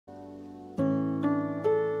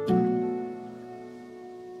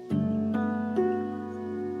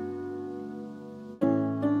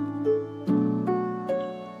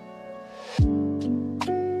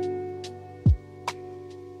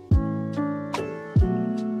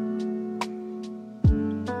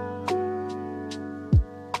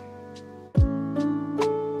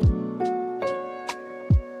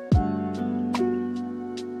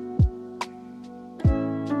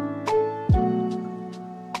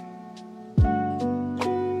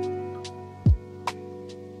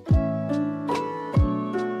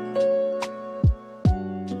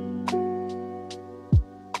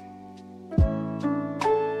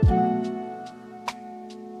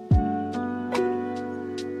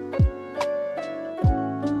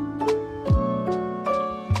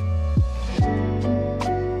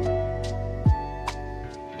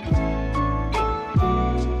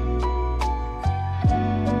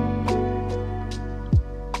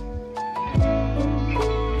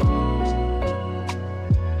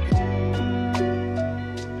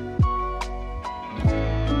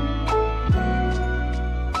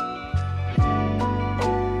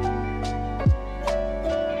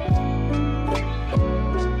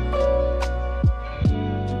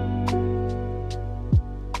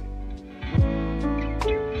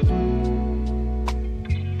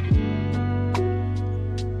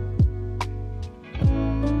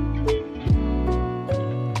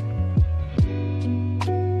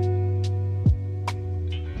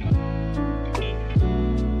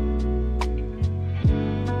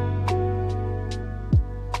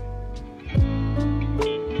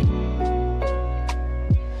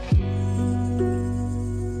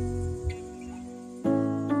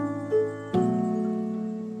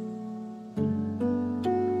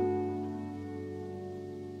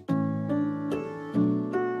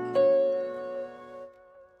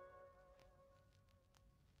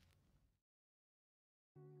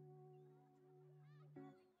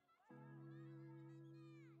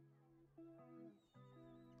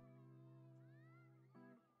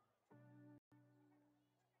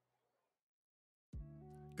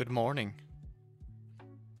Good morning.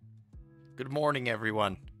 Good morning,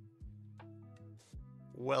 everyone.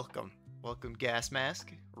 Welcome. Welcome, Gas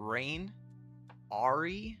Mask, Rain,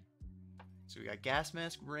 Ari. So we got Gas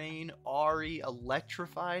Mask, Rain, Ari,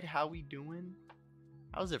 Electrified. How we doing?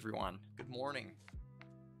 How's everyone? Good morning.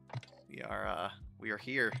 We are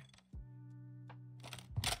here.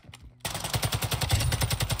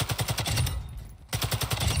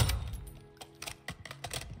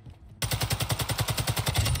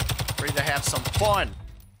 Ready to have some fun.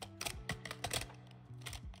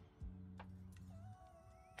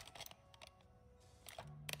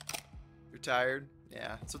 You're tired?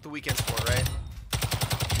 Yeah, that's what the weekend's for, right?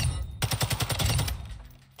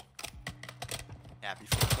 Happy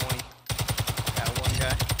 420. That one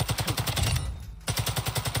guy.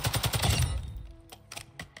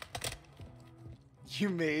 You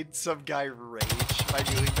made some guy rage by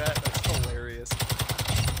doing that? That's hilarious.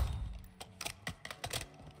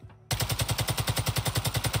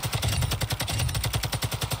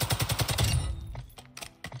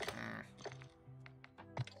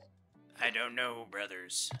 I don't know,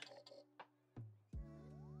 brothers.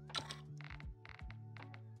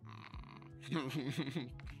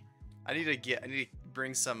 I need to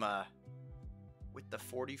bring some with the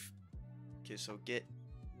 40. Okay, so get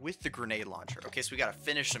with the grenade launcher. Okay, so we gotta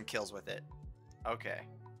finish some kills with it. Okay,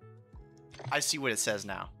 I see what it says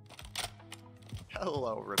now.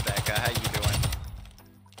 Hello, Rebecca. How you doing?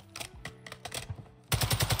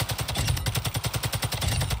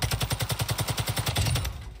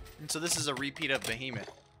 And so this is a repeat of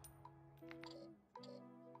Behemoth.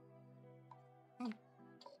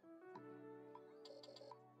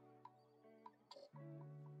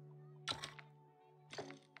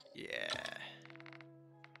 Yeah.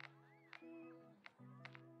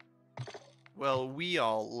 Well, we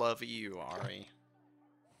all love you, Ari.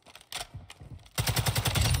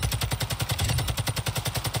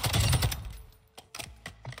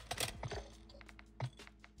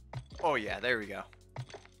 Oh yeah, there we go.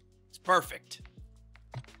 It's perfect.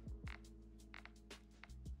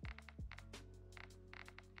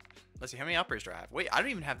 Let's see, how many operators do I have? Wait, I don't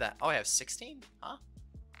even have that. Oh, I have 16? Huh?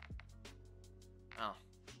 Oh.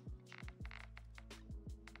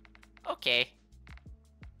 Okay.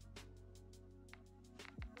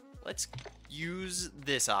 Let's use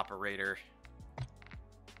this operator.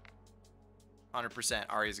 100%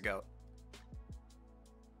 Ari's a goat.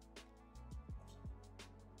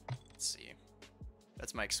 Let's see.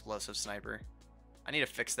 That's my explosive sniper. I need to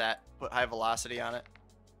fix that. Put high velocity on it.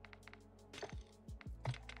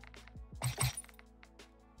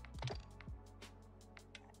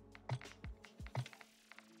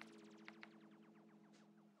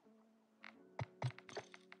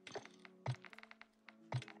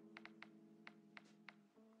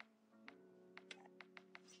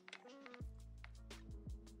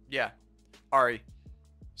 Yeah, Ari.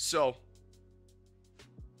 So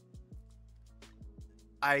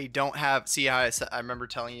I don't have. See how I remember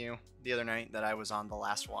telling you the other night that I was on the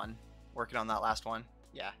last one, working on that last one.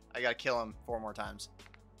 Yeah, I gotta kill him 4 more times.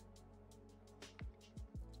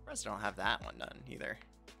 Surprised I don't have that one done either.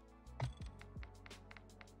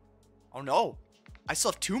 Oh no, I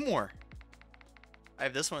still have 2 more. I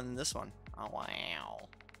have this one and this one. Oh wow,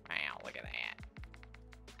 wow, look at that.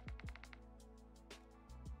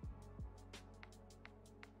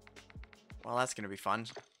 Well, that's gonna be fun.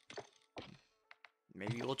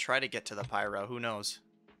 Maybe we'll try to get to the pyro. Who knows?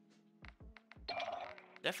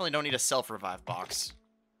 Definitely don't need a self-revive box.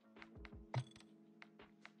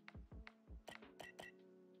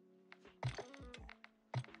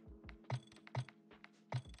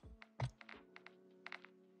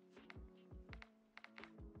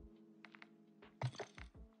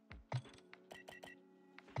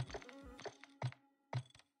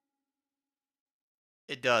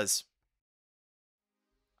 It does.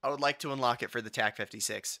 I would like to unlock it for the TAC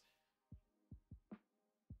 56.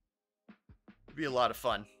 It'd be a lot of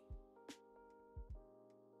fun.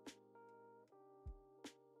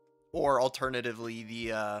 Or alternatively,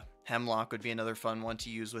 the Hemlock would be another fun one to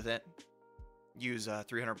use with it. Use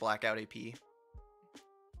 300 Blackout AP.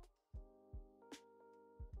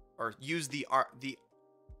 Or use the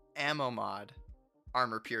ammo mod,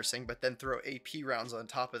 Armor Piercing, but then throw AP rounds on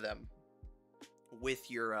top of them with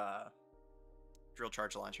your drill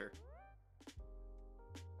charge launcher.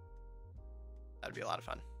 That'd be a lot of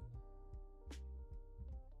fun.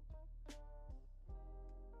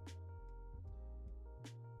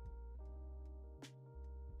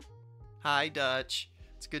 Hi, Dutch.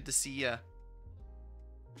 It's good to see ya.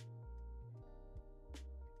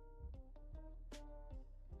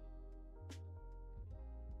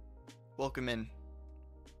 Welcome in.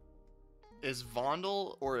 Is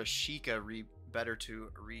Vondel or a Sheikah better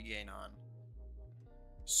to regain on?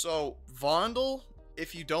 So, Vondel,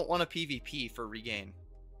 if you don't want a PvP for regain.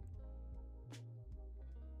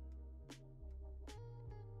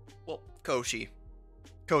 Well, Koshi.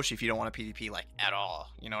 Koshi if you don't want a PvP, like, at all.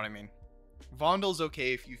 You know what I mean? Vondel's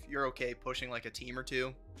okay if you're okay pushing, like, a team or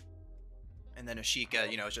two. And then a Sheikah,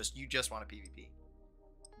 you know, you just want a PvP.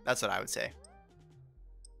 That's what I would say.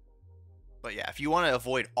 But yeah, if you want to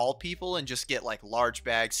avoid all people and just get, like, large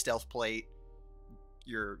bag, stealth plate,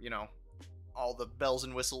 you know, all the bells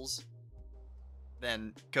and whistles,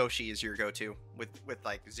 then Koshi is your go-to with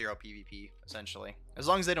like, zero PvP, essentially. As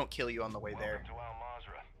long as they don't kill you on the way there. Welcome to Al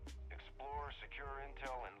Mazrah. Explore, secure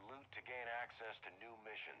intel, and loot to gain access to new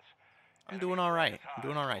missions. I'm doing alright. I'm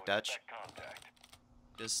doing alright, Dutch.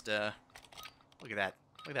 Just, look at that.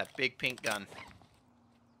 Look at that big pink gun.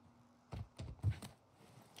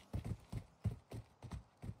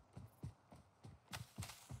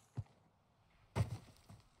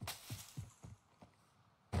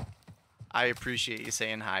 I appreciate you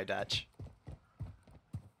saying hi, Dutch.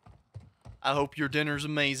 I hope your dinner's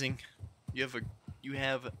amazing. You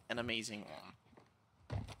have an amazing one.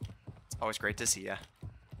 It's always great to see ya.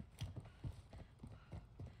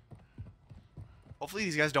 Hopefully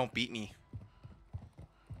these guys don't beat me.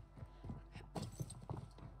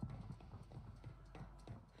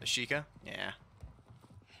 The Sheikah? Yeah.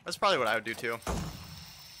 That's probably what I would do too.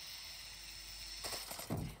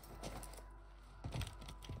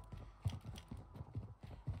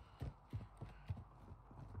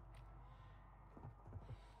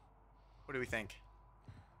 What do we think?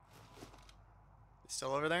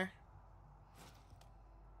 Still over there?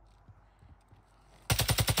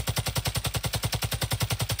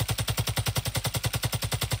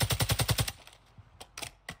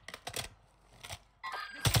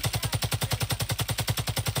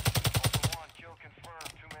 Kill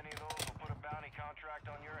confirmed. Too many of those will put a bounty contract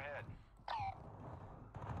on your head.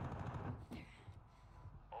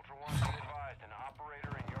 Ultra One, be advised, an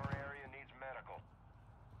operator in your area needs medical.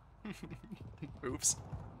 Oops.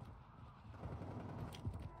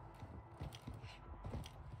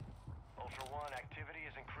 Ultra One, activity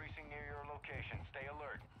is increasing near your location. Stay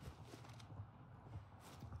alert.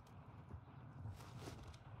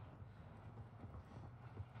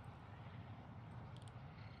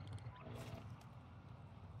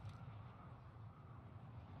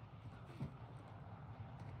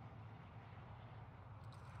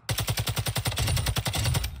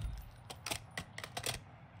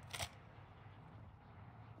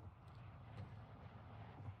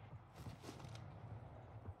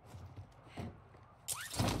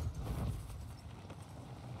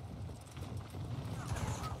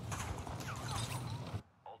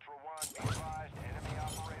 Be advised, enemy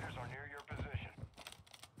operators are near your position.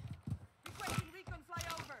 Requesting recon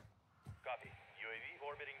flyover. Copy. UAV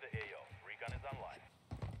orbiting the AO. Recon is online.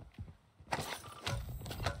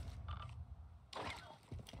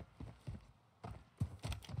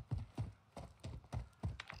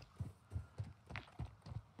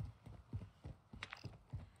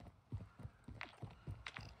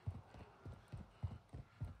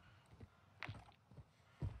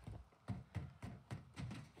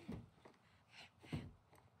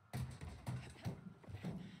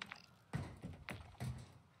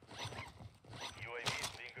 UAV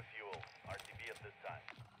is being refueled. RTB at this time.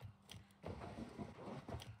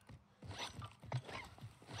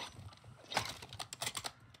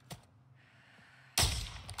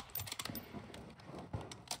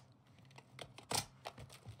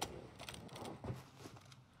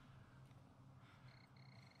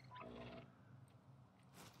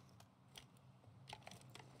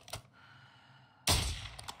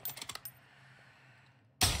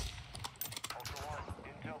 Ultra One,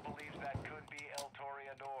 intel believes that could be El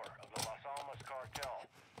Toreador of the Las Almas cartel.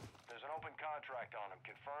 There's an open contract on him.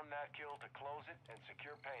 Confirm that kill to close it and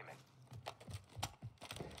secure payment.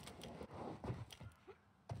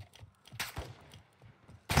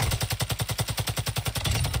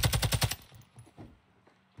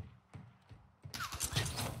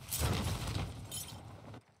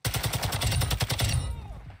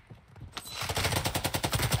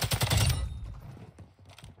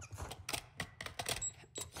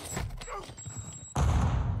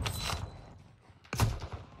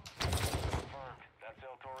 Confirmed. That's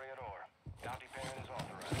El Toreador. Bounty payment is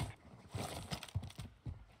authorized.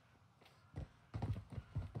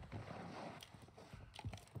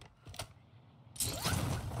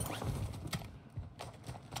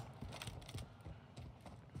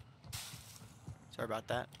 Sorry about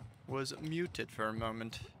that. Was muted for a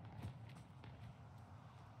moment.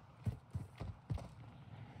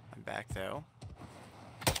 I'm back though.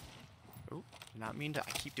 Oh, did not mean to.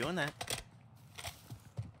 I keep doing that.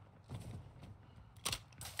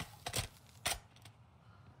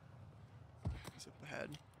 Zip ahead.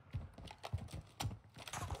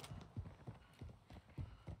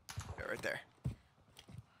 Yeah, right there.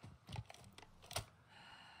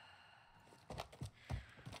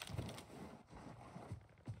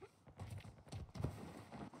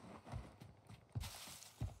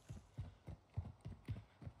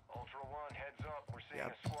 Ultra One, heads up. We're seeing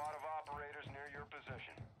Yep. a squad of operators near your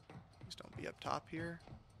position. Please don't be up top here.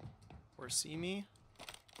 Or see me.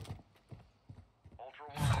 Ultra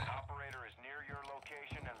One, operator is near your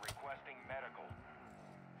location and requesting medical.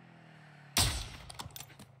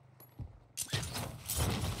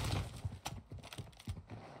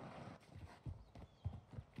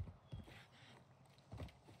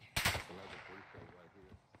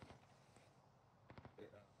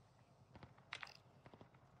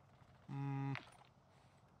 Hmm.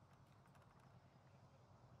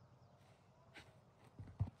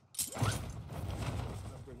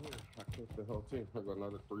 I killed the whole team. I got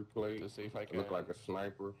another 3 plays. To see if I can. Look like a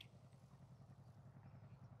sniper.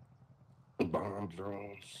 Bomb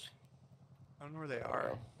drones. I don't know where they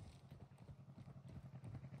are.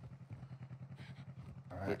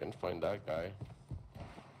 We can find that guy.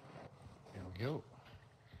 There we go.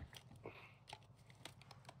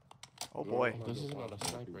 Oh boy. This is not a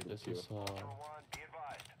sniper. This is Ultra One, be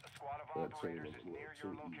advised. A squad of That operators team is was near too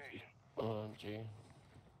your easy. location. OMG.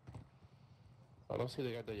 I don't see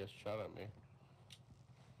the guy that just shot at me.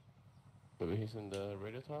 Maybe he's in the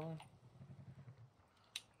radio tower?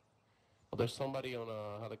 Oh, there's somebody on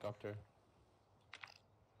a helicopter.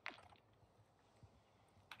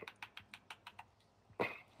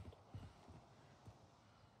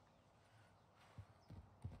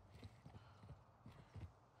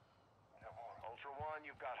 Ultra One,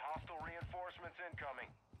 you've got hostile reinforcements incoming.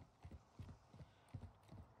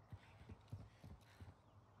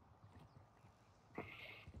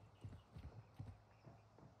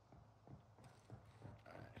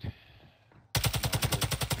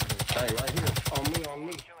 Hey, right here. On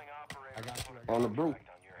me. Killing operator. I got you. Put a On the brute. contract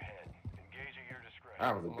on your head. Engage at your discretion.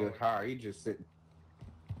 That was a good hire. He just sit.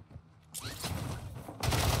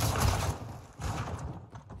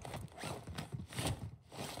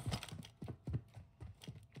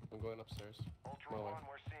 I'm going upstairs. Ultra No way. One,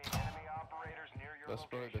 we're seeing enemy operators near your That's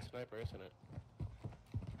probably location. the sniper, isn't it?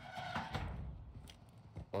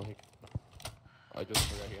 Oh, I just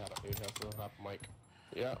forgot he has a half mic.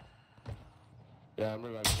 Yeah. Yeah, I'm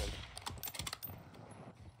reviving him.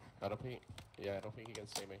 I don't think he can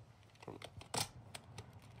see me.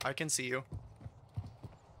 I can see you.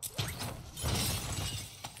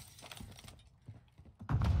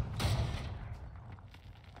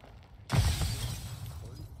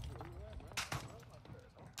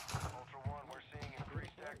 Ultra One, we're seeing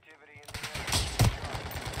increased activity in the area.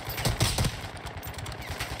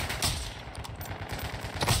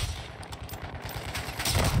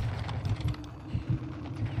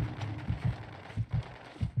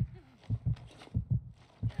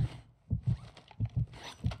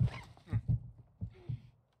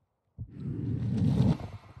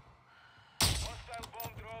 Hostile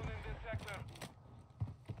bomb drone in this sector.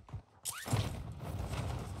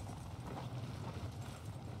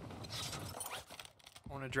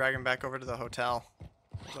 I want to drag him back over to the hotel.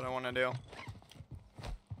 That's what I want to do.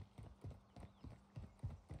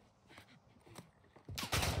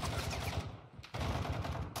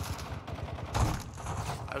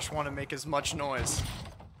 I just want to make as much noise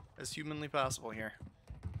as humanly possible here.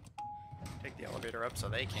 Take the elevator up so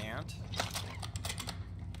they can't.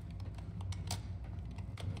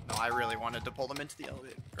 No, I really wanted to pull them into the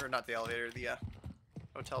elevator. Or not the elevator, the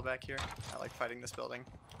hotel back here. I like fighting this building.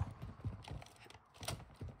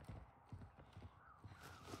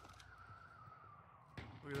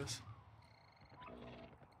 Look at this.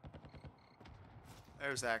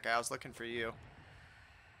 There's that guy. I was looking for you.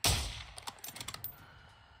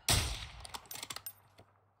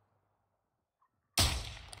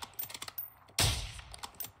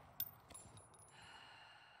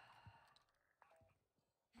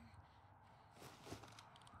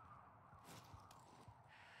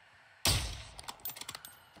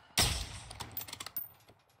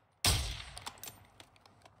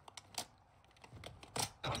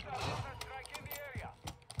 Hostile strike in the area.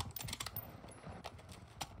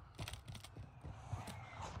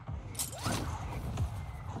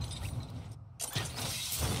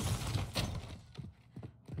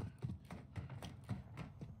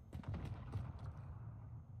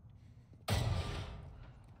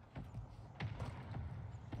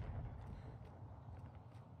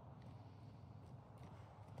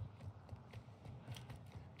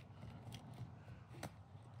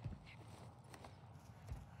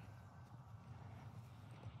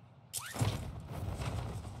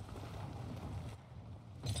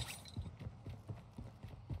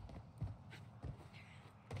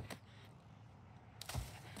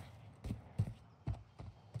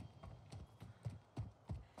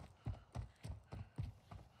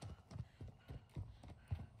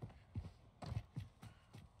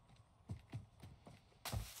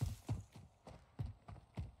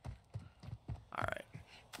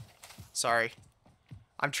 Sorry.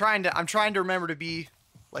 I'm trying to remember to be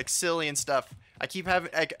like silly and stuff. I keep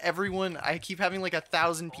having like I keep having like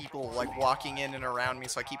 1,000 people like walking in and around me,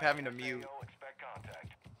 so I keep having to mute. Expect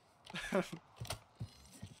contact.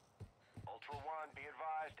 Ultra One, be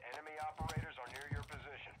advised, enemy operators are near your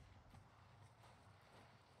position.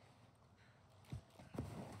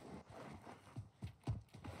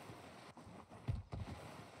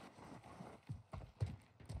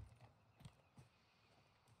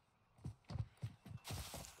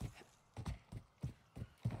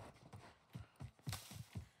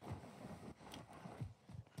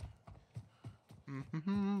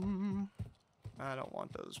 I don't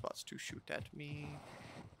want those bots to shoot at me.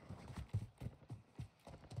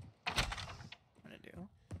 I'm gonna do.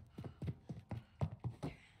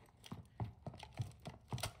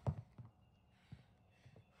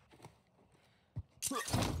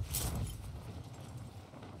 Let's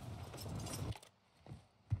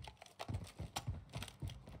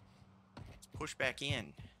push back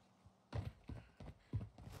in. I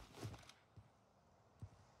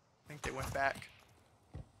think they went back.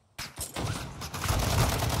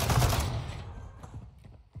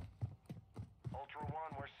 Ultra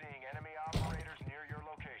One, we're seeing enemy operators near your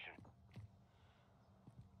location.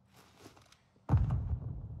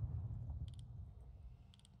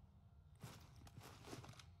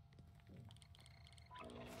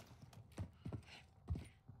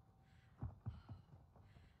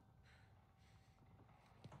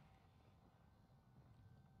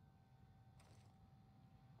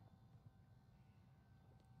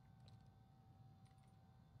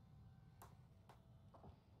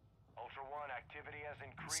 Ultra One, activity has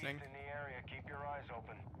increased Listening. in the area. Keep your eyes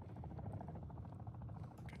open.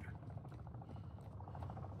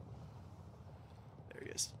 There he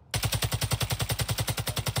is.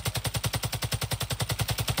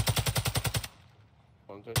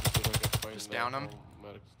 I'm trying to see if I can find Just down him.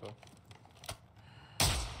 medic stuff.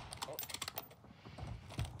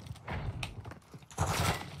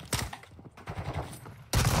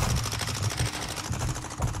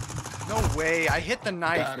 No way! I hit the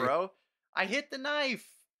knife, Got it. bro. I hit the knife.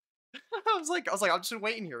 I was like, I'm just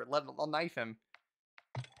waiting here. I'll knife him.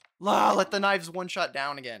 Let the knives one shot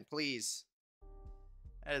down again, please.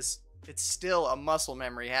 It's still a muscle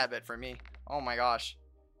memory habit for me. Oh my gosh.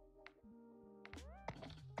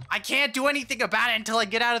 I can't do anything about it until I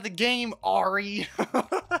get out of the game, Ari.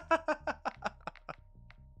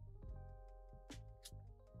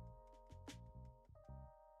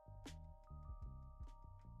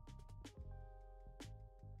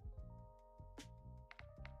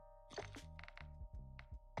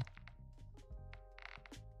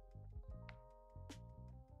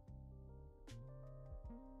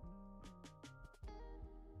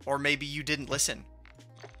 Or maybe you didn't listen.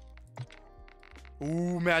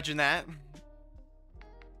 Ooh, imagine that.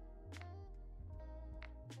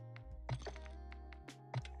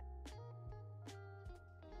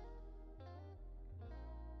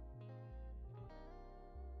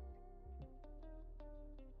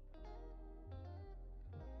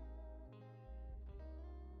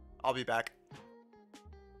 I'll be back.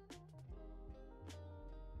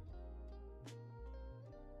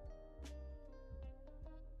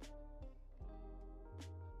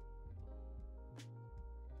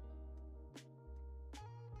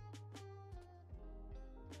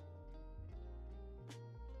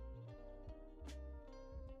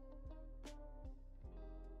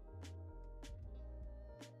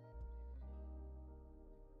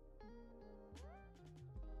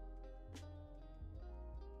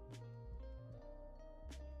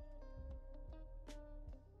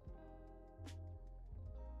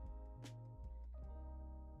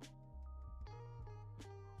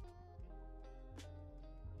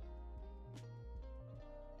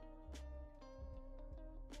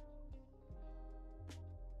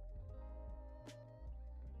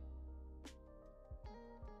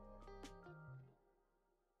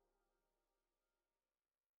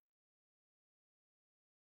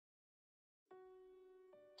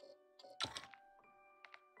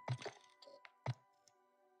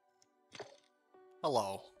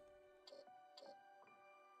 Hello.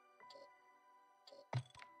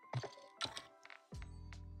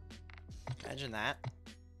 Imagine that.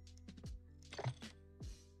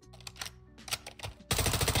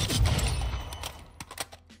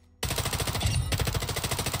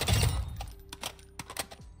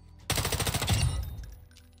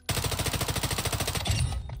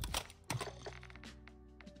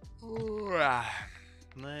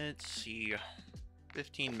 Let's see.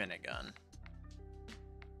 15-minute gun.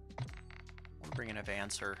 I'll bring an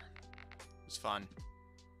Avancer. It's fun.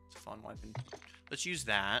 It's a fun weapon. Let's use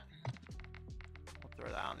that. throw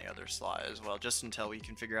that on the other slot as well, just until we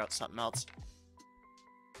can figure out something else.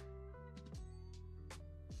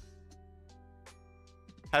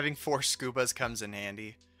 Having 4 scubas comes in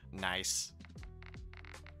handy. Nice.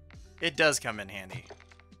 It does come in handy.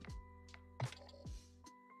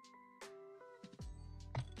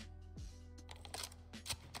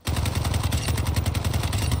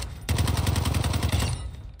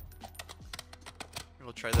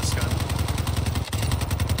 We'll try this gun.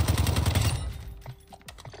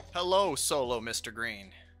 Hello, Solo Mr.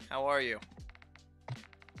 Green. How are you?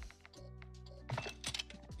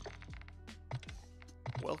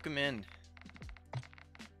 Welcome in.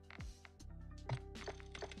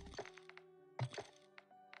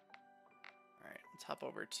 Alright, let's hop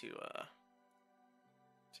over to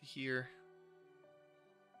here.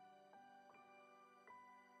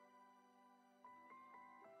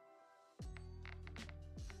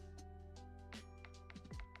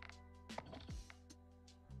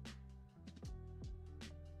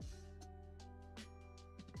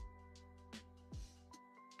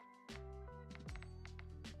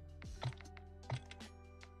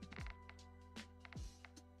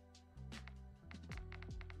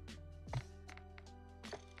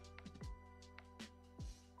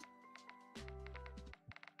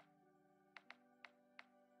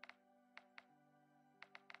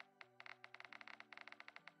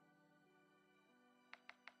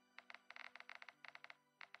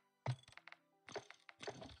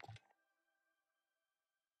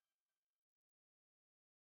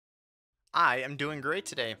 I am doing great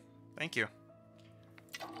today. Thank you.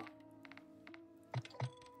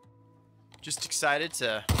 Just excited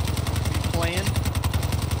to be playing.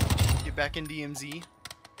 Get back in DMZ.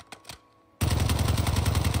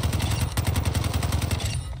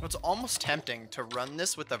 It's almost tempting to run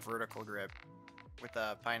this with a vertical grip. With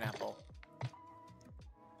a pineapple.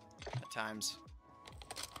 At times.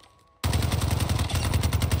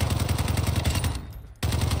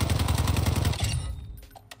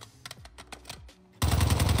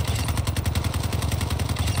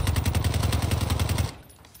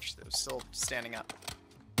 Still standing up.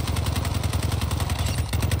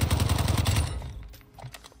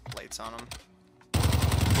 Plates on him.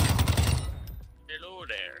 Hello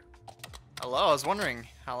there. Hello, I was wondering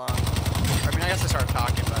how long. I mean, I guess I started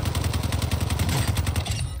talking, but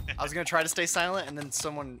I was gonna try to stay silent, and then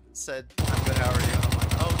someone said, "I'm good. How are you?" And I'm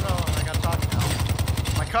like, "Oh no, I gotta talk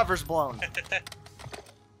now. My cover's blown."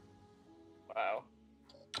 Wow.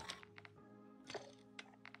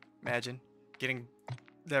 Imagine getting.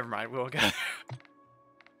 Never mind. We'll go. I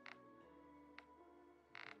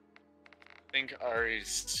think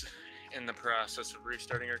Ari's in the process of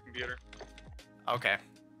restarting her computer. Okay.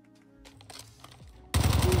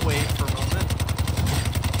 We'll wait for a moment.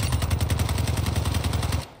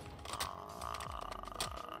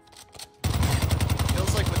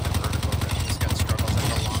 Feels like with the vertical grip, this gun struggles at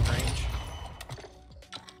the long range.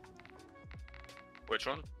 Which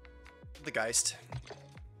one? The Geist.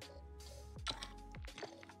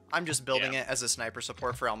 I'm just building it as a sniper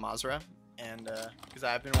support for Al Mazrah, and because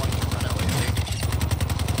I've been wanting to run it lately.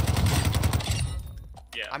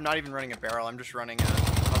 Yeah. I'm not even running a barrel. I'm just running a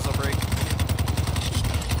muzzle brake.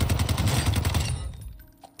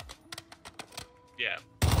 Yeah.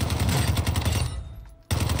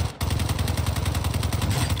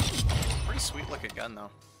 Pretty sweet looking gun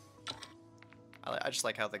though. I just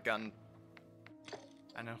like how the gun.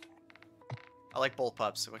 I know. I like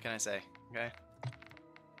bullpups. What can I say? Okay.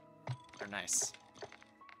 They're nice.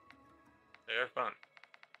 They're fun.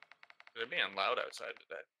 They're being loud outside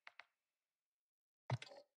today.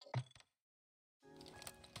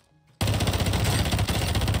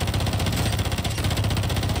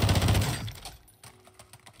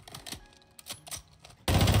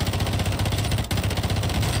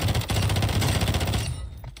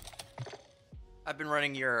 I've been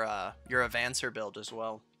running your Avancer build as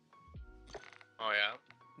well. Oh yeah?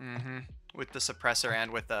 Mm-hmm. With the suppressor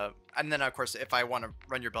and with the... And then, of course, if I want to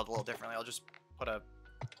run your build a little differently, I'll just put a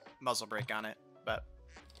muzzle brake on it. But...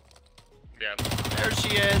 Yeah. There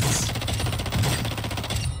she is!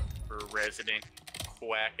 For resident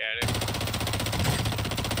quack at it.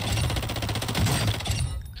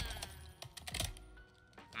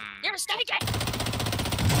 You ever studied it?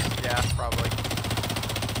 Yeah, probably.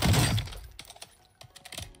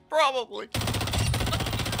 Probably.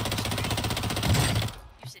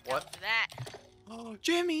 You sit What? down for that. Oh,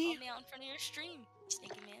 Jimmy! Call me out in front of your stream,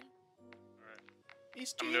 stinky man. Alright.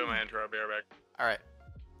 He's I'm Jimmy. doing my intro, I'll be right back. Alright.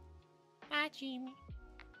 Hi, Jimmy.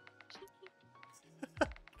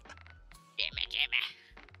 Jimmy, Jimmy.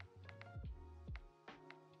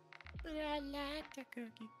 But I like the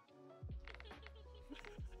cookie.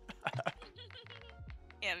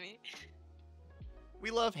 Hammy.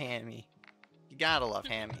 We love Hammy. You gotta love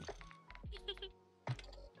Hammy.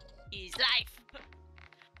 He's life.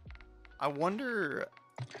 I wonder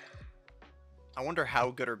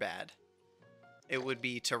how good or bad it would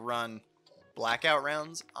be to run blackout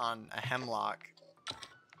rounds on a hemlock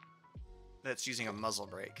that's using a muzzle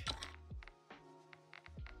brake.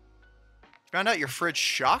 Found out your fridge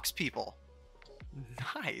shocks people.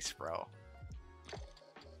 Nice, bro.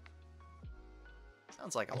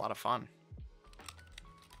 Sounds like a lot of fun.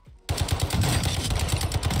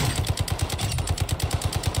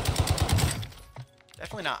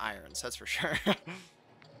 Definitely not irons, that's for sure.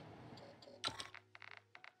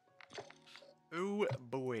 Ooh,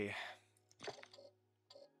 boy.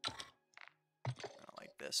 I don't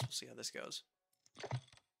like this. We'll see how this goes.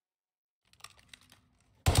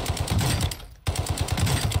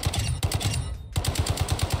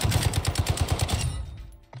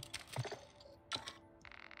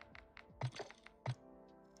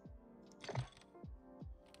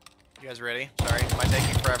 You guys ready? Sorry, am I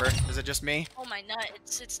taking forever? Is it just me? Oh my nut,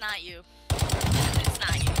 it's not you. It's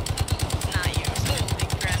not you. It's not you. Holy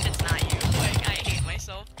crap, it's not you. Like, I hate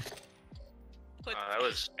myself. Put That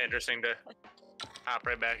was interesting to hop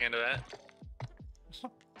right back into that.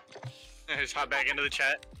 Just hop back into the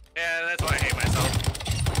chat. Yeah, that's why I hate myself.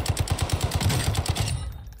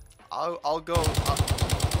 I'll go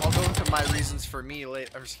into my reasons for me later.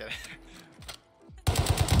 I'm just kidding.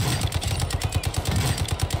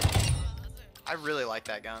 I really like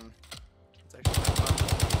that gun. It's actually kind of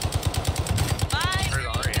fun. Where's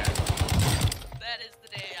Ari at? That is the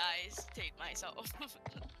day I state myself.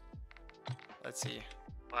 Let's see.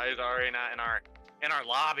 Why is Ari not in our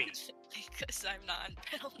lobby? Because I'm not on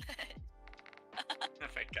Battle.net. Oh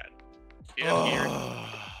my god. You have gear.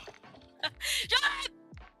 Shut up!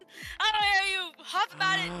 I don't hear you! Huff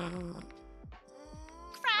about it! Am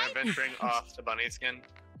Cry! I venturing off the bunny skin?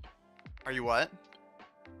 Are you what?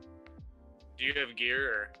 Do you have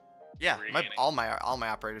gear or? Yeah, Regaining. all my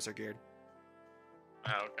operators are geared.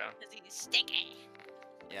 Oh, okay. Because he's sticky.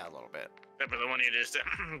 Yeah, a little bit. Except for the one you just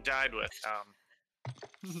died with.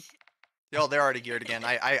 Yo, they're already geared again.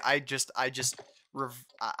 I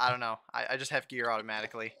don't know. I just have gear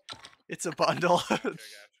automatically. It's a bundle.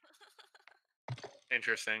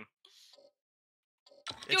 Interesting.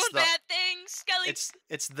 Doing bad things, Skelly.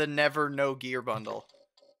 It's the never no gear bundle.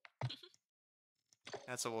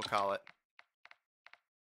 That's what we'll call it.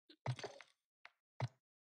 Okay.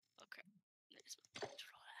 There's my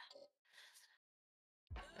controller.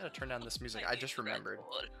 I gotta turn down this music. My I just new Red remembered.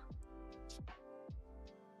 Bull.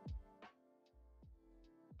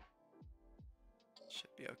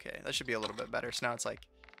 Should be okay. That should be a little bit better. So now it's like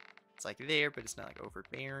there, but it's not like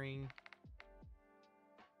overbearing.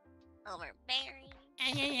 Overbearing.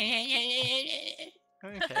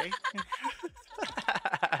 Okay.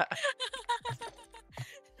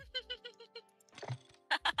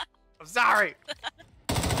 I'm sorry.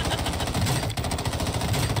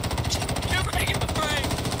 You're breaking the frame.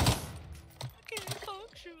 Okay,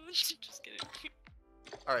 Coke shoes. Just kidding.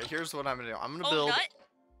 All right, here's what I'm gonna do. I'm gonna Oh, build. nut.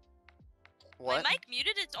 What? My mic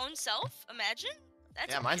muted its own self? Imagine?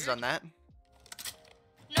 That's Yeah, mine's weird. done that.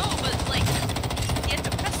 No, but like, you have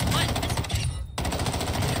to press the button physically.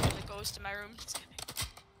 And it goes to my room. Just kidding.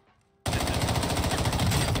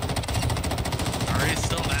 Ari's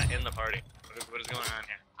still not in the party. What is going on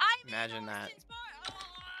here? Imagine that.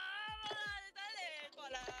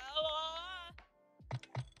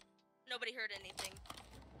 Nobody heard anything.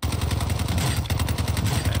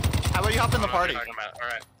 How about you hop in the I don't know what party? you're talking about. All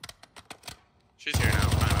right. She's here now.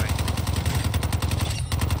 Finally.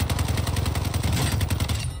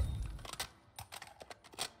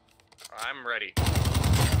 I'm ready.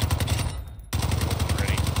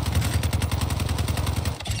 Ready.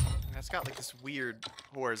 That's got like this weird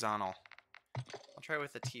horizontal. I'll try it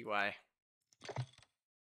with the TY.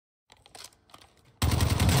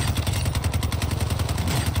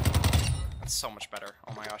 That's so much better.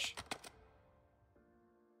 Oh my gosh.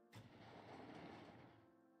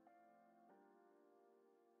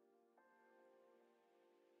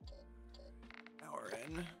 Now we're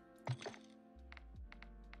in.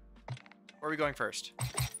 Where are we going first?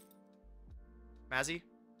 Mazzy?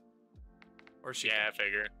 Or she? Yeah, I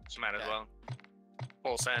figure. She might as Okay. well.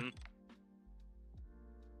 Full send.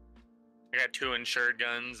 I got 2 insured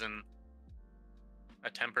guns and a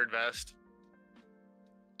tempered vest.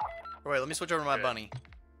 Wait, let me switch over to my Good. bunny.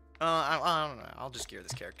 I don't know. I'll just gear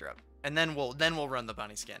this character up, and then we'll run the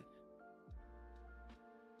bunny skin.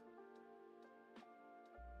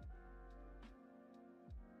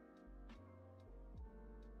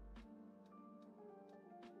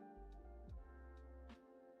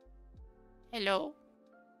 Hello.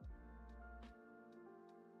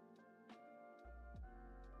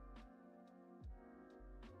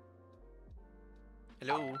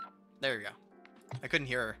 Hello. There you go. I couldn't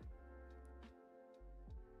hear her.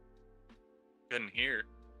 Couldn't hear.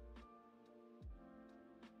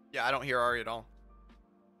 Yeah, I don't hear Ari at all.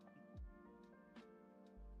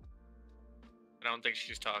 I don't think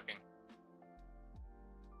she's talking.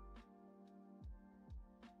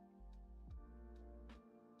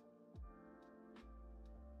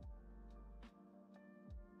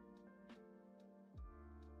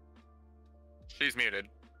 She's muted.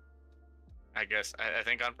 I guess. I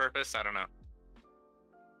think on purpose. I don't know.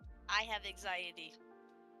 I have anxiety.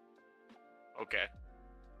 Okay.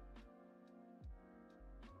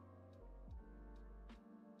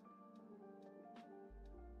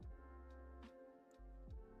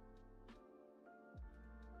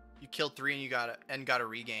 You killed 3 and you got a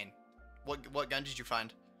regain. What gun did you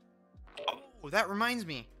find? Oh, that reminds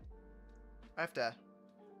me. I have to.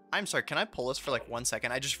 I'm sorry. Can I pull this for like 1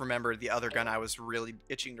 second? I just remembered the other gun I was really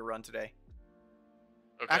itching to run today.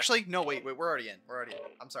 Okay. Actually, no. Wait. We're already in. We're already in.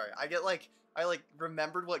 I'm sorry. I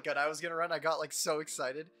remembered what gun I was gonna run. I got like so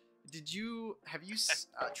excited. Have you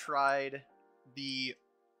tried the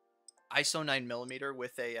ISO 9mm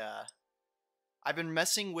with a? I've been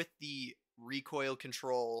messing with the recoil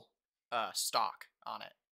control stock on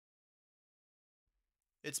it.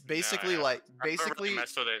 It's basically No, like I've never really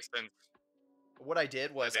messed with it since. What I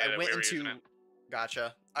did was the day I that went we were using into it.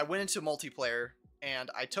 gotcha. I went into multiplayer and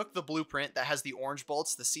I took the blueprint that has the orange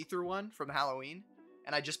bolts, the see-through one from Halloween,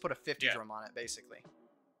 and I just put a 50 Yeah. drum on it basically.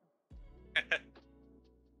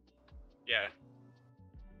 Yeah.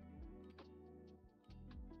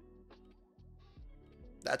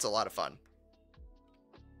 That's a lot of fun.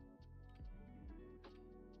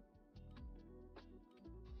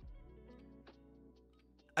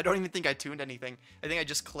 I don't even think I tuned anything. I think I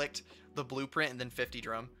just clicked the blueprint and then 50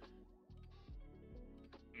 drum.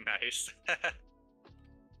 Nice.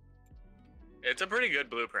 It's a pretty good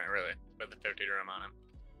blueprint, really, with the 50 drum on him.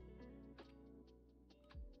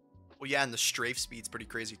 Well, yeah, and the strafe speed's pretty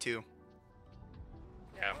crazy too.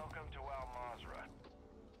 Yeah. Welcome to Al Mazrah.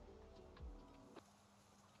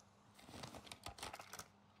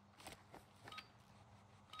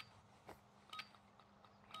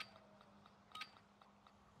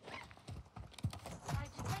 I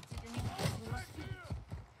detected an invisible speed.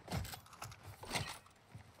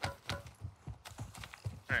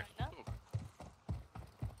 Alright. No.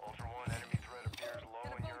 Ultra One, enemy threat appears low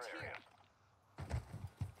in your area.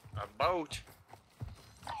 A boat.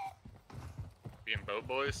 Being boat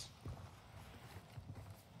boys.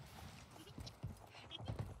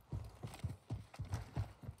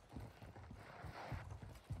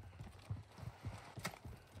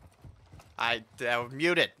 I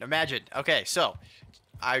muted. Imagine. Okay, so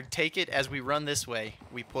I take it as we run this way,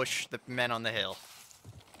 we push the men on the hill.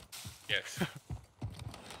 Yes.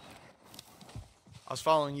 I was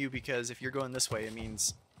following you because if you're going this way, it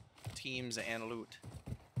means teams and loot,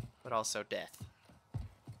 but also death.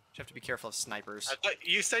 You have to be careful of snipers. I thought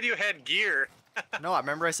you said you had gear. No, I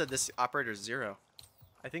remember I said this operator's 0.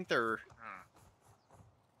 I think they're.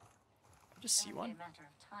 I just see one.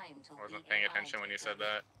 I wasn't paying attention when you said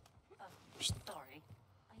that. Sorry.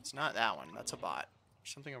 It's not that one. That's a bot.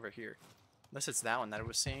 There's something over here. Unless it's that one that I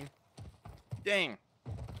was seeing. Dang.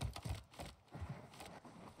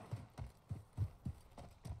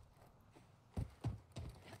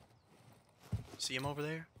 See him over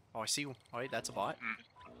there? Oh, I see him. Oh, wait, that's a bot.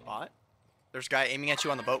 Bot. There's a guy aiming at you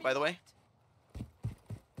on the boat, by the way.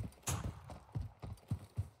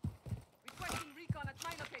 Requesting recon at my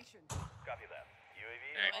location. Copy that.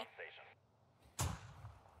 Hey. UAV on station.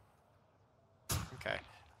 Okay.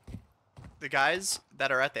 The guys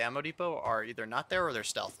that are at the ammo depot are either not there or they're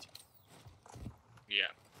stealthed.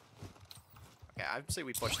 Yeah. Okay, I'd say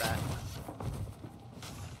we push that.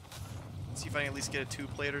 See if I can at least get a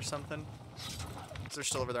 2-plate or something. 'Cause they're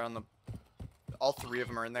still over there on the... All 3 of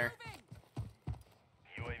them are in there.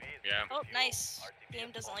 UAV is Yeah. Oh, nice.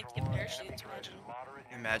 Game doesn't like to give parachutes, imagine.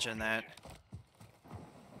 Imagine that.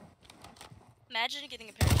 Imagine getting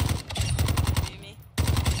a parachute. You me.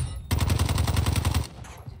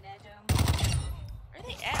 Where are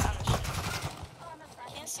they at on the ship? I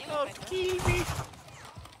can't see them. Kiwi!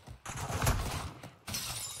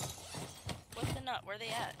 What the nut? Where are they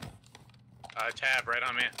at? Tab right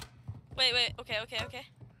on me. Wait, okay. I'm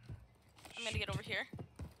gonna get over here.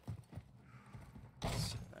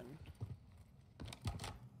 7.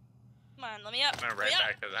 Come on, let me up. I'm going Let right me up.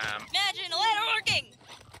 back to them. Imagine a ladder working!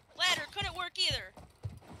 Ladder couldn't work either.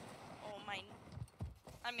 Oh my.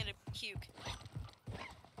 I'm gonna puke.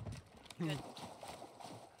 Good.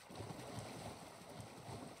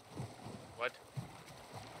 What?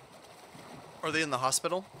 Are they in the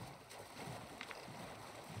hospital?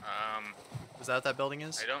 Is that what that building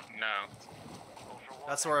is? I don't know.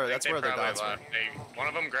 That's where I think their probably dots were. left. One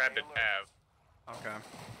of them grabbed a tab. Okay.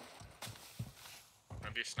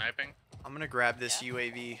 Wanna be sniping? I'm gonna grab this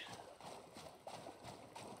UAV.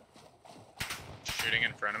 Shooting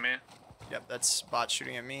in front of me. Yep, that's bot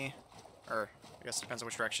shooting at me. Or I guess it depends on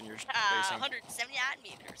which direction you're facing. 179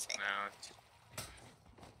 meters. No.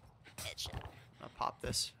 It's... Headshot. I'll pop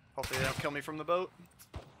this. Hopefully they don't kill me from the boat.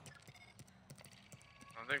 I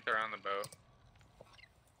don't think they're on the boat.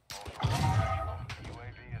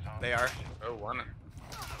 They are. Oh, one.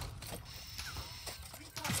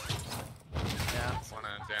 Yeah. One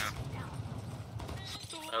down.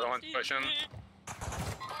 The other one's pushing.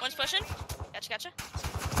 One's pushing. Gotcha.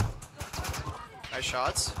 Nice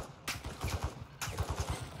shots.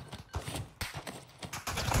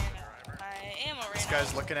 My ammo right This now.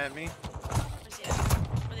 guy's looking at me. Where's he at?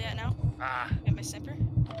 Where they at now? Ah, Got my sniper. damn.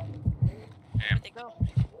 Where'd they go?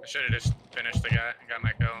 I should have just finished the guy. Got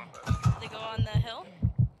my kill. But They go on the hill.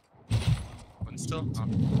 one still?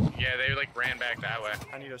 Oh. Yeah, they like ran back that way.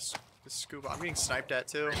 I need a scuba. I'm getting sniped at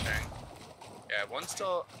too. Dang. Yeah, one's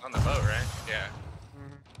still on the boat, right? Yeah.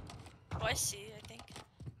 Oh, I see. I think.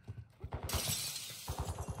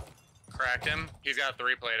 Cracked him. He's got a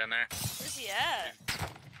 3-plate in there. Where's he at?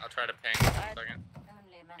 I'll try to ping in a second.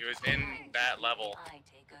 He was in that level.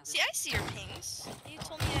 See, I see your pings. You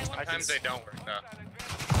told me I wanted. Sometimes they don't work though.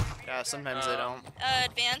 Yeah, sometimes they don't.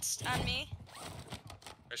 Advanced on me.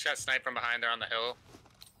 I just got sniped from behind there on the hill.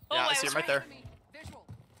 Oh, Yeah, I see was him right there. Visual.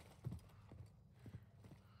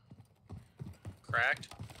 Cracked.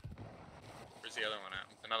 Where's the other one at?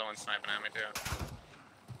 Another one sniping at me too.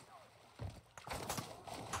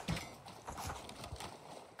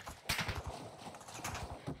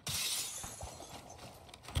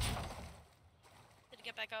 Did he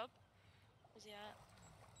get back up? Where's he at?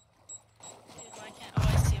 Dude, why can't? Oh,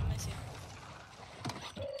 I see him.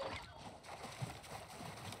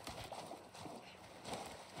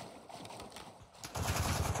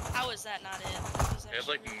 How is that not it? That was They have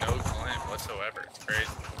like actually- no glint whatsoever. It's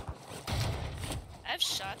crazy. I have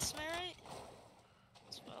shots, am I right?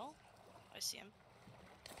 As well. I see him.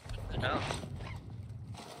 No.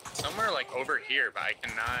 Somewhere like over here, but I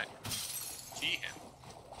cannot see him.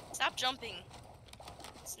 Stop jumping.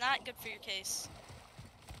 It's not good for your case.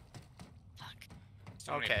 Fuck.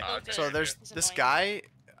 So many Okay, bots good. so in there's here. He's this annoying. guy.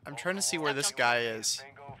 I'm trying to see where this guy is.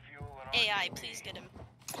 AI, please get him.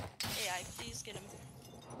 AI, please get him.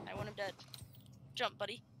 I want him dead. Jump,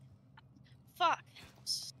 buddy. Fuck.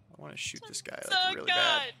 I want to shoot this guy So like really good.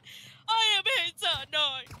 bad. I am Hanson 9.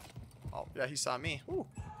 Oh yeah, he saw me. Ooh,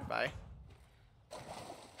 goodbye.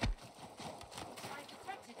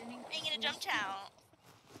 Bring in a jump chow.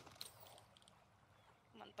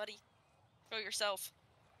 Come on, buddy. Throw yourself.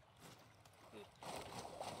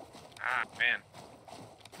 Ah, man.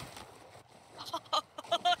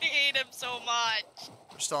 I hate him so much.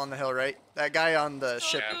 We're still on the hill, right? That guy on the So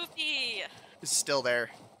ship goofy. is still there.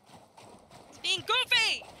 It's being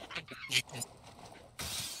goofy.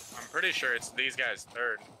 I'm pretty sure it's these guys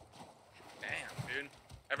third. Damn, dude.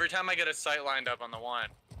 Every time I get a sight lined up on the one,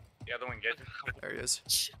 the other one gets it. There he is.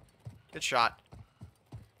 Good shot.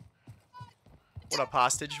 What up,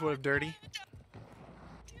 hostage? What up, dirty?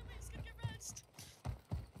 Damn it, he's gonna get rezzed.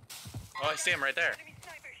 Oh, I see him right there.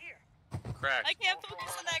 Cracked. I can't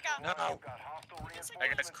focus on that guy. No.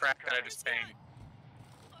 That guy's cracked that I just banged.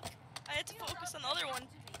 I had to focus on the other one.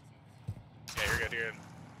 Yeah, you're good, you're good.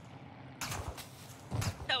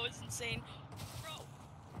 That was insane. Bro.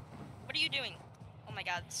 What are you doing? Oh my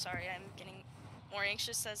god, sorry, I'm getting more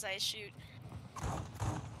anxious as I shoot.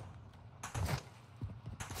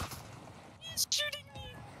 He's shooting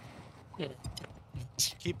me!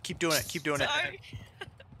 Keep doing it. Keep doing it. Sorry.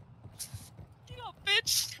 Get up,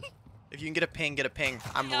 bitch! If you can get a ping, get a ping.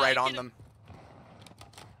 I'm Yeah, right I on get them.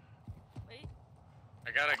 Wait.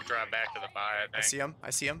 I gotta drop back to the buy, I think. I see him. I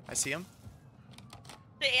see him. I see him.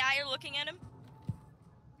 The AI are looking at him.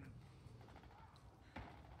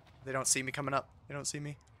 They don't see me coming up. They don't see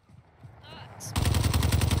me. He's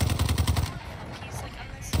like on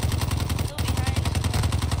this hill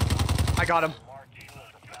behind. I got him.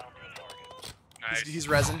 Nice. He's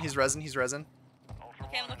resin. He's resin. He's resin.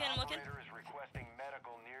 Okay, I'm looking, I'm looking.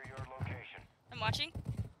 I'm watching.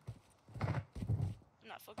 I'm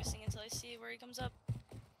not focusing until I see where he comes up.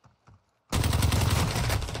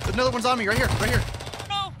 Another one's on me right here. Right here.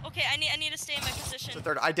 No! Okay, I need to stay in my position. The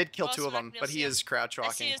third. I did kill Oh, two so of I them, can but see he him. is crouch I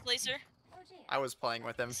see walking. his laser. I was playing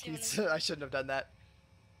with him. see him in I shouldn't have done that.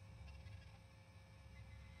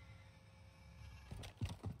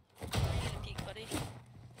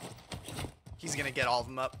 He's gonna get all of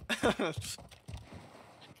them up.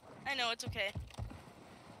 I know, it's okay.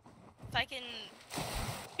 If I can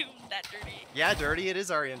do that dirty. Yeah, dirty. It is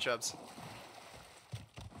Ari and Chubbs.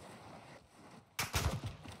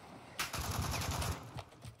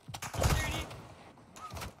 Dirty.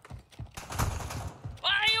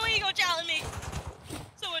 Why are you ego challenge me?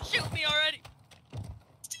 Someone shoot me already.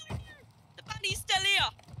 Still here. The bunny's still here.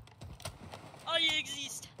 Oh, you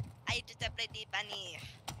exist. I just have the bunny.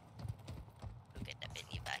 Look at the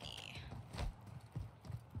bunny.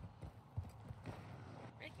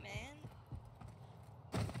 Rick, man.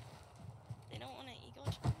 They don't want to ego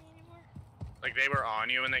challenge me anymore. Like they were on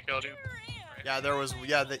you when they killed you? Yeah, there was.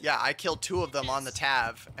 Yeah, I killed 2 of them on the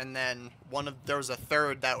Tav, and then there was a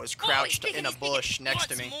third that was crouched in a bush next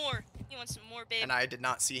to me. More. He wants some more, babe. And I did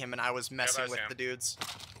not see him, and I was messing with him. the dudes.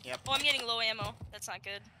 Yep. Oh, I'm getting low ammo. That's not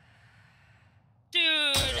good. Dude,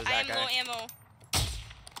 was I that am low guy. ammo.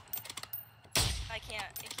 I can't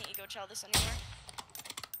ego child this anymore.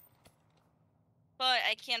 But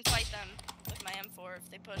I can fight them with my M4 if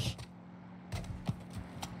they push.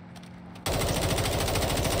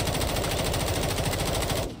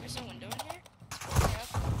 There's a window in here?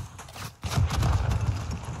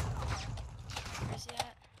 Where's he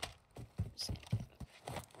at?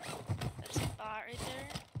 That's a bot right there.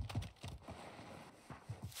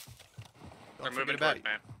 They're Don't moving forget about. towards me.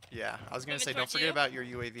 Yeah, I was gonna Moving say, don't towards forget you? about your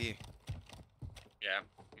UAV. Yeah, I'm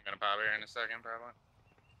gonna pop here in a second, probably.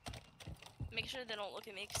 Make sure they don't look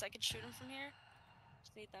at me because I could shoot them from here.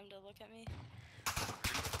 Just need them to look at me.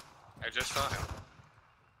 I just saw him.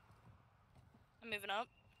 I'm moving up.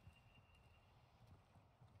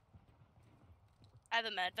 I have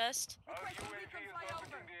a med vest. Our UAV is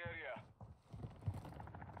orbiting the area.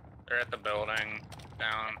 They're at the building,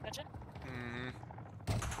 down. Gotcha. Mm,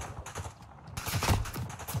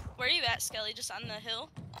 Where are you at, Skelly? Just on the hill?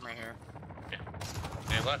 right here.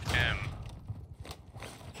 They left him.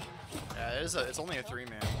 Yeah, it's only a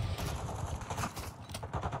 3-man.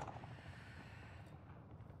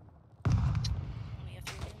 Only a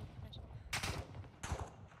 3-man.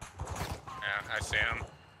 Yeah, I see him.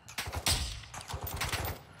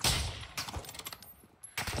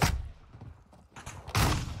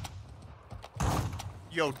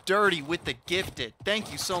 Yo, Dirty with the gifted.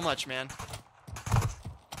 Thank you so much, man.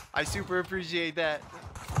 I super appreciate that.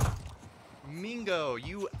 Mingo,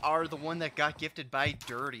 you are the one that got gifted by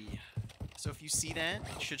Dirty. So if you see that,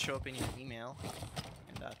 it should show up in your email.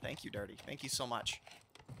 And thank you, Dirty. Thank you so much.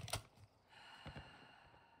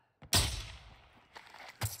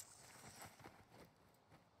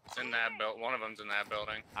 It's in that one of them's in that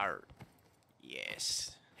building. Art.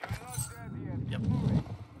 Yes. You're not dead yet. Yep.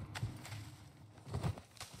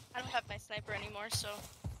 I don't have my sniper anymore, so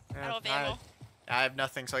I Yeah, don't have ammo. I have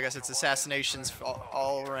nothing, so I guess it's assassinations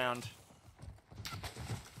all around.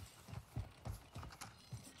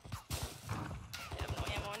 I have no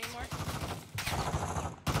ammo anymore.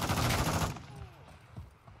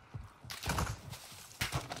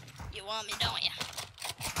 You want me, don't you?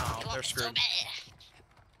 Oh, You want they're me so screwed. bad.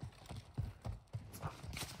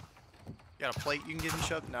 You got a plate you can give me,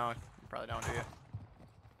 Shub? No, you probably don't, do you?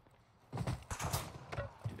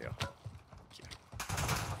 You do. Thank you.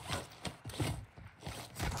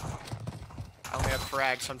 I only have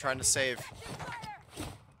frags, so I'm trying to save.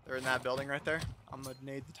 They're in that building right there. I'm gonna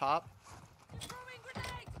nade the top.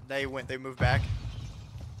 They moved back.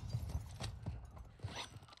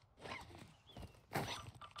 I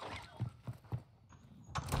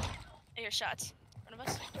hear shots. In front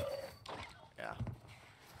of us. Yeah.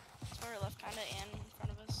 To our left, kinda, and in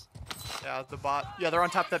front of us. Yeah, the bot. Yeah, they're on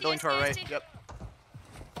top of that building to our right. Yep.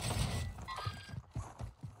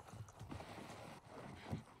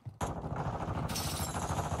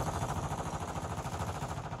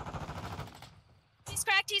 He's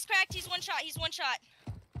cracked, he's cracked, he's one shot, he's one shot.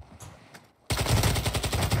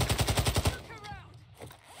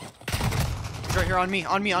 He's right here on me,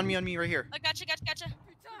 right here. Oh, gotcha.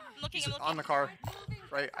 I'm looking, He's I'm looking. on the car.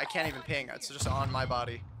 Right, I can't even ping. It's just on my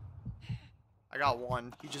body. I got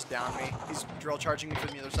one. He just downed me. He's drill charging me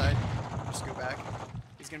from the other side. Just scoot back.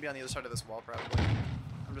 He's gonna be on the other side of this wall probably.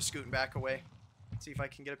 I'm just scooting back away. See if I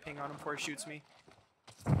can get a ping on him before he shoots me.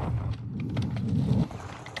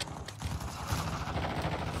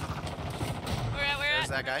 Where at? There's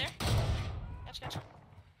that Right guy. there? Gotcha.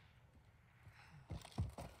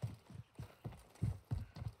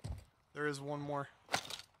 There is one more.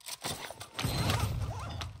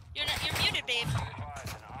 You're muted, babe.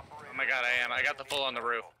 Oh my god, I am. I got the full on the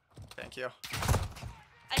roof. Thank you.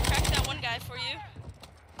 I cracked that one guy for you.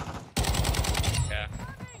 Yeah.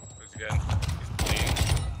 It was good. He's bleeding.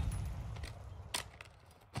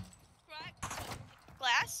 Crack.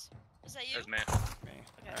 that you? That's me. Me.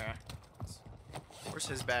 Okay. Alright. Where's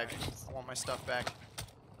his bag? I want my stuff back.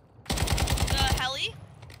 The heli?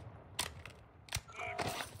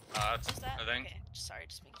 It's, Is that? I think. Okay. Sorry,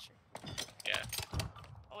 just making sure. Yeah.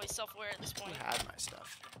 Always self-aware at this Who point. had my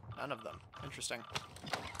stuff? None of them. Interesting.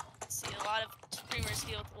 See a lot of streamers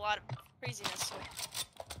deal with a lot of craziness. So.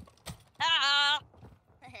 Ah!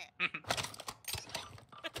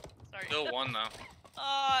 Sorry. Still won though. Oh,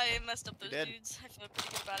 I messed up those did. dudes. I feel pretty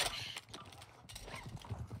good about it.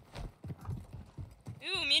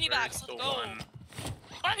 Ooh, mini Where's box. the Let's go. one?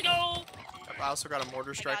 Let's go. I also got a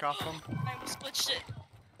mortar strike off them. I almost glitched it.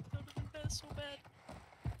 That would've been bad, so bad.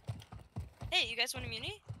 Hey, you guys want a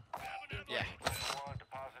muni? Yeah. One,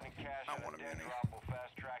 depositing cash I in want a a dead mini. drop will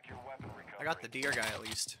fast-track your weapon recovery. I got the deer guy at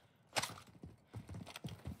least.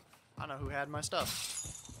 I don't know who had my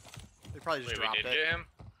stuff. They probably just Wait, we dropped did it. get him?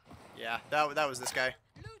 Yeah, that was this guy.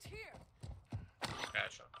 Loot here.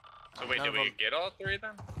 Gotcha. So wait, None did of we them- get all three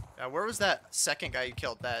then? Where was that second guy you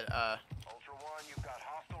killed? That Ultra One, you've got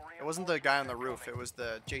hostile it wasn't the guy on the roof. It reinforcements was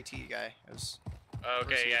the JT guy. It was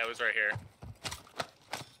Okay, yeah, it was right here.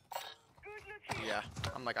 yeah.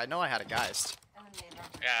 I'm like, I know I had a geist.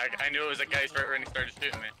 Yeah, I knew it was a guy right when he started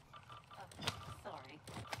shooting me. Sorry.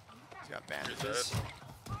 He's got Where's bandages. that?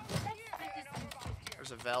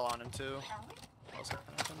 There's a Vel on him too. Also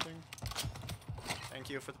something. Thank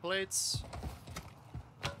you for the plates.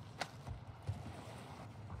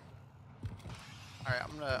 Alright,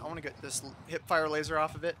 I wanna get this hip fire laser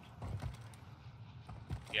off of it.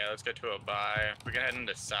 Yeah, let's get to a buy. We can head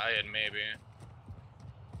into side maybe.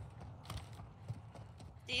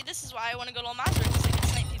 See, this is why I want to go to a master because I can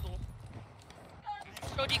snipe people.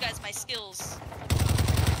 I showed you guys my skills.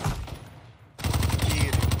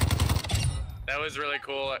 Indeed. That was really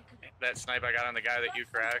cool. That snipe I got on the guy that you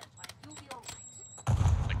cracked.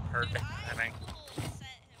 Like perfect timing.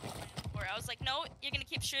 I was like, no, you're gonna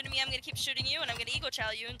keep shooting me, I'm gonna keep shooting you, and I'm gonna ego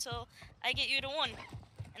chow you until I get you to 1.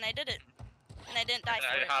 And I did it. And I didn't die And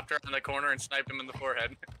for I it. hopped around the corner and sniped him in the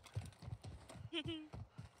forehead.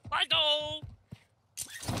 Let's go!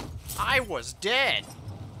 I was dead.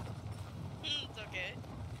 It's okay.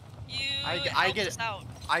 You I helped get us out.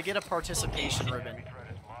 I get a participation ribbon. Enemy threat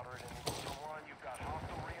is moderate in Ultra One, you've got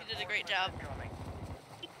hostile You did a great job. reinforcements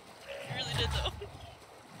incoming. You really did though.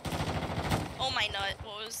 Oh my nut,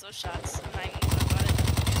 what was those shots? I'm not even gonna talk about it.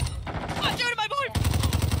 Oh, shooting my boy!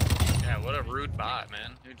 Yeah, what a rude bot,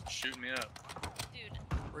 man. He was shooting me up. Dude,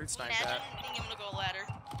 Rude snipe imagine that. being able to go a ladder.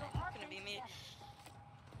 Gonna be me.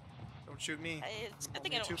 Don't shoot me. It's a good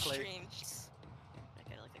thing Only I don't two plate. stream.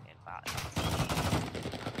 Like I look like a bot.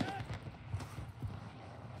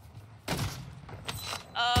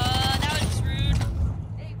 That was just rude.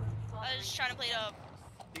 I was just trying to play it up.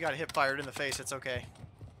 You got hip fired in the face. It's okay.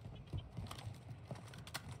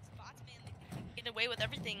 Bots, man, they can get away with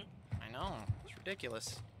everything. I know. It's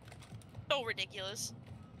ridiculous. So ridiculous.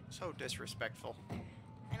 So disrespectful.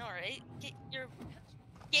 I know, right? Get your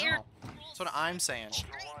No. That's what I'm saying. Ultra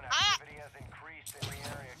One, Ah! activity has increased in the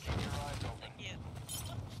area. Keep your eyes open. Yeah.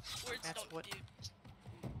 Words That's don't what- do.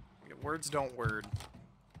 Words don't word.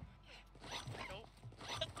 Nope.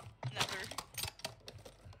 Never.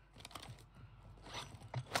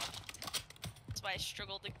 That's why I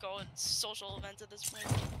struggle to go at social events at this point.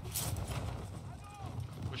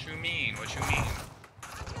 What you mean? What you mean?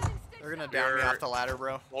 They're gonna down me You're- off the ladder,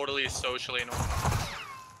 bro. Totally socially normal.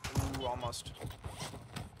 Ooh, almost. Why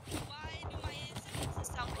do my sentences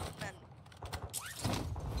sound like men?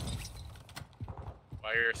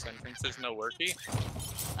 Why are your sentences no worky?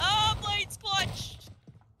 Oh, blades clutch!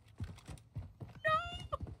 No!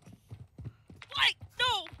 What?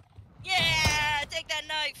 No! Yeah! Take that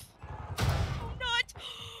knife! Oh, not!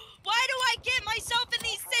 Why do I get myself in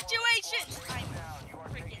these situations? I'm Down, you are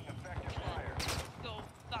taking freaking effective gonna fire. go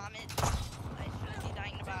vomit. I shouldn't be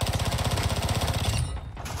dying about it.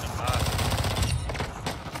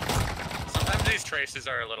 Sometimes these traces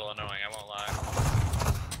are a little annoying, I won't lie.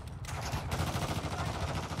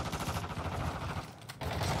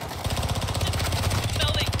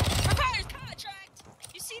 Building requires contract!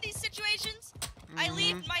 You see these situations? I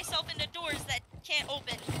leave myself into doors that can't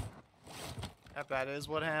open. Yep, that is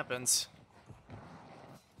what happens.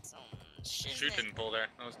 Some Shoot shiznit. didn't pull there.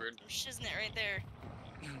 That was weird. Some shiznit right there.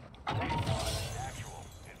 Actual.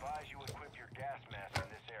 Advise you equip your gas mask in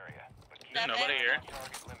this area. But keep That Nobody bad? here.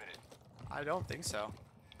 target limited. I don't think so.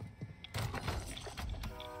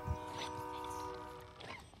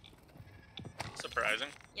 Surprising.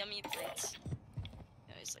 Yummy plates.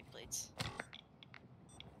 I always like plates.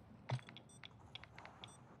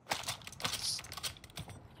 God,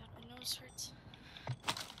 my nose hurts.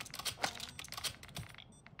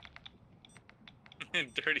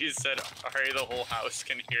 Dirty said, Ari, the whole house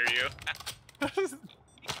can hear you. I'm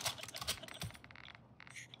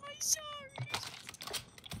sorry.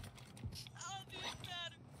 I'll do it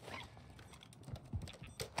better.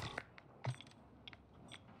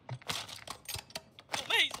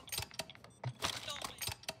 Amazing.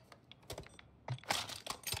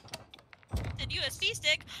 Did USB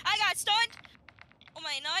stick? I got stunned. Oh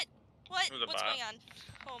my nut. What? It was a What's bot. going on?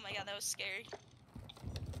 Oh my god, that was scary.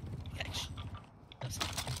 Okay.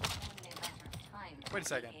 Wait a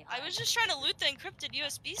second. I was just trying to loot the encrypted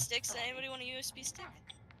USB sticks. Does anybody want a USB stick?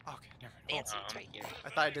 Okay, never mind. Fancy, it's right here. I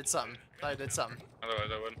thought I did something. Otherwise,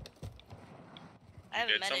 I would. I have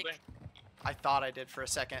You a did medic. something? I thought I did for a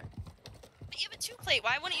second. But you have a 2-plate.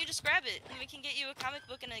 Why wouldn't you just grab it? And we can get you a comic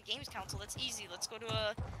book and a games console. That's easy. Let's go to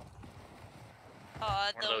a.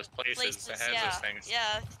 One of those places that has yeah, those things.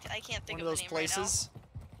 Yeah, I can't think One of of those the name places.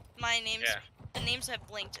 right now. My name's. Yeah. The names have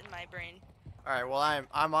blinked in my brain. All right. Well,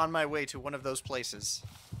 I'm on my way to one of those places.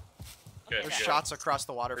 Good, There's good. shots across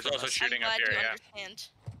the water There's from also us. shooting I'm up glad here, you yeah. understand.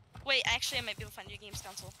 Wait, actually, I might be able to find you a games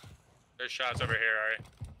console. There's shots over here,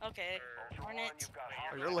 Ari. Okay. Hornet.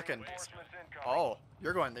 Oh, you're looking. Oh,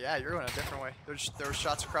 you're going. Yeah, you're going a different way. There were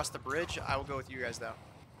shots across the bridge. I will go with you guys though.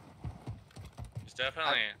 There's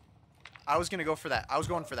definitely. I was gonna go for that. I was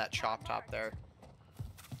going for that chop top there,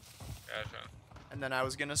 Gotcha. and then I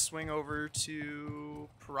was gonna swing over to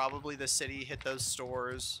probably the city, hit those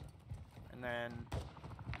stores, and then.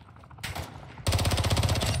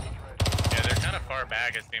 Yeah, they're kind of far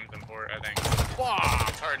back, it seems, in port, I think. Wow.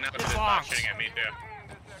 It's hard enough because it's not shooting at me,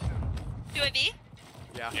 too. UAV?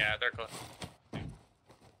 Yeah. Yeah, they're close.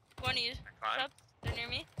 One of you. Climb. Up. They're near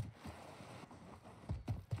me.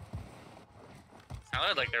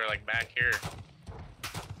 Sounded like they were, like, back here.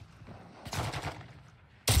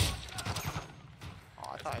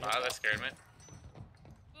 Oh, I thought I hit Wow, that. that scared me.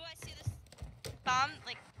 Ooh, I see this bomb,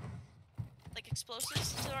 like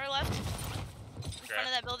explosives to our left. In front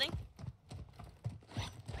of that building.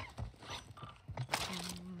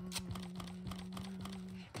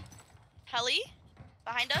 Heli?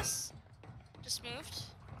 Behind us? Just moved.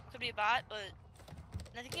 Could be a bot, but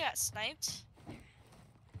I think he got sniped.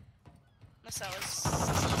 Unless that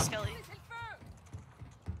was Skelly.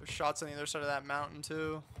 There's shots on the other side of that mountain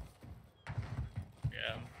too.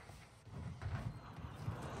 Yeah.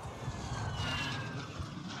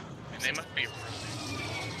 And they must be.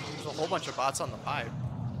 There's a whole bunch of bots on the pipe.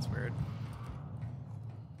 That's weird.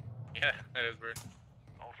 Yeah, that is weird.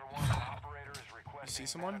 Ultra One, an operator is requesting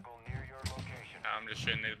see someone? medical near your location. I'm just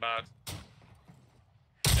shooting these bots.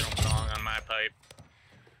 They don't belong on my pipe.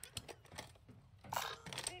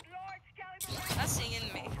 Not seeing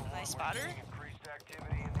enemy. Nice spotter. Increased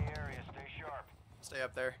activity in the area. Stay sharp. Stay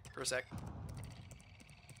up there for a sec.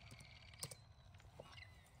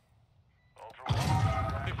 Ultra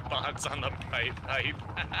One. Bots on the pipe.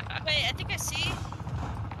 Wait, I think I see.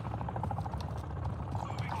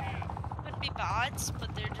 Could be bots,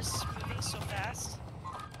 but they're just moving so fast.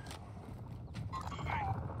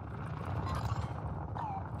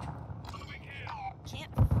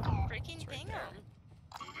 Can't freaking ping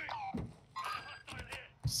them.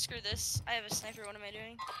 Screw this. I have a sniper. What am I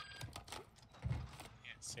doing?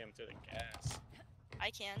 Can't see him through the gas. I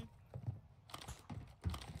can.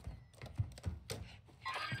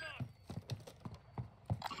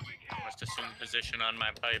 Must assume position on my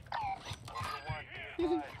pipe. Ultra One, be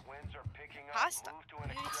advised, winds are picking up. Hostile. Move to an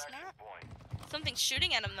Maybe it's extraction not. point. Something's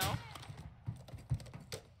shooting at him though.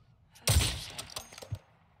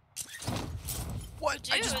 What?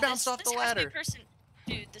 Dude, I just bounced off the this has to be ladder. person.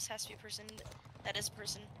 Dude, this has to be a person. That is a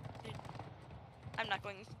person. Dude. I'm not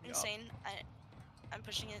going insane. I'm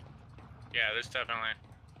pushing it. Yeah, there's definitely.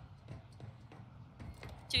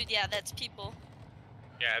 Dude, yeah, that's people.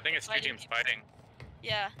 Yeah, I think it's two Fighting teams people. fighting.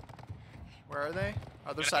 Yeah. Where are they?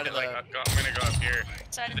 Other I'm side of gonna, the. like, I'm gonna go up here.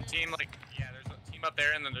 Side of The the team, like, yeah, there's a team up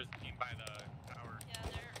there, and then there's a team by the tower. Yeah,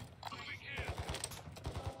 they're right here.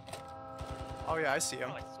 Oh yeah, I see him.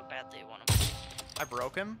 Oh, I so badly want them. I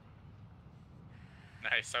broke him.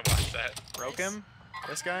 Nice, I watched that. Broke him.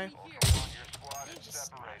 This guy. Ultra One, your squad They is just-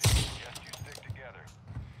 separated. Just you stick together.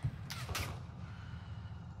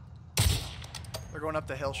 They're going up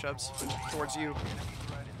the hill, Shubs, towards you. Enemy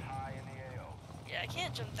threat is high in the AO. Yeah, I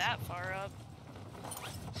can't jump that far up.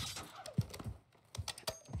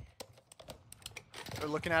 They're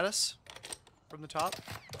looking at us from the top.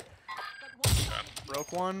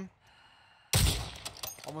 Broke one.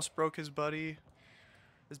 Almost broke his buddy.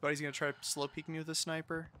 His buddy's gonna try slow peek me with a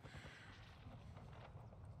sniper.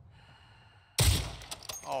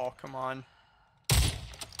 Oh, come on.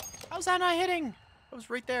 How's that not hitting? I was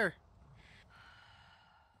right there.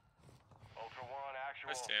 Ultra One,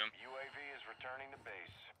 I see him. UAV is returning to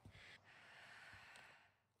base.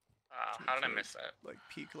 How did I miss that? Like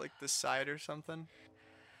peek like this side or something.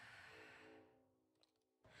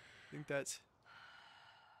 I think that's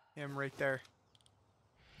him right there.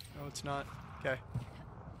 No, it's not. Okay.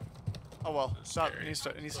 Oh well. Stop. He needs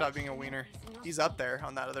to stop being a wiener. He's up there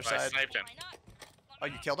on that other But I side. sniped him. Why not? Oh,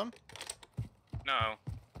 you killed him? No,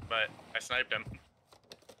 but I sniped him.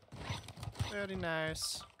 Very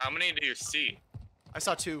nice. How many do you see? I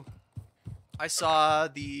saw two. I saw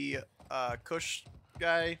the Kush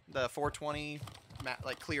guy, the 420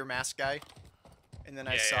 like clear mask guy, and then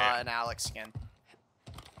I saw an Alex skin.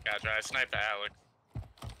 Gotcha. I sniped Alex.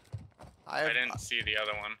 I didn't see the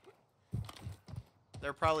other one.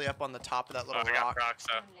 They're probably up on the top of that little I got rock.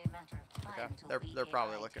 Proxa. Only a matter of time Okay. till They're we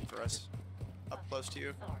probably get looking for us. Up close to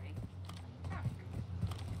you. Sorry.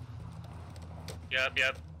 Yep.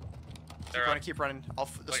 They're Keep up. running. Keep running.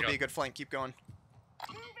 This will be a good flank. Keep going.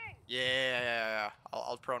 Yeah.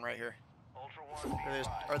 I'll prone right here. Ultra One, be advised.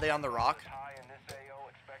 Are they on the rock? High in this AO,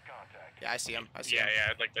 expect contact. Yeah, I see him. I see Yeah,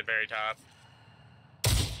 him. like the very top.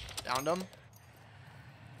 Downed him.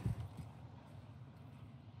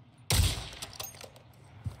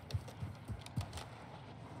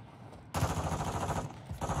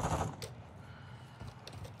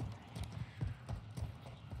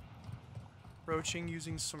 Approaching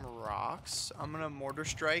using some rocks. I'm gonna mortar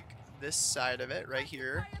strike this side of it right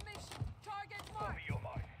here.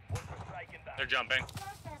 They're jumping.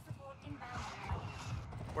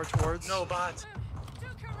 Where towards? No bots.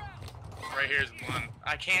 Right here's one.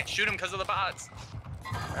 I can't shoot him because of the bots.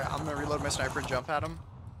 Alright, I'm gonna reload my sniper and jump at him.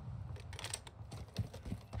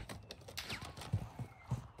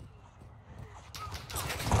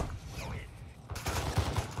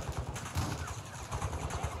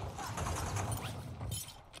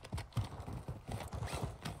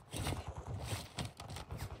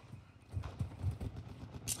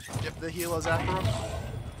 Yep, the helos after him.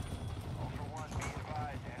 Ultra One, be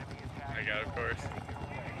advised. Enemy attack. I got it, of course.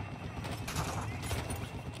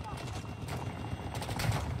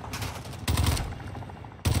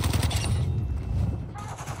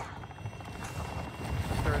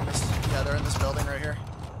 They're in this building right here.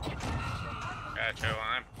 Gotcha.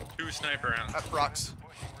 I'm 2 sniper rounds. At rocks.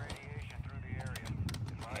 Pushing radiation through the area.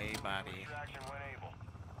 Hey, buddy. Extraction when able.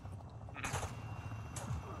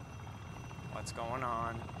 What's going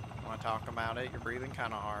on? Want to talk about it? You're breathing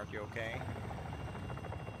kind of hard. You okay?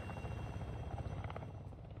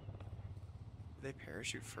 Do they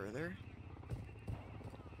parachute further?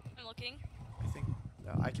 I'm looking. I think.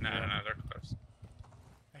 No, I can No, hear no, him. they're close.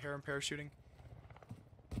 I hear him parachuting.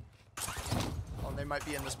 Oh, they might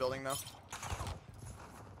be in this building though.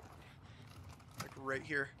 Like right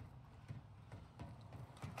here.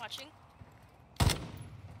 Watching.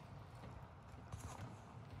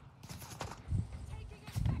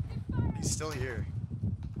 He's still here.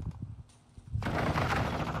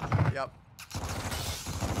 Yep.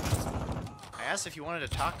 I asked if you wanted to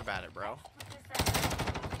talk about it, bro.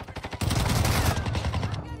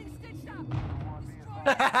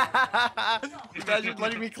 Imagine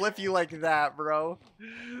letting me clip you like that, bro.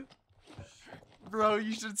 Bro,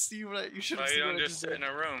 you should see what you should Why have you seen don't what I just just sit did. in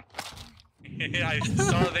a room? Yeah, I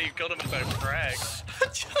saw that you killed him with a frag.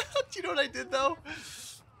 Do you know what I did though?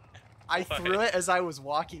 I threw it as I was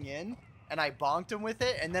walking in, and I bonked him with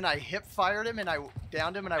it, and then I hip fired him, and I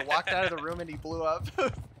downed him, and I walked out of the room, and he blew up.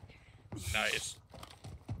 Nice.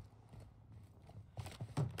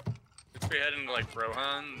 Let's be heading to like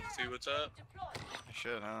Rohan, see what's up. I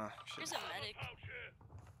should, huh? There's a medic.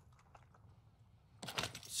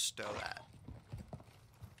 Stow that.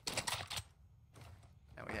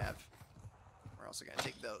 And we have. We're also gonna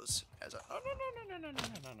take those as a. Oh no.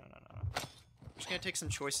 We're just gonna take some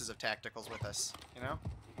choices of tacticals with us, you know.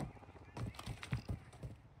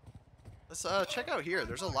 Let's check out here.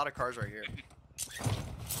 There's a lot of cars right here.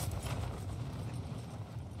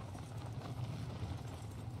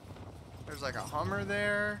 There's like a Hummer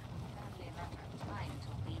there. Only a matter of time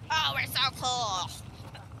till we get Oh, we're so cool.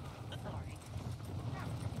 sorry.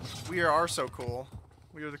 We are so cool.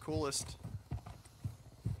 We are the coolest.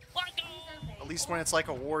 What? At least when it's like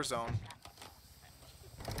a war zone.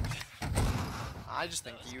 I just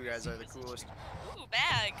think you guys are the coolest. Ooh,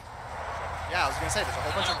 bag. Yeah, I was gonna say there's a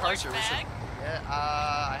whole bunch of cars here. Large We should- bag? Yeah,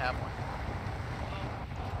 I have one.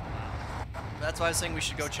 That's why I was saying we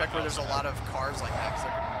should go check where there's a lot of cars like that, because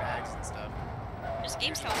there could be bags and stuff. There's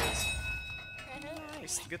game counters.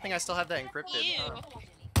 Nice. Good thing I still have that encrypted. Ew. Huh.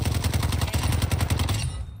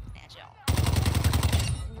 Agile.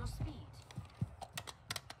 Your speed.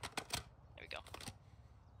 There we go.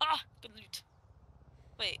 Ah, good loot.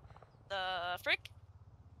 Wait, the frick?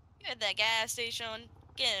 You're at that gas station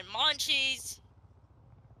getting munchies.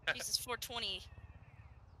 Jesus, 420.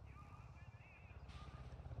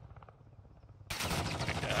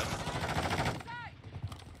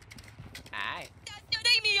 Aye. Don't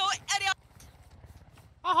take me, you idiot.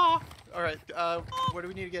 Aha! Alright, what do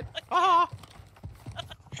we need to get? Aha!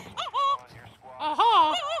 On your squad.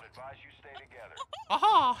 Aha! Advise you stay together.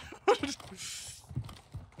 Aha! Nuts.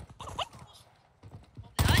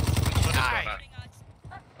 Aye.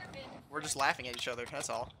 We're just laughing at each other, that's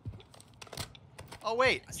all. Oh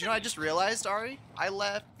wait, do you know what I just realized, Ari? I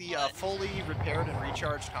left the fully repaired and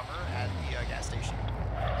recharged Hummer at the gas station.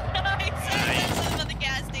 I said this at the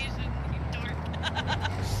gas station, you dork.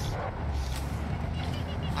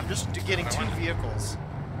 I'm just getting 2 vehicles. See?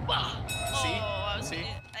 Oh, See?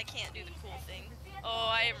 I can't do the cool thing. Oh,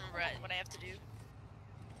 I remember what I have to do.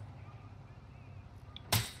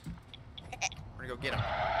 We're gonna go get him.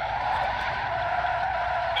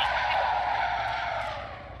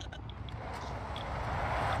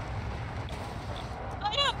 I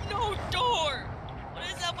have no door! What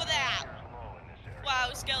is up with that? Low in this area. Wow,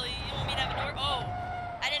 Skelly, you want me to have a door? Oh,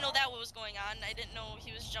 I didn't know that what was going on. I didn't know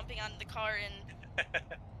he was jumping on the car and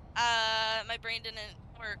my brain didn't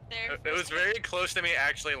work there. It was very close to me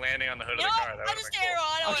actually landing on the hood of You the know car. what? That I'll would've just been stay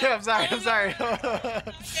cool. on. Okay, I'm sorry, I'm sorry.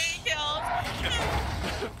 Okay, kills.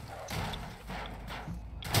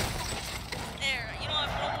 There, you don't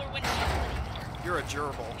have no more windshield anymore You're a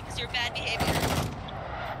gerbil. because you're bad behavior.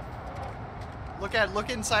 Look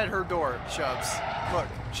inside her door, Chubbs. Look,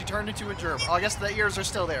 she turned into a gerbil. Oh, I guess the ears are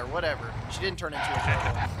still there, whatever. She didn't turn into a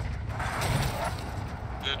gerbil.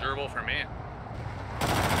 It's a gerbil for me.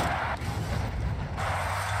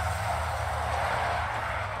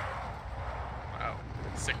 Wow.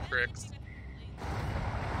 Sick tricks.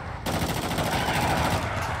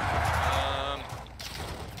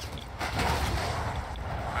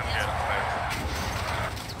 I'm good.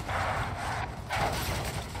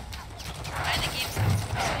 I think game sounds so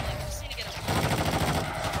like just need to get a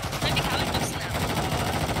might be comic books now.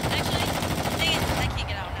 Actually, dang it, I can't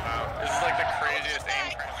get out now. Wow. This is like the craziest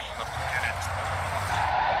aim training on the planet.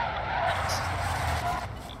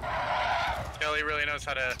 Kelly really knows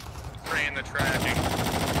how to train the tracking.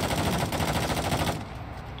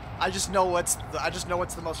 I just know what's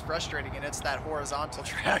the most frustrating, and it's that horizontal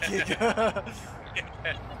tracking.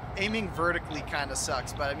 Aiming vertically kind of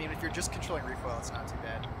sucks, but I mean, if you're just controlling recoil, it's not too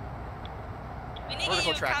bad. We need to Vertical get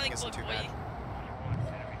you a tracking comic isn't book, too boy. bad.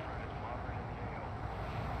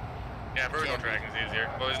 Yeah, vertical Can be. tracking is easier.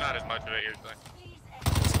 Well, there's not as much of it usually.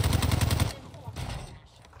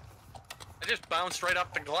 I just bounced right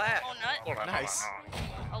off the glass. Oh, nut. Hold on, Nice. hold on,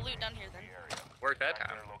 hold on. I'll loot down here then. Worked that time.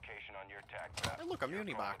 Their location on your tac map. Hey, look, a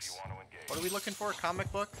muni box. You want to engage. What are we looking for? A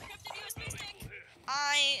comic book? Encrypted USB stick.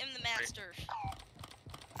 I am the master.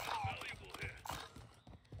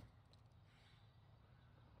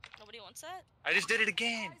 Nobody wants that? I just did it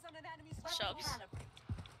again. Shoves.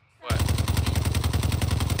 What? I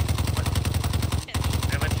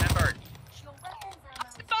have a temper. I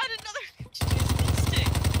found another USB stick.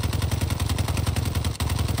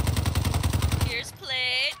 Here's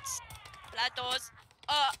plates. Platos.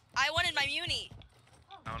 I wanted my muni.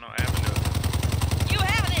 I don't know. I haven't done it. You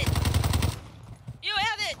have it. You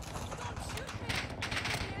have it.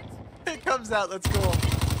 It comes out. Let's go.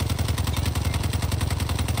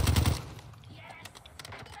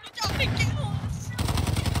 Stop it, kills.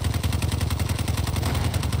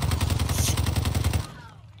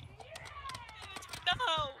 No.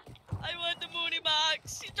 I want the moony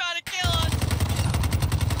box. He's trying to kill us.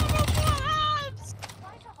 I'm a boss.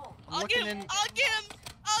 I'm looking in. I'll get him.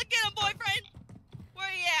 I'll get him, boyfriend. Where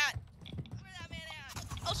he at? Where that man at?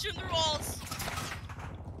 I'll shoot him through walls.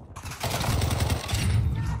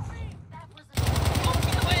 Oh,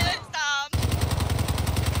 get away this time.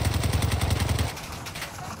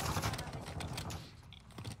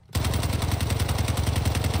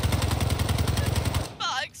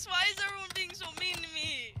 Fox, why is everyone being so mean to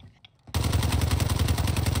me?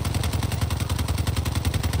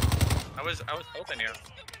 I was helping you.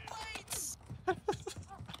 Stupid lights.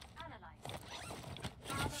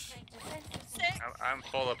 I'm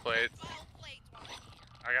full of plates. 12 plates.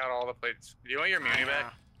 I got all the plates. Do you want your muni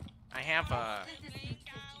back? I have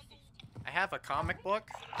a comic book.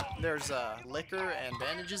 There's liquor and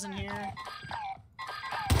bandages in here.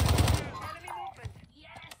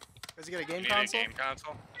 Does he get a game You need console? a game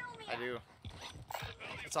console? I do.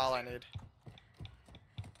 That's all I need.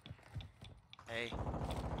 Hey.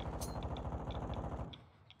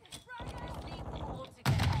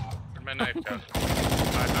 Where'd my knife go? I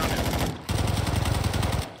found it.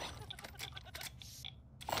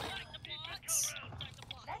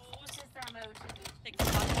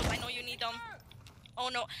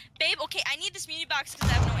 no. Babe, okay, I need this muni box because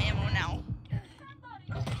I have no ammo now.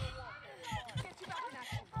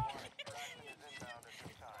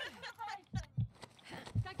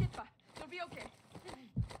 T'inquiète pas, you'll be okay.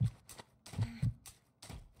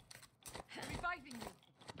 Reviving you.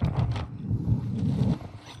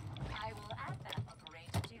 I will add that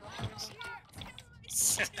operator to your list.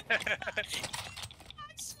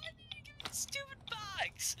 Stupid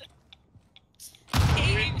box. are we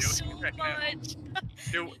Thank you so doing right now? much.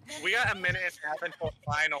 Dude, we got a minute and a half until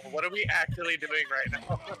final. What are we actually doing right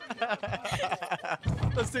now?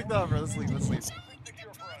 Let's take the offer. Let's leave. Let's leave.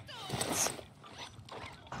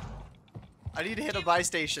 I need to hit a buy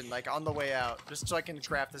station, like, on the way out, just so I can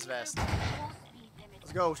craft this vest.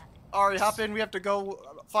 Let's go. Ari, hop in. We have to go.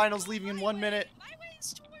 Finals leaving in 1 minute. My way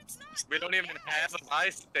is towards us. We don't even have a buy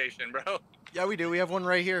station, bro. Yeah, we do. We have one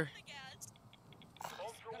right here.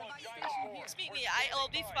 Just meet me. I'll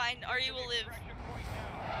be fine. Ari will live.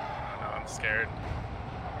 No, I'm scared.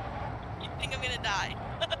 You think I'm gonna die?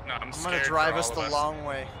 No, I'm I'm scared. gonna drive for us all the of us. long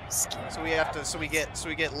way, so we have to. So we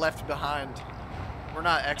get left behind. We're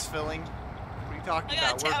not exfilling. What are you talking I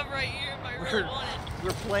got about? a tab right here if I really we're- wanted.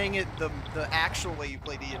 We're playing it the actual way you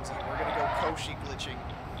play DMZ. We're gonna go Koshi glitching.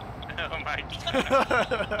 Oh my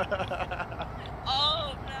god.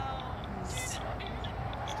 Oh no.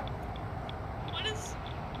 What is?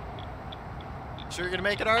 Sure you're gonna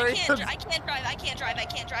make it, I Ari? can't drive.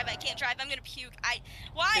 I'm gonna puke.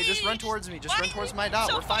 Why? Hey, just run towards me. Just run Why towards my are dot.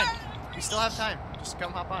 you so We're fine. far? We still have time. Just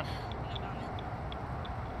come hop on.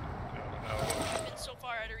 I've been so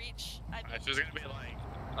far out of reach. It's just gonna be like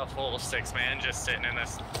a full 6-man just sitting in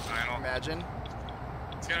this final. Imagine.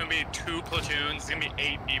 It's gonna be 2 platoons. It's gonna be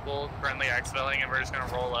 8 people friendly exfilling, and we're just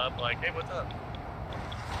gonna roll up like, hey, what's up?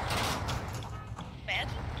 Imagine.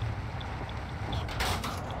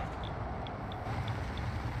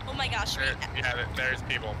 Oh my gosh, Yeah, there's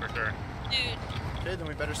people for sure. dude, Okay, then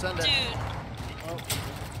we better send it. dude.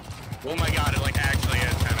 Oh my god, it like actually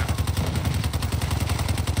is kind of.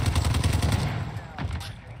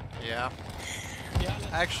 Yeah.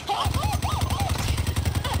 Actually.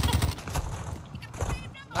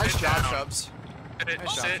 Nice Sit job, down. Chubbs. Nice job,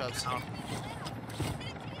 Sit Chubbs. down.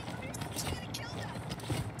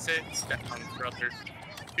 Sit down, brother.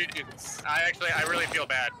 Dude, I really feel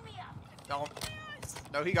bad. Don't.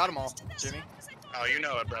 No, he got them all, Jimmy. Oh, you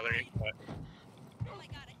know it, brother. You know it. Oh my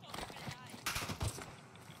god, I thought we were gonna die.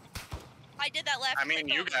 I did that left. I mean,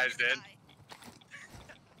 you guys did.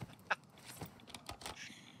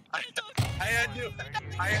 I had to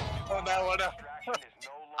hold that one up.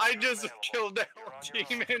 I just killed that whole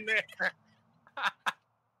team in there.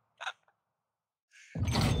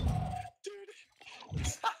 Dude.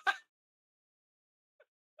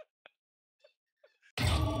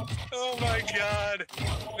 Oh my god.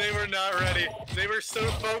 They were not ready. They were so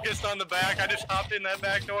focused on the back. I just hopped in that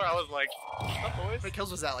back door. I was like, what, How boys? many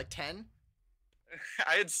kills was that? Like 10?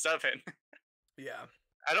 I had 7. Yeah.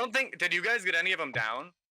 I don't think. Did you guys get any of them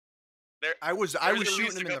down? I was There was at shooting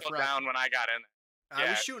least him a in the couple front. down when I got in. I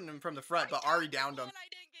yeah. was shooting him from the front, but Ari downed him. And I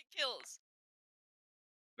didn't get kills.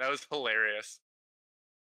 That was hilarious.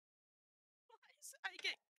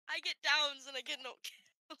 I get downs and I get no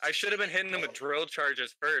kills. I should have been hitting them with drill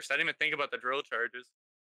charges first. I didn't even think about the drill charges.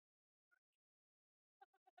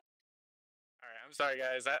 All right, I'm sorry,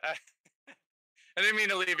 guys. I didn't mean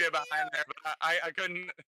to leave you behind there, but I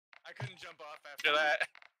couldn't jump off after that.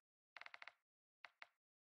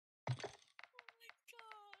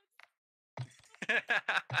 Oh my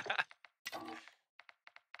god. I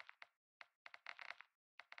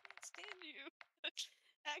can't stand you.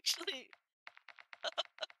 Actually.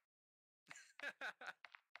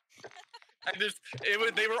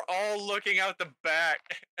 They were all looking out the back,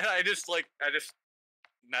 and they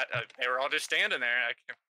were all just standing there.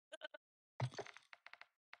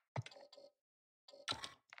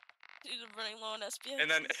 Dude, I'm running low on SPS. And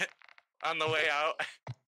then on the way out,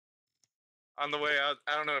 I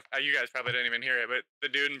don't know if you guys probably didn't even hear it, but the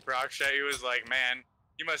dude in Brockshire, he was like, "Man,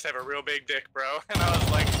 you must have a real big dick, bro." And I was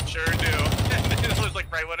like, "Sure do." And it was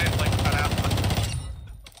like right when it like cut out.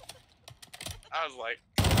 I was like,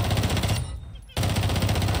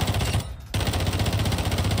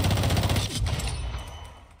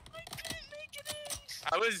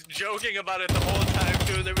 I was joking about it the whole time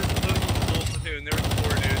too. There was a little platoon. There was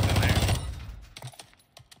 4 dudes in there.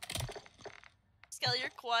 Skelly, you're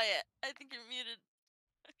quiet. I think you're muted.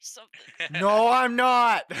 Or something. No, I'm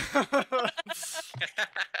not.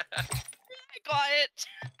 Quiet.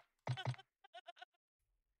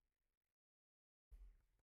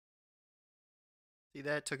 See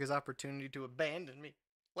that? Took his opportunity to abandon me.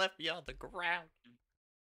 Left me on the ground.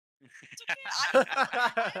 It's okay.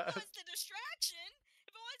 I was the distraction.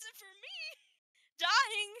 If it wasn't for me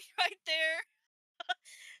dying right there,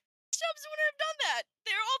 Chubbs wouldn't have done that.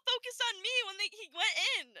 They were all focused on me when he went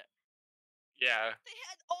in. Yeah. They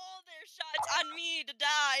had all their shots on me to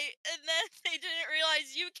die, and then they didn't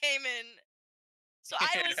realize you came in. So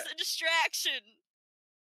I was a distraction.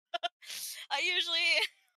 I usually...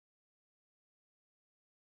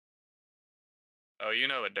 Oh, you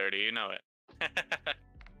know it, Dirty. You know it.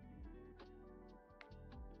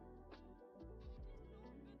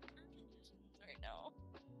 right now.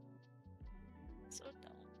 So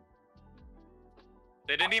dumb.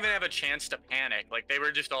 They didn't even have a chance to panic. Like, they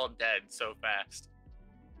were just all dead so fast.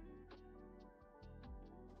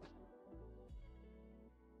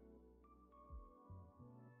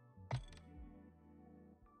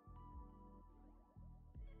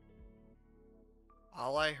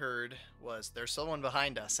 All I heard was there's someone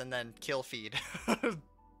behind us, and then kill feed.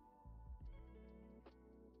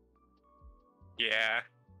 Yeah.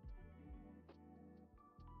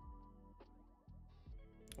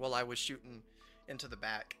 While I was shooting into the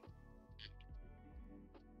back.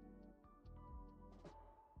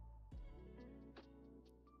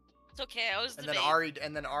 It's okay, I was And the then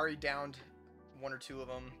bait. Ari downed one or two of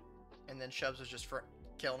them, and then Shubs was just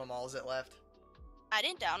killing them all as it left. I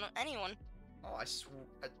didn't down anyone. Oh, I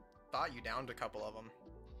thought you downed a couple of them.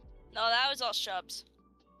 No, that was all Shubs.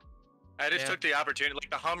 I just Yeah. took the opportunity. Like,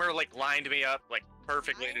 the Hummer, like, lined me up, like,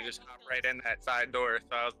 perfectly to just hop right in that side door.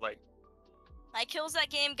 So I was like, My kills that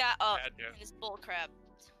game got up Had to. in this bullcrap.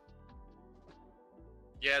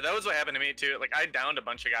 yeah, that was what happened to me, too. Like, I downed a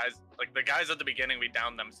bunch of guys. Like, the guys at the beginning, we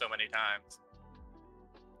downed them so many times.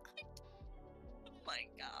 Oh my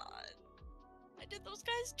god. I did those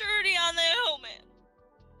guys dirty on the hill, man.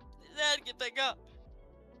 They had to get back up.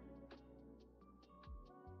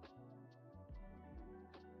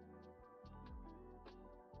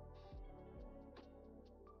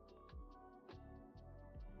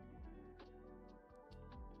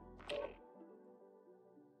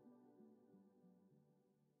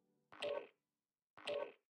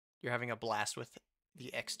 You're having a blast with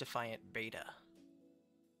the X-Defiant beta.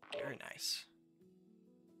 Very nice.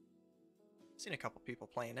 Seen a couple people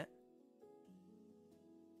playing it.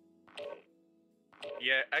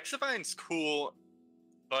 Yeah, X-Defiant's cool,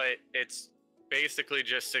 but it's basically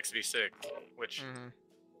just 6v6, which,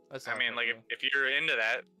 That's I not mean, like, cool. if you're into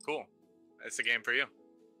that, cool. It's a game for you.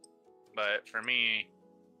 But for me,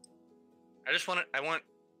 I want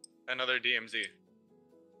another DMZ.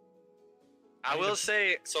 I will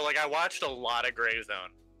say, so, like, I watched a lot of Gray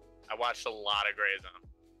Zone. I've been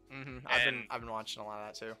watching a lot of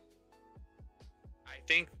that too. I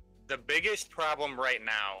think the biggest problem right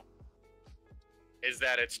now is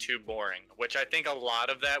that it's too boring, which I think a lot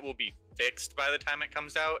of that will be fixed by the time it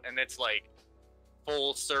comes out, and it's like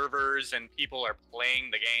full servers and people are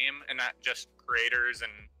playing the game and not just creators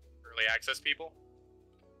and early access people.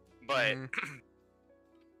 But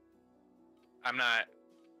I'm not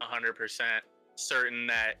 100% certain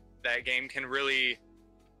that that game can really,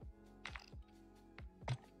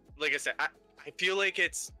 like I said, I feel like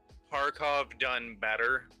it's Tarkov done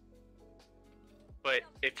better. But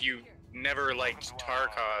if you never liked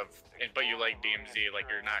Tarkov, but you like DMZ, like,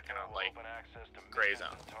 you're not gonna like Gray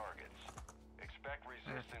Zone.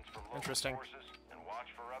 Interesting.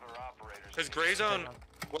 Because Gray Zone,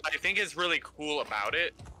 what I think is really cool about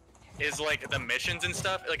it is, like, the missions and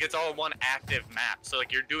stuff. Like, it's all one active map, so,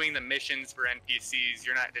 like, you're doing the missions for NPCs.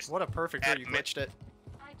 You're not just What a perfect way you glitched it.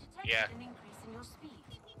 Yeah.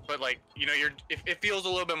 But, like, you know, it feels a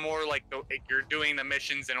little bit more like you're doing the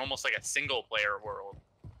missions in almost like a single player world,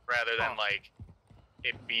 rather than like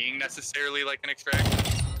it being necessarily like an extraction.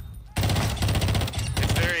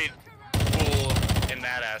 It's very cool in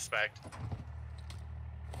that aspect.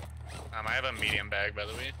 I have a medium bag, by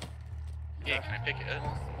the way. Yeah, can I pick it up?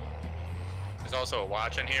 There's also a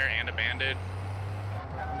watch in here and a bandit.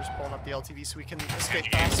 I'm just pulling up the LTV so we can And escape a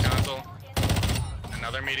games fast. console.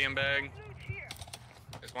 Another medium bag.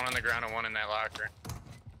 There's one on the ground and one in that locker.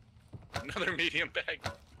 Another medium bag.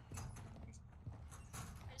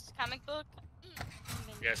 There's a comic book.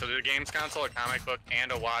 Yeah, so there's a games console, a comic book,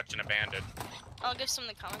 and a watch and a bandit. I'll give some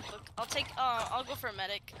the comic book. I'll go for a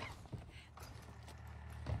medic.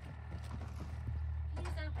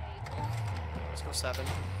 Let's go 7.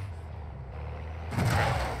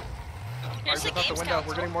 Here's the Jump out the games window. We're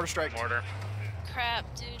console. getting mortar strike. Mortar.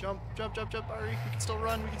 Crap, dude. Jump, jump, jump, jump, Ari. We can still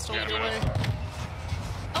run. We can still Yeah, get I'm away.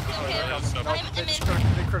 Okay, okay. there comes the- I'm They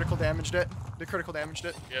in. they critical damaged it. They critical damaged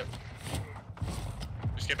it. Yep.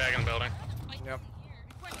 Just get back in the building. Yep.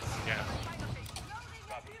 Yeah.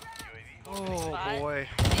 Oh Spot. boy.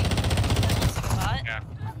 Big bot. Yeah.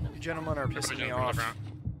 You gentlemen are pissing me Vision from the off. front.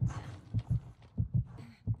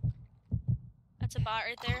 That's a bot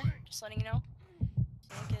right there. Just letting you know.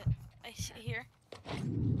 I see it here.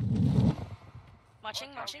 Watching.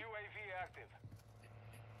 UAV active.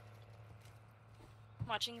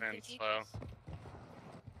 Watching. And 50. slow.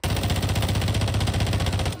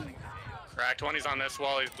 Cracked one. He's on this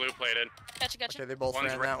wall. He's blue plated. Gotcha. Okay, they both One's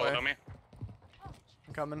ran right that below way. me.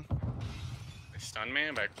 I'm coming. They stunned me,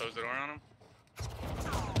 but I closed the door on him.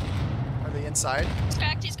 Are they inside? He's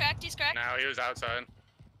cracked. He's cracked. Now he was outside.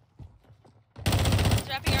 He's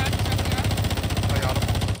wrapping around. I got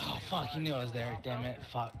him. Oh fuck, you knew I was there. Damn it.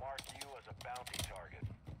 Fuck. Mark you as a bounty target.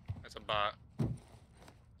 That's a bot.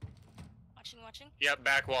 Watching. Yep,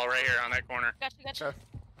 back wall right here on that corner. Gotcha. Okay.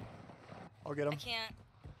 I'll get I him. can't.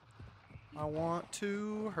 I want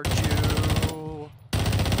to hurt you.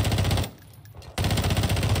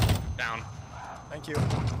 Down. Thank you.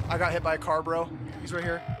 I got hit by a car, bro. He's right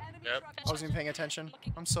here. Yep. I wasn't even paying attention.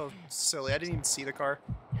 I'm so silly. I didn't even see the car.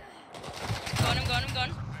 I'm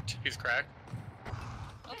going. He's cracked.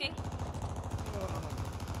 Okay.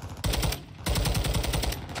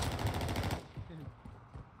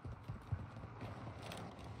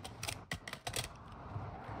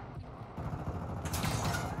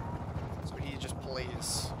 So he just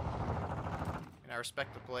plays. And I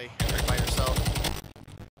respect the play. Right by yourself.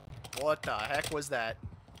 What the heck was that?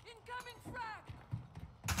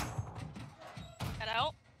 Got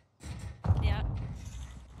out. Yeah.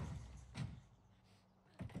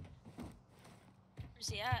 Where's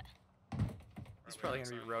he at? He's probably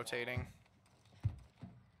gonna be rotating.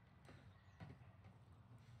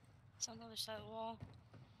 It's on the other side of the wall.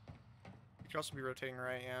 He could also be rotating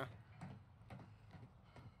right, yeah.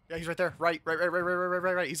 Yeah, he's right there. Right.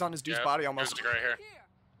 He's on his dude's Yep, body there's almost. a guy right here.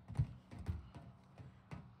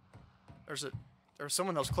 There was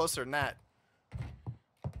someone that was closer than that.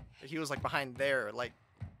 He was like behind there, like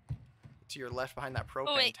to your left behind that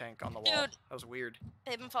propane wait. tank on the wall. Dude. That was weird.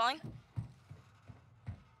 They've been falling.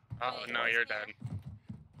 Oh, no, you're dead.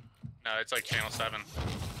 No, it's like channel 7.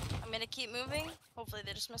 I'm gonna keep moving. Hopefully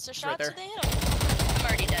they just missed their He's right shot, so there. they hit him. I'm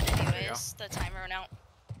already dead you go. anyways. The timer ran out.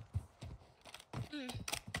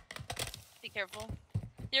 Be careful.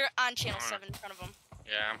 You're on channel 7 in front of them.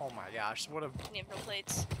 Yeah. Oh my gosh, what a They have no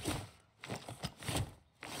plates.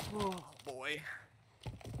 oh boy.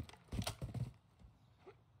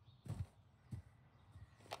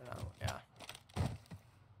 Oh, yeah.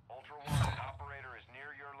 Ultra One, operator is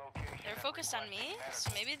near your location. They're focused on me,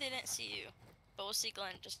 so maybe they didn't see you. But we'll see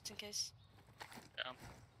Glenn just in case. Yeah.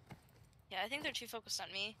 Yeah, I think they're too focused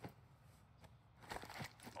on me.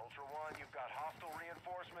 Ultra One, you've got hostile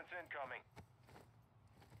reinforcements incoming.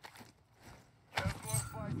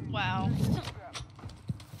 Wow.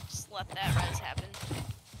 Just let that res happen.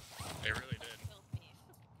 They really did. Killed me.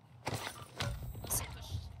 Unless they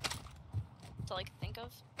pushed. That's all I could think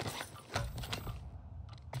of.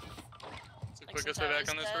 It's the Like, quickest since way I back was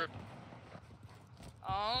on this dead. roof.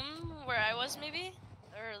 Where I was maybe?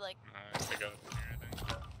 Or like, I have to go from here, I think.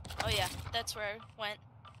 oh yeah, that's where I went.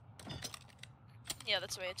 Yeah,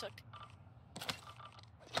 that's the way I took.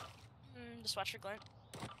 Just watch for Glenn.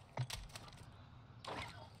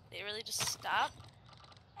 They really just stopped?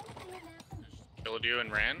 Killed you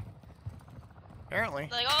and ran? Apparently.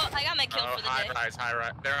 Like, oh, I got my kill Oh, for the high day. rise.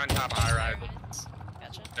 They're on top of high rise.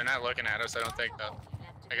 Gotcha. They're not looking at us, I don't think, though.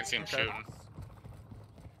 I can see them Okay. shooting.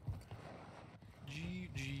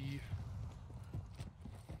 GG.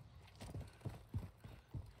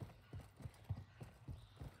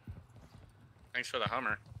 Thanks for the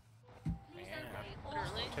Hummer.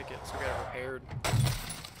 Literally. Take it, so we got it repaired.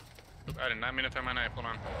 Oop, I did not mean to throw my knife. Hold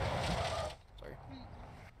on. Sorry.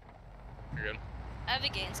 You're good. I have a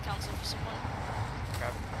gains council for someone.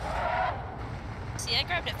 Okay. See, I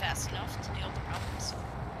grabbed it fast enough to deal with the problems.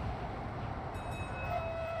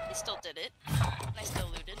 They still did it. And I still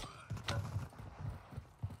looted.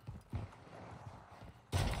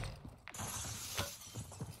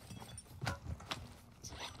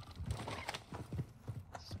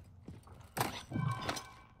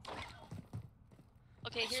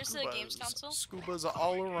 Okay, here's the games console. Scubas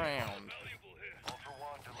all around. Ultra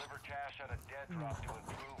One, deliver cash at a dead drop to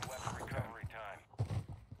improve weapon recovery time.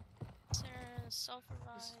 Is there a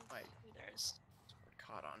self-revive? Like- Ooh, there's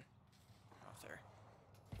Caught on. Out there.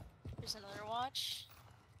 there's another watch.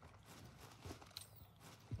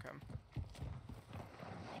 Okay.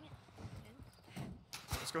 Dang it.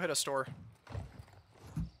 Let's go hit a store.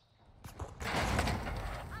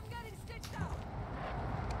 I'm getting stitched out.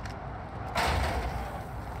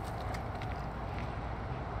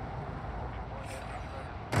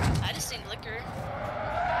 I just need liquor.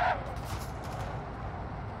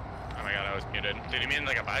 muted. Did you mean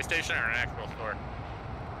like a buy station or an actual store?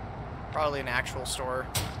 Probably an actual store.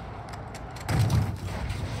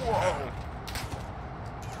 Whoa!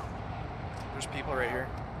 There's people right here.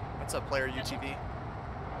 What's up, player UTV?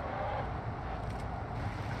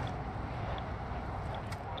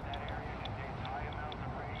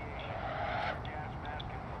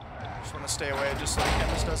 Just want to stay away just so the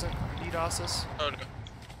chemist doesn't DDoS us. Oh no.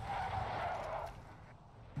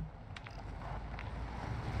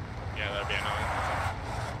 Yeah, that'd be annoying.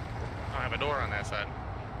 I don't have a door on that side.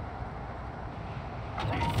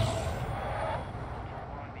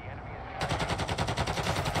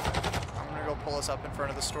 I'm gonna go pull us up in front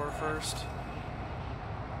of the store first.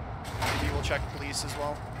 Maybe we'll check police as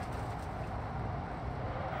well.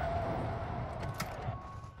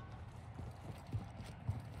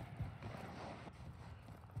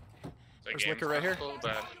 There's liquor right here.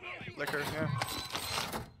 Liquor, yeah.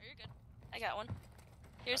 Oh, you're good. I got one.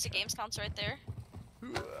 Here's the games console right there.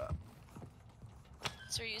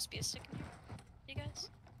 Is there a USB stick in here? You guys?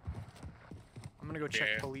 I'm gonna go check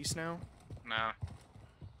Yeah. police now. No.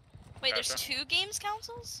 Wait, there's Gotcha. 2 games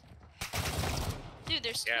consoles? Dude,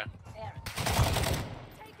 there's 2. Yeah.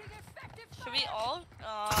 Should we all?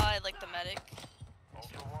 Oh, I like the medic.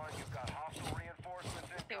 Ultra One, you've got hostile reinforcements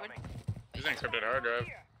Okay, we're- incoming. This is an encrypted hard drive.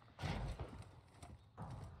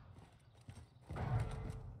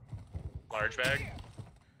 Large bag.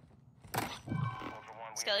 Ultra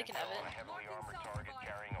One, we Skelly can have a it. heavily armored target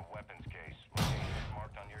carrying a weapons case. Location is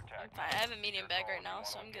marked on your I'm tag. fine. I have a medium bag right now,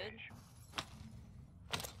 so I'm good.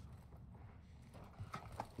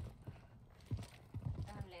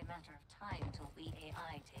 Only a matter of time till the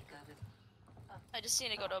AI take over. I just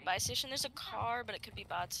need to go to a buy station. There's a car, but it could be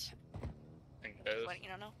bots. I think it is. What, you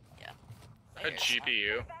don't know? Yeah. A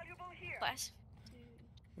GPU. Class.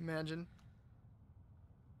 Imagine.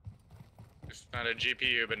 It's not a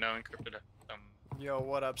GPU, but no encrypted. Yo,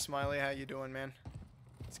 what up, Smiley? How you doing, man?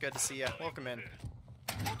 It's good to see ya. Welcome in.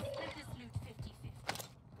 Let's split this loot 50-50.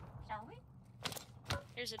 Shall we?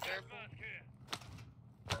 Here's a durable.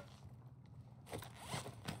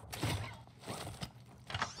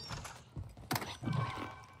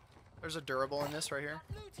 There's a durable in this right here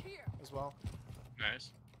as well.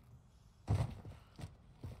 Nice. I'm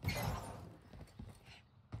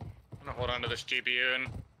gonna hold on to this GPU, and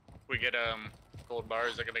if we get gold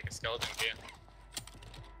bars, I can make a skeleton key.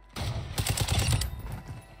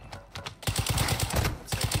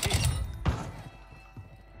 Let's take TV.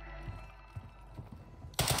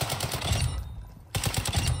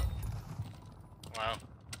 Wow.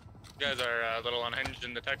 You guys are a little unhinged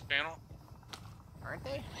in the text panel. Aren't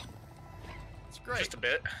they? It's great. Just a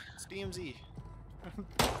bit. It's DMZ.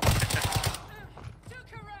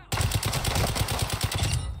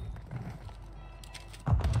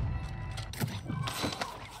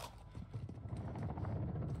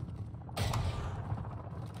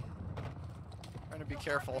 Trying to be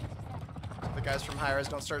careful. The guys from high res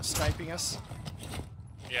don't start sniping us.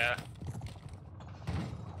 Yeah.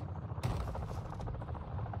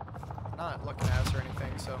 Not looking at us or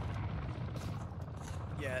anything, so.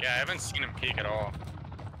 Yeah, I haven't seen them peek at all.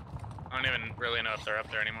 I don't even really know if they're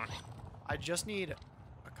up there anymore. I just need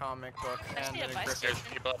a comic book I just and need a an buy encrypted. station.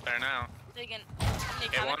 There's people up there now. They can.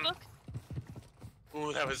 Hit comic one. book?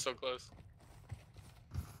 Ooh, that was so close.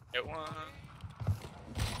 Hit one.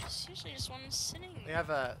 It's usually just one sitting. They have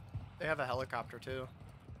a helicopter too.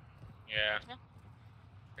 Yeah. Yeah.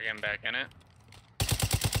 We're getting back in it.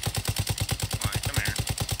 Come on, come here.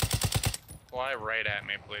 Fly right at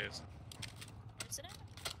me, please. Where's it at?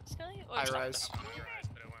 Skelly? Oh, High it's not- rise. Your eyes,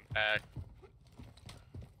 but it went back.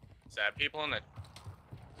 Is that people in the...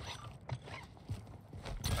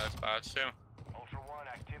 That's bots too. Ultra One,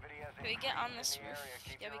 activity has Can we get on increased this in the roof? area.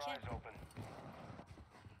 Keep Yeah, we your can. eyes open.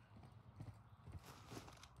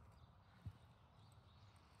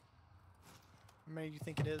 How many do you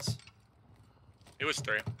think it is? It was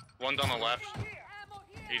 3. One's on the left.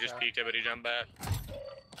 He just Yeah. peeked it, but he jumped back.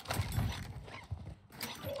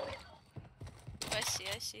 Oh, I see,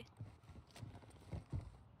 I see.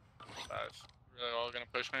 Bots really all gonna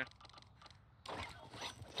push me.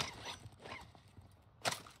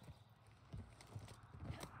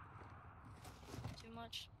 Too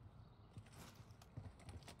much.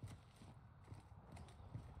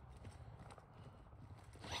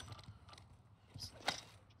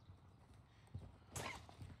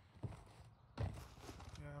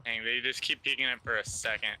 Yeah. Dang, they just keep peeking it for a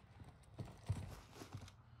second.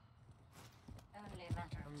 Only a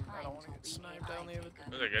matter of I time don't wanna till get the sniped AI down the take other- over.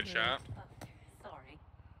 That was a good shot. Oh, sorry.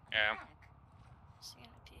 Yeah. Attack. Just gonna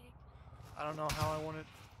peek. I don't know how I want it.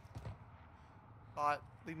 Bot,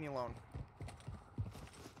 leave me alone.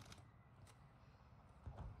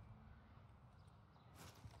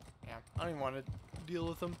 Yeah, I don't even want to deal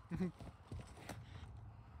with them.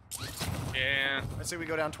 Yeah. I say we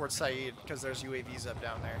go down towards Saeed because there's UAVs up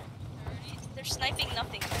down there. They're sniping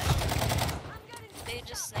nothing, man. They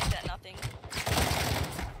just sniped at nothing.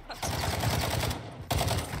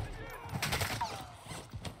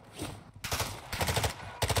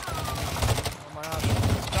 Oh my gosh!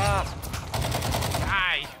 Stop!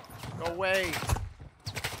 Die! Go away!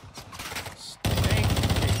 Stinky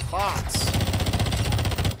bots!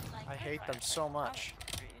 I hate them so much.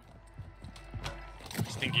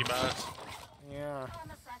 Stinky bots. Yeah.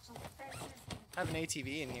 I have an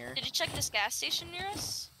ATV in here. Did you check this gas station near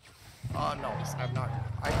us? No, I've not.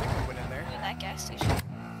 I think we went in there. Ooh, that gas station.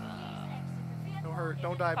 Don't hurt.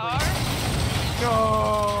 Don't die, Car? please.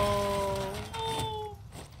 No!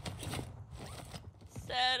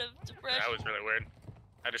 Sad of depression. That was really weird.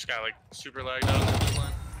 I just got like super lagged out on this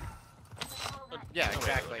line. Yeah, No way exactly.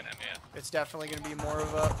 they're looking at me, yeah. It's definitely going to be more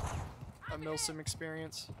of a Milsim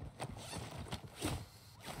experience.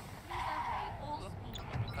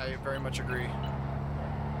 I very much agree.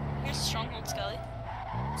 Here's a stronghold, Scully.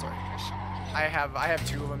 Sorry. Here's a stronghold. I have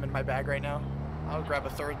 2 of them in my bag right now. I'll grab a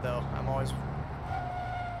 3rd though. I'm always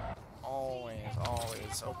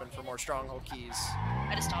open for more stronghold keys.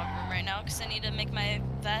 I just dog room right now because I need to make my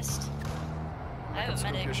vest. I have a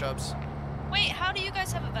medic. Push-ups. Wait, how do you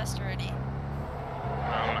guys have a vest already?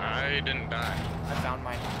 I didn't die. I found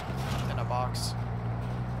mine in a box.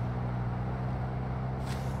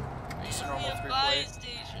 Just a normal a 3-plate. buy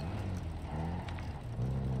station.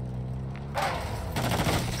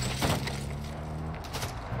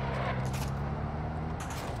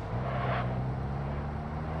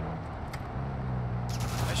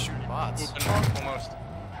 I shoot bots. Almost.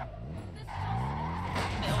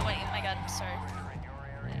 Oh wait, oh my god, I'm sorry.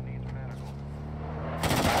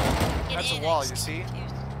 Get That's a in, wall, I'm you see?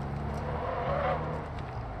 confused.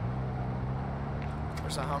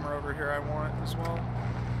 There's a Hummer over here I want as well.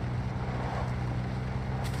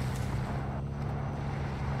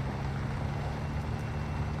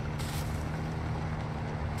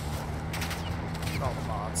 All the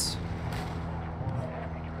bots.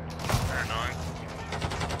 They're annoying.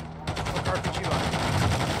 What RPG on?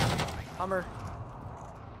 Hummer.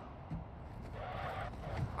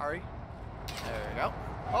 Ari. There you go.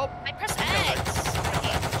 Oh! I press X!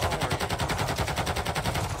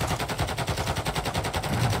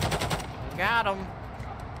 Got him.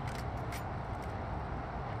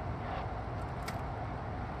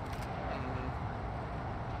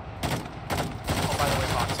 Oh, by the way,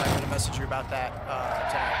 Fox, I'm gonna message you about that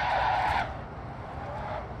tonight.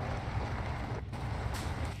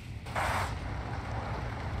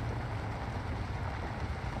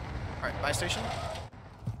 All right, buy station.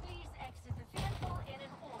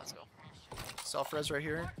 Let's go. Self-res right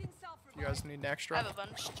here. You guys need an extra? I have a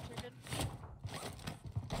bunch. We're good.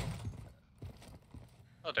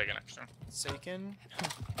 I'll take an extra. Seiken.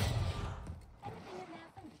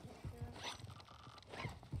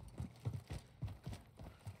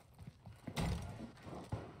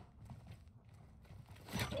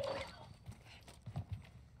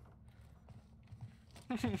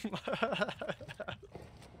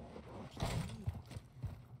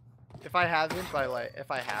 If I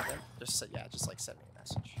haven't, just just like send me a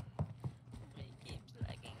message. My game's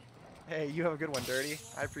lagging. Hey, you have a good one, Dirty.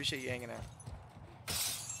 I appreciate you hanging out.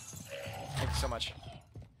 Thank you so much.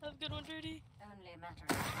 Have a good one, Dirty. Only a matter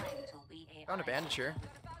of time till we AI Found a bandage here.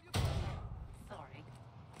 Sorry.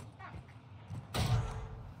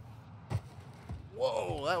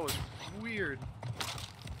 Whoa, that was weird.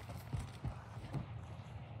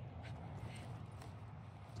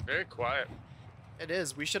 Very quiet. It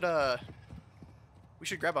is. We should grab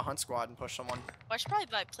a hunt squad and push someone, Well, I should probably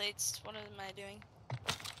buy plates. What am I doing?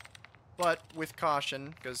 but with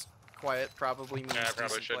caution, because quiet probably means Yeah, I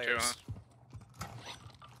probably decent should players. too, huh?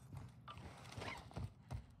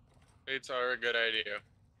 Plates are a good idea.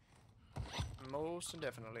 Most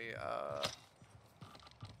definitely.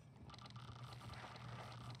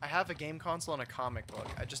 I have a game console and a comic book.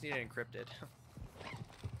 I just need it encrypted.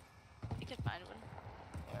 You could find one.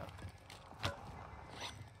 Yeah.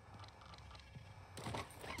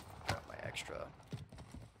 Got my extra.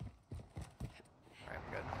 Alright, I'm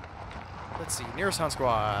good. Let's see. Nearest hunt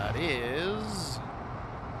squad is.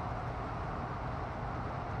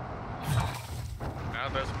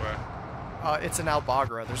 Not this way. It's an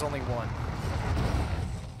Albagra. There's only one.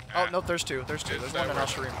 Oh, nope, there's 2. There's 2. Is There's that one in where-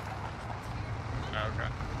 Al-Sharim. Oh, okay.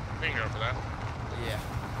 We can go for that. Yeah.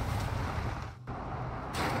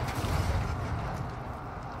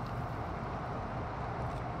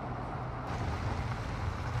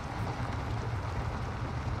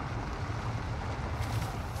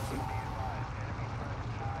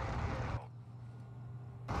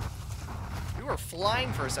 were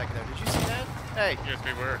flying for a second there. Did you see that? Hey. Yes,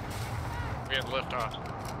 we were. We had liftoff.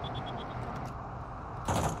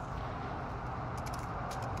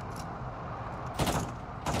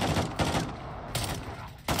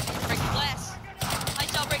 Break the glass. I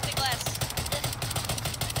shall break the glass.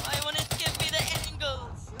 I want it to give me the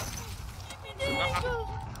angles. Give me the angles.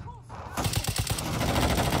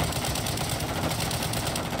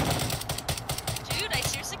 Dude, I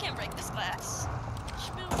seriously can't break this glass. I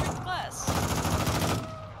should be able to break the glass.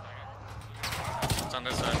 It's on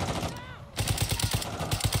this side.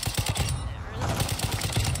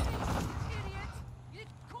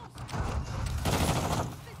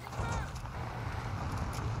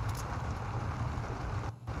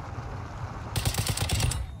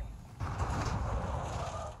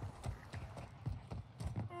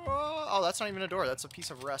 Oh, that's not even a door. That's a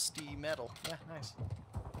piece of rusty metal. Yeah, nice.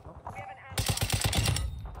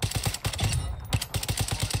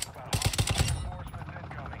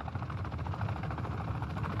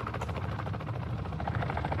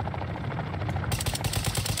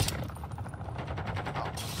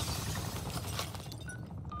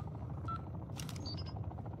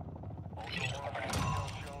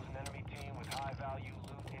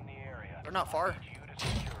 They're not far.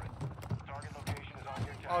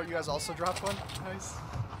 Oh, you guys also dropped one? Nice.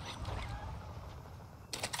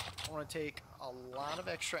 I want to take a lot of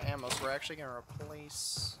extra ammo, so we're actually going to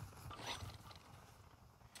replace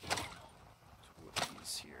 2 of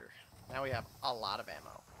these here. Now we have a lot of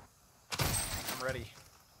ammo. I'm ready.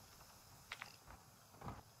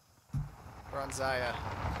 We're on Zaya,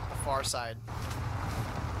 the far side.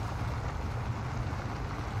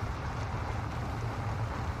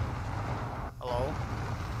 Hello?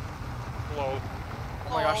 Hello.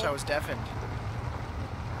 Oh my gosh, I was deafened.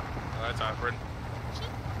 Oh, that's awkward.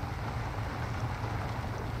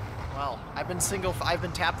 Well, I've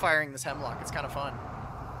been tap firing this hemlock. It's kind of fun.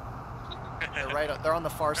 They're on the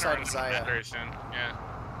far side of Zaya. Very soon. Yeah.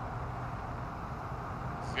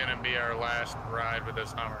 It's gonna be our last ride with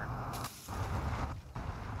this Hummer.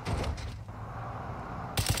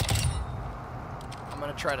 I'm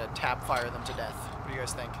gonna try to tap fire them to death. What do you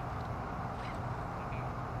guys think?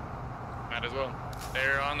 Might as well.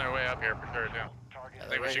 They're on their way up here for sure too. Yeah, I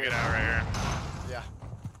think we right should here. get out right here. Yeah.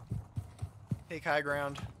 Take high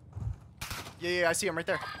ground. Yeah, I see him right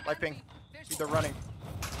there. Light ping. See, they're running.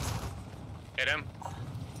 Hit him.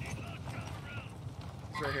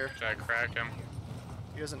 He's right here. Should I crack him?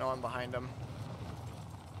 He doesn't know I'm behind him.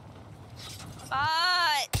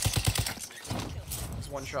 But He's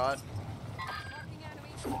one shot.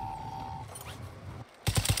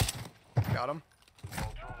 Got him.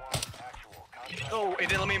 Oh, it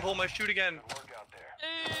didn't let me pull my shoot again.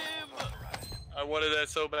 I wanted that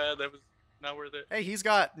so bad. That was not worth it. Hey, he's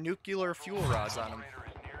got nuclear fuel rods on him.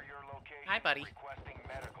 Hi, buddy.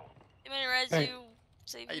 I'm gonna res Hey. you.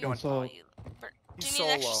 Save How you you. doing? So- Do you He's need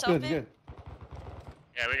extra solo. self Good, in? good.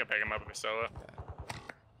 Yeah, we can pick him up if it's solo.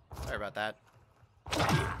 Sorry about that.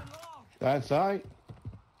 That's alright.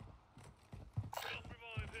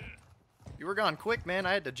 You were gone quick, man.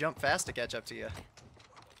 I had to jump fast to catch up to you.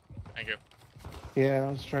 Thank you. Yeah, I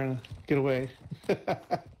was trying to get away. Trying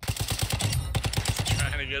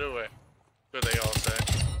to get away. What they all say.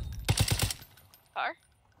 Car?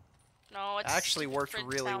 No, it's Actually worked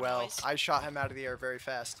different really sound well. noise. I shot him out of the air very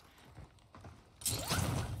fast.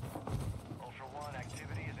 Ultra One,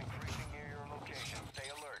 activity is increasing near your location. Stay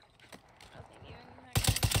alert. Nothing even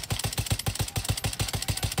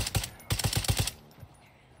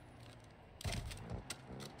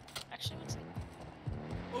actually, what's it?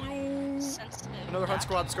 Sensitive. Another hunt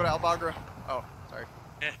squad. Let's go to Albagra. Oh, sorry.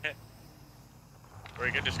 Or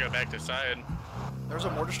we could just go back to side. There's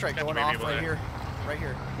a mortar strike Got going three off people right there. here. Right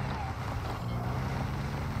here.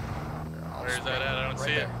 Where's that at? I don't Right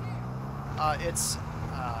see there. It's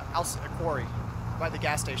a quarry by the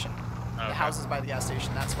gas station. it. The Okay. houses by the gas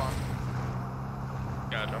station. That spawn.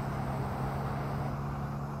 Gotcha.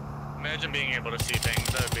 Imagine being able to see things.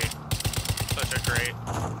 That would be such a great.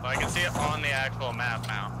 Well, I can see it on the actual map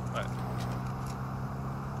now, but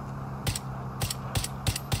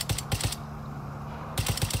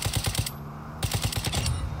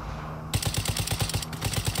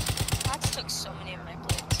Fox took so many of my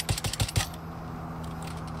bullets.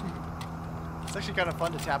 It's actually kind of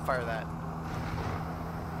fun to tap fire that.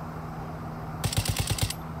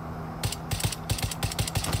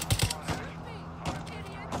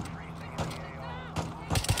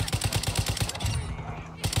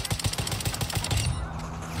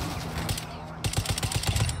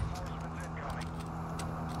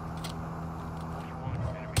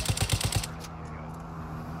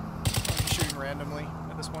 I'm shooting randomly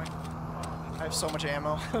at this point. I have so much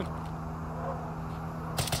ammo.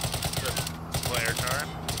 Player car.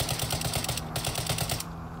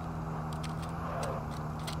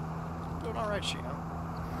 Doing alright, Shino.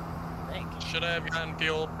 Should I have gotten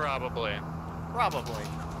fuel? Probably. Probably.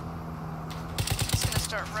 Just gonna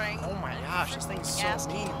start running. Oh my gosh, this thing's so Gas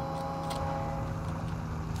mean.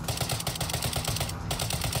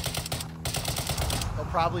 There'll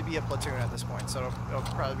probably be a platoon at this point, so it'll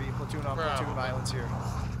probably be platoon on platoon Probably. violence here.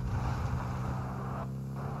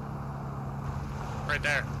 Right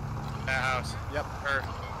there. That house. Yep.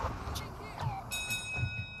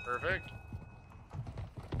 Perfect.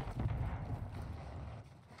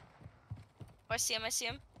 Oh, I see him. I see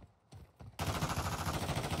him.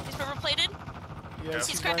 He's purple plated. Yes,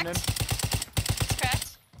 He's he's running in. He's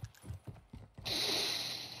cracked.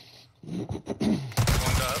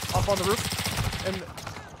 One's up. Up on the roof. In,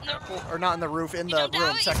 No. or not in the roof, in You the jumped room,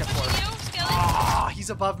 out. He's second floor. pushing you, Skelly. Ah, he's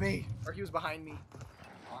above me. Or he was behind me.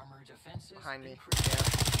 Armor defenses Behind me. increased. Yeah.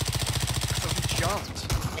 So he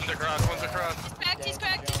jumped. One's across. One's across. He's cracked. He's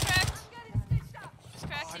cracked. He's cracked. He's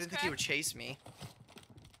cracked. Oh, I He's didn't think he would cracked. chase me.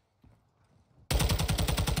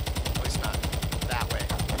 At least not that way.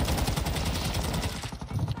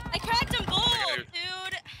 I cracked them both, Okay.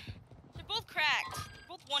 dude. They're both cracked. They're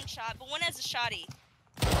both one shot, but one has a shotty.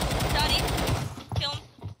 Shotty. Kill him.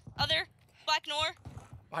 Other. Black Nor.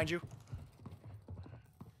 Behind you.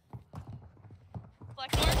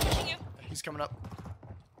 Black Nor pushing you. He's coming up.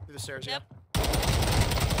 Through the stairs, Yep.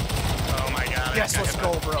 Oh my god. Yes, let's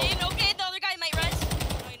go, bro. Aiden, okay, the other guy might res.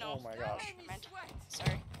 No, you know. Oh my gosh. Never mind.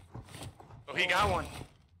 Sorry. Oh, he got one.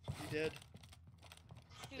 He did.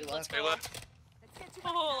 Dude, They let's They go. left.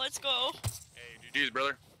 Oh, let's go. Hey, GG's,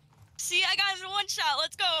 brother. See, I got him in one shot.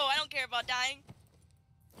 Let's go. I don't care about dying.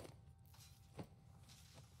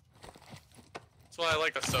 That's why I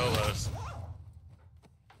like the solos.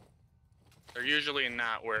 They're usually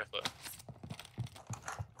not worth it.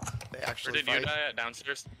 They Where actually did you fight. die at?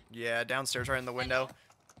 Downstairs? Yeah, downstairs right in the window.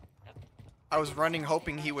 I was running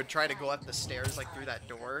hoping he would try to go up the stairs like through that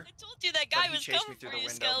door. I told you that But guy he was chased me coming through for the you,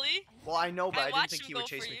 window. Skelly. Well, I know, but I I didn't watched think him he go would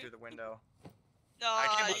chase for me you. through the window. I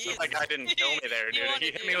can't believe that guy didn't kill me there, He dude. wanted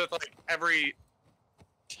He hit you. me with like every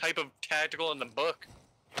type of tactical in the book.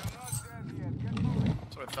 That's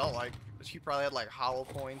what it felt like. He probably had like hollow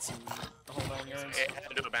points and the whole nine yards. It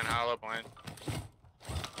had to have been hollow point.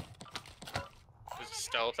 There's a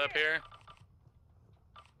stealth up here.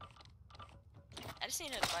 I just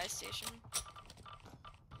need a buy station.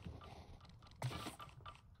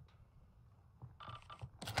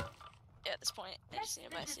 Yeah, at this point, I just need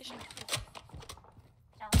a buy station.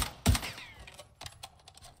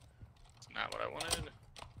 It's not what I wanted.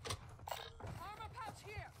 Armor pouch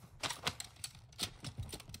here.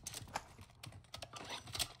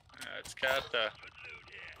 It's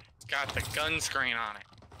got the gun screen on it.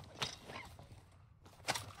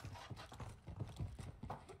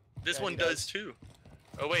 This Yeah, one he does does. too.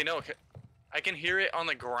 Oh wait, no. I can hear it on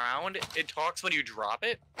the ground. It talks when you drop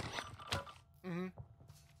it. Mm-hmm.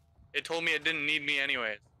 It told me it didn't need me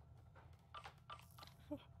anyways.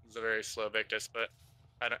 It's a very slow Victus, but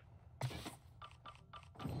I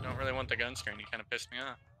don't really want the gun screen. You kind of pissed me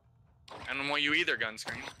off. I don't want you either, gun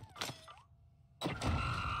screen. Thing.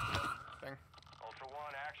 Ultra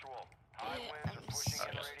One, actual. High Yeah, winds are I'm pushing in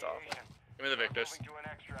sorry. radiation. Give me the Victus. Moving to an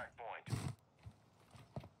extract point.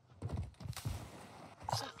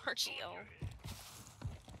 Some Perchio.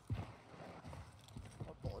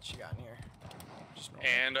 What bullets you got in here? Just normal.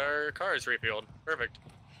 And our car is refueled. Perfect.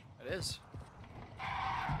 It is.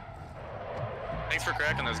 Thanks for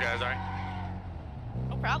cracking those guys, alright?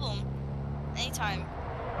 No problem. Anytime.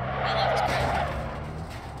 I love this crap.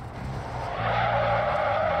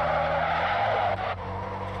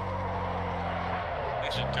 They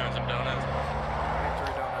should tune some donuts.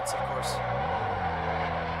 Victory donuts, of course.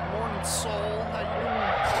 Morning, soul. How you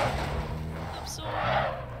doing? I'm so.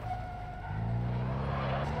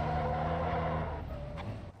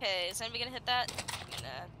 Okay, is anybody gonna hit that? I'm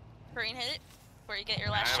gonna hurry and hit it before you get your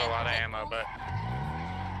I last have shot. a lot of ammo, but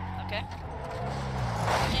Okay.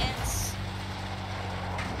 Chance.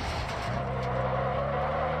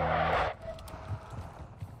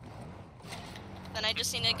 Then I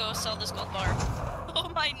just need to go sell this gold bar. Oh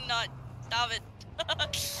my nut. Stop it.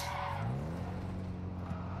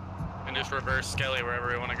 and just reverse Skelly wherever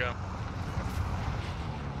we want to go.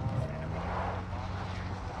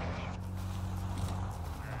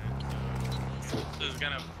 This is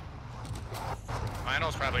gonna.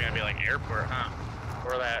 Final's probably gonna be like airport, huh?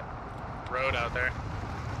 Or that road out there.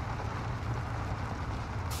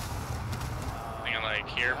 Thinking like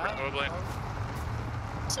here, probably.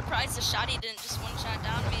 Surprised the shotty didn't just one shot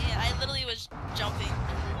down me. I literally was jumping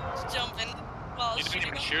while I He was didn't shooting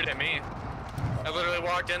even him. shoot at me. I literally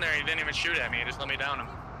walked in there. He didn't even shoot at me. He just let me down him.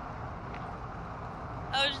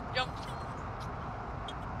 I was jumping.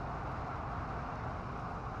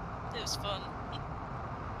 It was fun.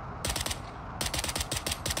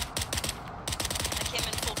 I came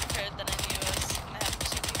in full prepared that I knew I was gonna have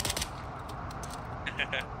two people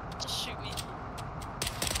just shoot me.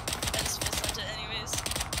 I just full sent it anyways.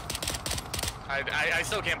 I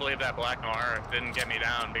still can't believe that black noir didn't get me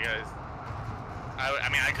down because I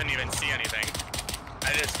mean I couldn't even see anything.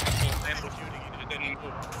 I just landed shooting and it didn't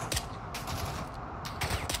move.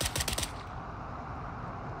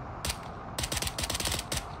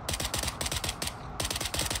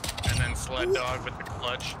 And then sled dog with the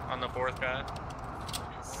clutch on the fourth guy.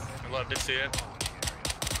 I'd love to see it.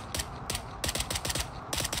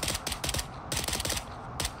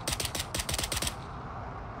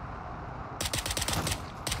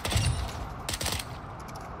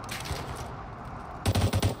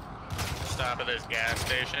 Stop at this gas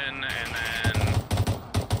station, and then,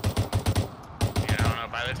 I don't know,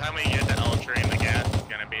 by the time we get to El Train, the gas is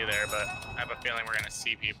going to be there, but I have a feeling we're going to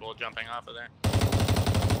see people jumping off of there.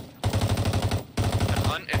 The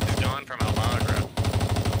hunt is gone from El Magra.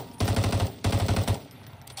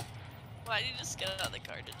 Why did you just get out of the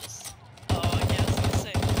car to just... Oh, I guess I was gonna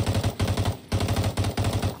say.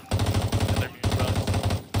 Another mute bus.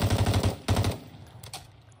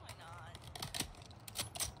 Why not?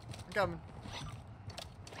 I'm coming.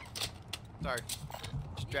 Sorry.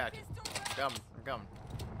 Distracted. I'm coming.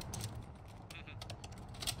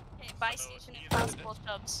 Okay, buy station if possible,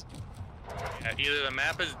 Chubbs. Yeah, either the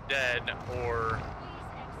map is dead, or...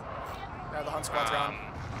 Yeah, the hunt squad's gone.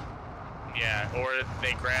 Yeah, or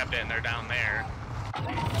they grabbed it and they're down there.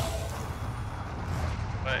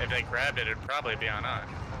 But if they grabbed it, it'd probably be on us.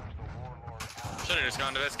 Should have just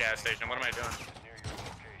gone to this gas station. What am I doing?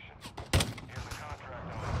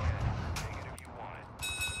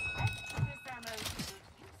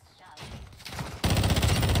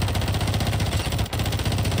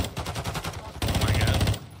 Oh my god.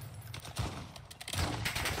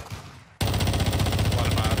 A lot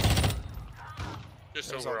of bots. Just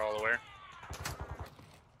so There's we're all aware.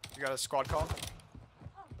 You got a squad call?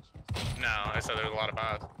 No, I said there's a lot of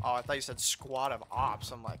bots. Oh, I thought you said squad of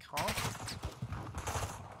ops. I'm like, huh?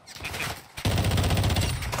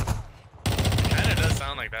 Kinda does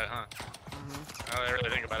sound like that, huh? Mm-hmm. Now that I really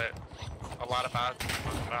think about it. A lot of bots.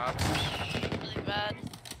 Bots. Really bad.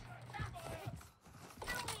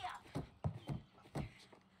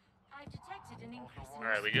 I detected an increase in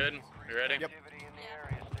Alright, we good? We ready? Yep.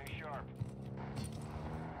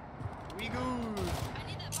 We good. I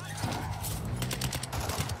need that bot.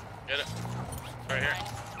 Get it. Right here.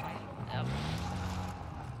 Yep.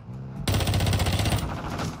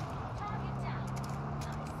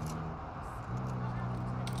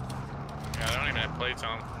 Yeah, I don't even have plates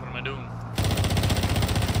on. What am I doing?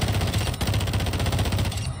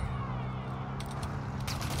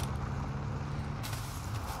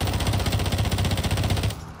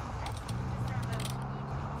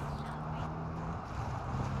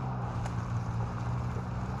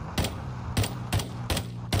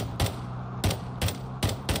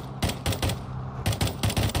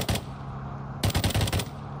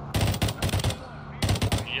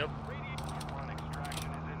 Yep.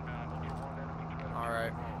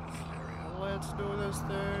 Alright. Let's do this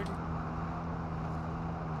thing.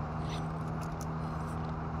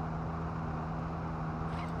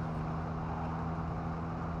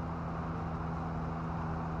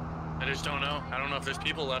 I just don't know. I don't know if there's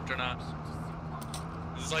people left or not.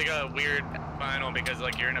 This is like a weird final because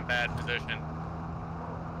like you're in a bad position.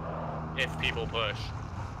 If people push.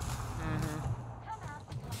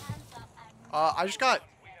 I just got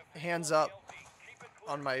hands up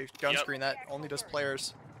on my gun Yep. screen. That only does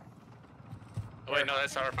players. Oh wait, no,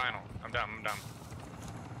 that's our final. I'm dumb, I'm dumb.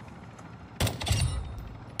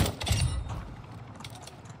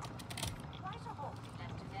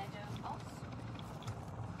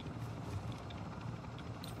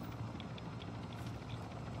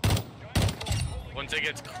 Once it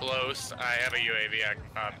gets close, I have a UAV I can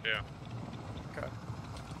pop too. Okay.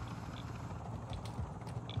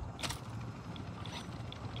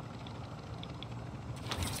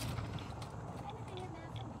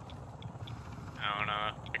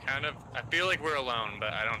 I don't know. I feel like we're alone,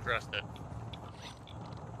 but I don't trust it.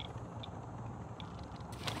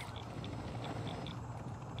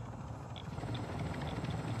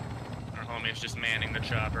 Our homie's just manning the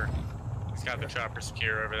chopper. He's got the chopper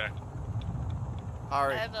secure over there. All I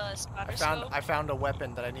right. have a spotter I found scope. I found a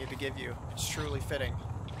weapon that I need to give you. It's truly fitting.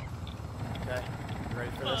 Okay. You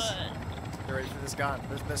ready for this? You ready for this gun?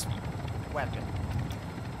 This weapon.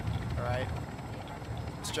 All right.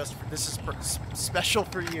 This is special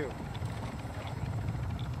for you.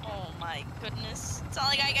 Oh my goodness. It's not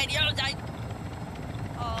like I got yelled at.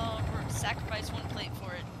 Oh, sacrifice one plate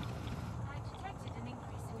for it.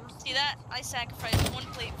 See that? I sacrificed one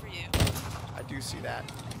plate for you. I do see that.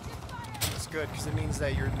 It's good because it means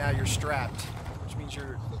that you're strapped, which means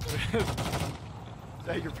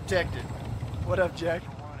that you're protected. What up, Jack?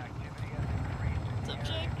 What's up,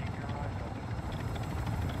 Jack?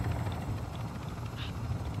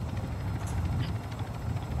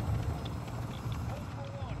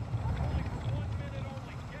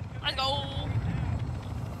 Let's go.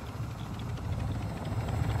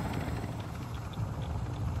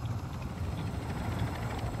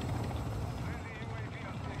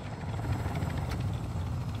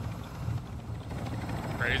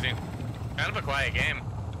 Crazy. Kind of a quiet game.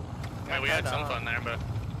 I mean, we had some fun there, but.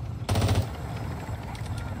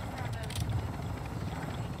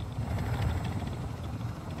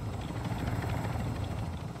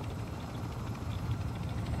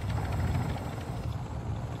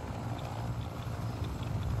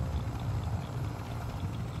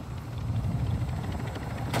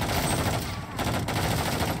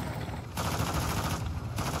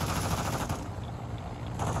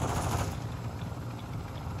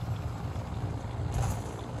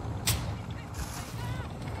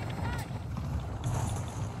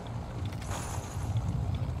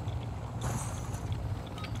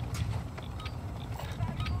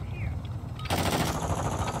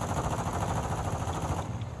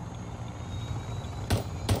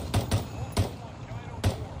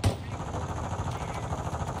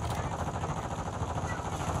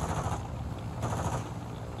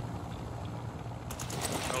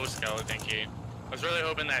 Skeleton key. I was really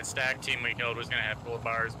hoping that stack team we killed was gonna have gold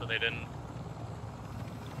bars, but they didn't.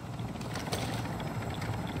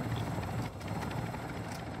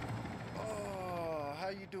 Oh, how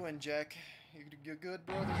you doing, Jack? You good,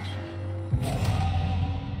 brother?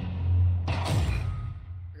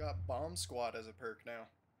 I got Bomb Squad as a perk now.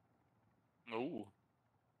 Ooh.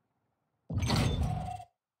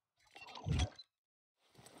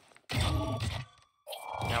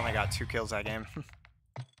 I only got 2 kills that game.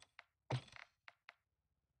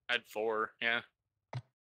 I had 4, yeah. It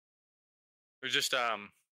was just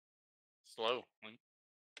slow.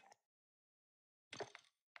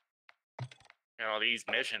 Got all these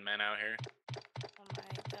mission men out here. Oh my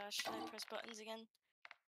gosh, should I press buttons again?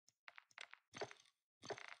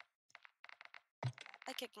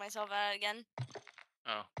 I kicked myself out again.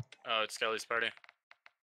 Oh, it's Skelly's party.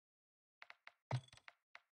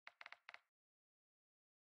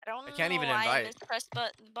 I can't even why invite. I mispressed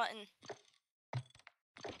button.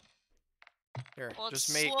 Here, Well, it's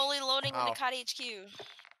just make. slowly loading Oh. into COD HQ.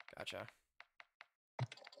 Gotcha.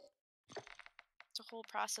 It's a whole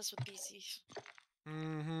process with PC.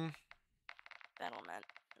 Mm-hmm. Battle.net,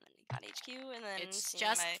 and then COD HQ, and then It's seeing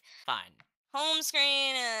just my fun. home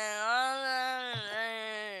screen and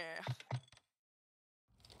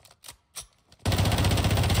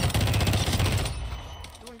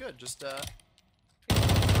Doing good. Just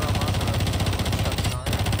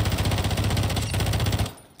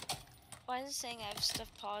Why is it saying I have stuff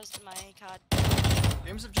paused in my COD?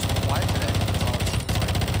 Games have just been quiet today. That's all it seems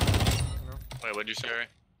like. You know? Wait, what'd you say? Ray?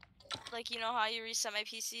 Like, you know how you reset my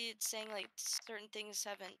PC? It's saying like certain things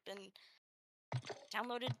haven't been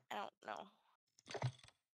downloaded? I don't know.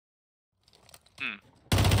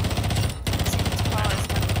 It's saying it's paused,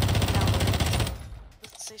 downloaded.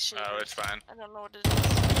 Let's say shaders. Oh, it's fine. I don't know what it is.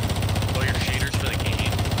 Oh, your shaders for the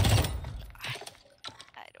game.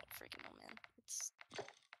 I don't freaking know, man.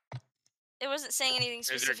 It wasn't saying anything Is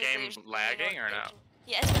your specifically. game it was just saying lagging or no? notification.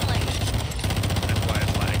 Yeah, it's been lagging. That's why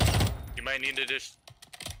it's lagging. You might need to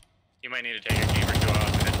take your game or 2 off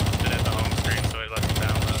and just sit at the home screen so it lets it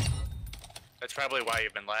download. That's probably why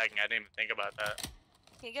you've been lagging. I didn't even think about that.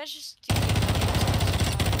 You guys just do it.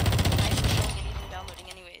 I'm not even showing anything downloading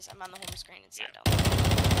anyways. I'm on the home screen. It's not downloading.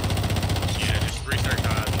 Yeah, just restart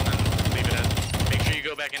COD and then leave it as. Make sure you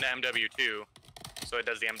go back into MW2 so it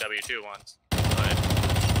does the MW2 ones. But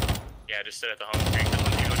yeah, just sit at the home screen because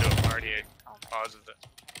once you go to a party, it pauses it.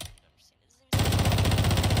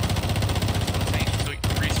 So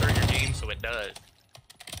restart your game so it does.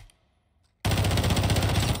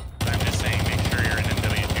 But I'm just saying, make sure you're in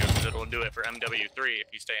MW2 because it'll do it for MW3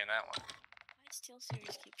 if you stay in that one. Why does Steel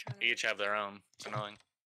Series keep trying to... They each have their own. It's annoying.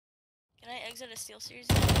 Can I exit a Steel Series?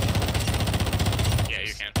 Yeah,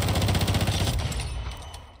 you can.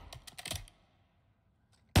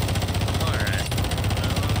 Alright.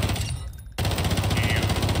 You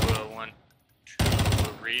one.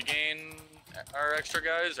 regain our extra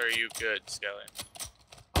guys, or are you good, Skelly?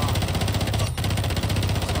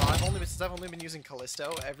 Since I've only been using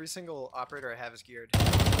Callisto, every single operator I have is geared.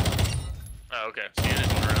 Oh, okay. So you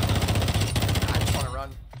just want to run then. I just want to run.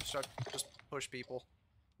 Just push people.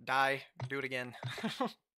 Die. Do it again.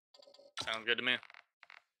 Sounds good to me.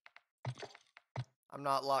 I'm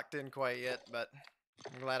not locked in quite yet, but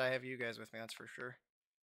I'm glad I have you guys with me, that's for sure.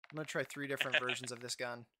 I'm gonna try 3 different versions of this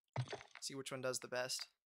gun. See which one does the best.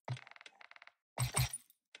 Do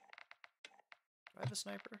I have a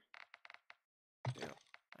sniper? Yeah.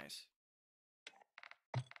 Nice.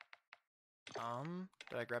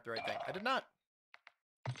 Did I grab the right thing? I did not.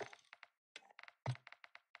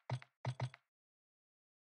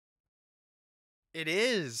 It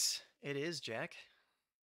is. It is, Jack.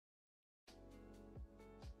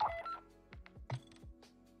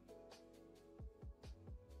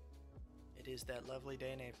 It is that lovely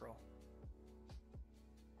day in April.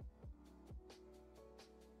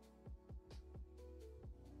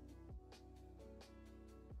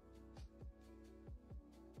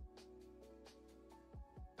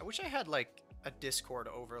 I wish I had like a Discord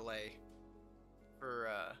overlay for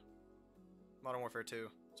Modern Warfare 2,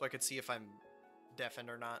 so I could see if I'm deafened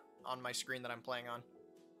or not on my screen that I'm playing on.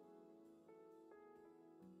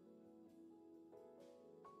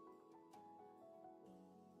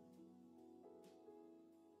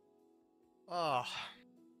 Oh.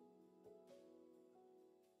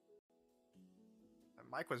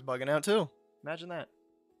 My mic was bugging out too. Imagine that.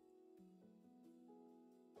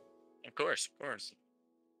 Of course, of course.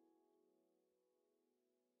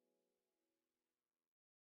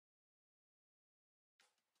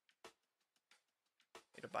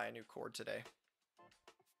 Need to buy a new cord today.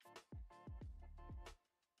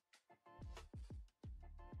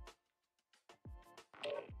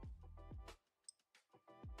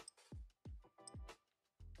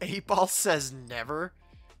 Eight Ball says never?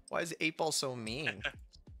 Why is 8 Ball so mean?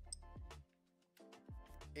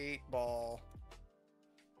 8 Ball.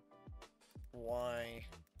 Why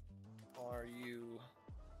are you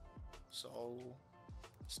so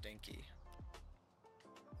stinky?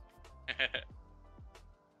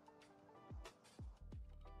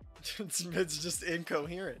 It's just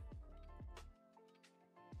incoherent.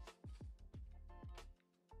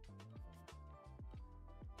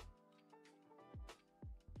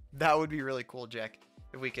 That would be really cool, Jack,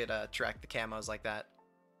 if we could track the camos like that.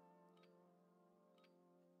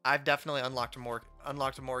 I've definitely unlocked more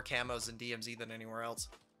camos in DMZ than anywhere else.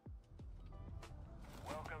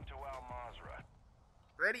 Welcome to Al Mazrah.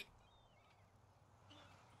 Ready?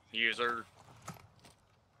 User.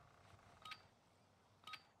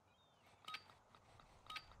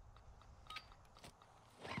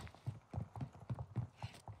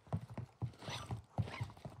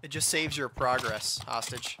 It just saves your progress,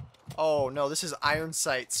 hostage. Oh no, this is iron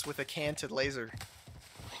sights with a canted laser.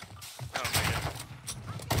 Oh my god.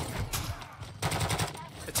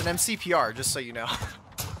 It's an MCPR, just so you know.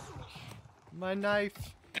 My knife.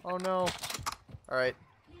 Oh no. Alright.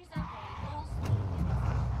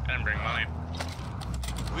 I didn't bring money.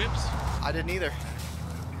 Whoops. I didn't either.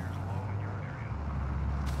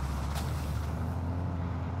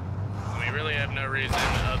 We really have no reason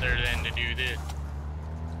other than to do this.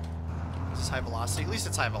 Is this high velocity? At least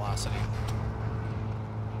it's high velocity.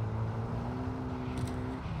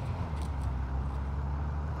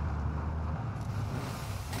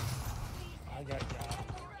 I got ya.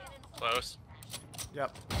 Close.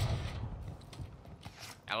 Yep.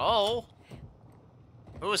 Hello?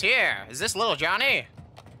 Who's here? Is this Little Johnny?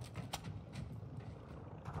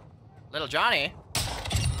 Little Johnny?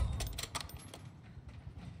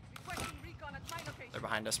 Requesting recon at my location. They're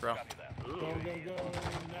behind us, bro. Ooh. Go, go, go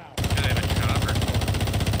now. Do they have a chopper?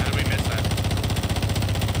 How did we miss that?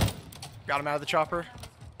 Got him out of the chopper.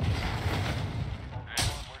 We're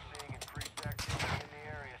seeing increased activity in the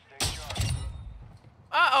area. Stay sharp.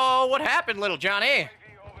 Uh-oh, what happened, Little Johnny? UAV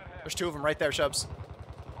overhead. There's 2 of them right there, Shubs.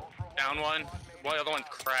 Ultra One, Down one. Well, the other one's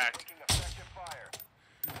cracked. taking effective fire.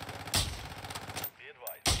 Be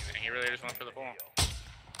advised, And he really just went for the ball.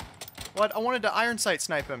 What? I wanted to iron sight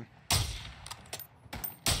snipe him.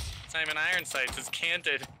 It's not even iron sights, it's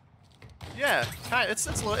canted. Yeah, it's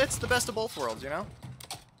the best of both worlds, you know?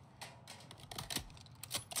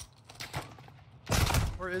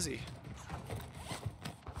 Where is he?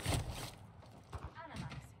 Analyzing.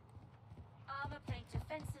 Armor plate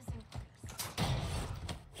defenses increased.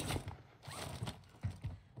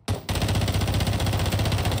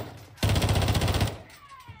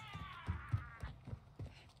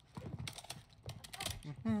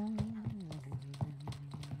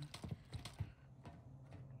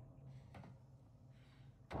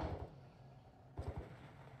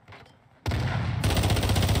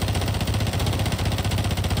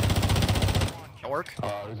 work?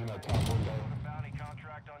 He's in that top window. A bounty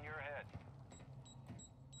contract on your head.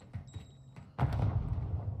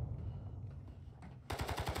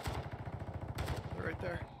 They're right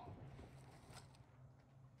there.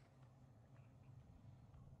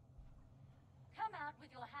 Come out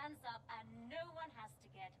with your hands up and no one has to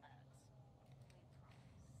get hurt.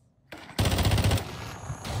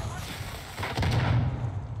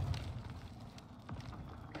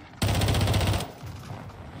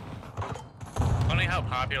 Funny how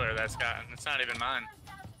popular that's gotten. It's not even mine.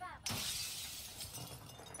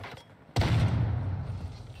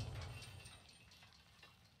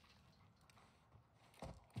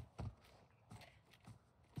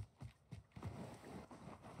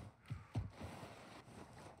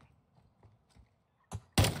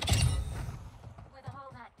 With a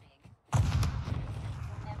hole that big,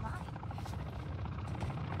 they're mine.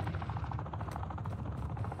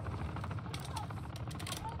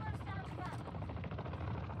 Almost out of ammo.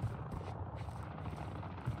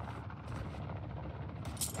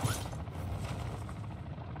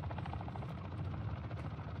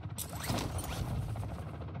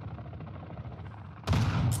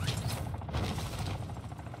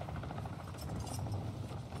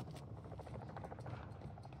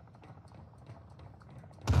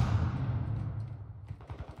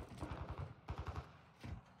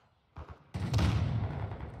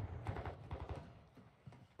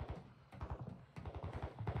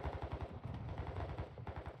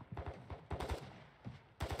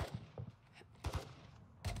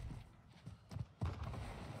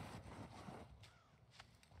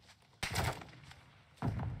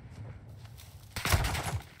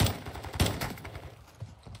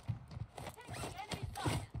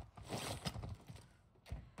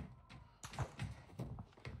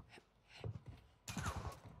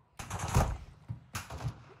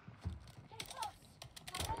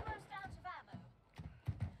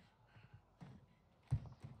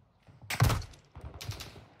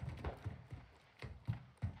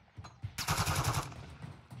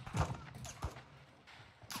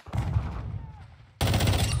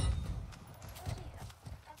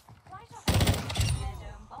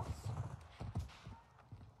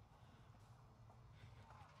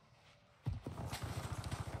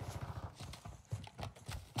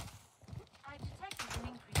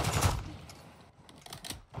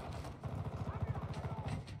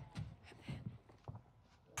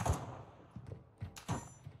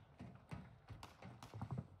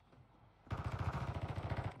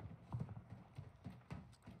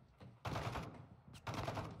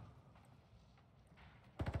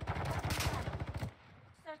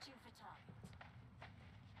 Searching for targets.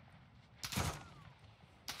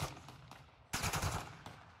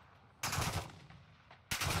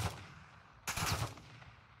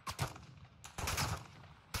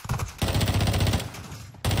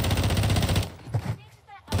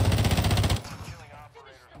 Killing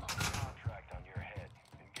operators with a contract on your head.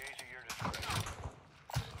 Engage at your discretion.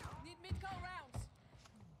 Need mid-co rounds.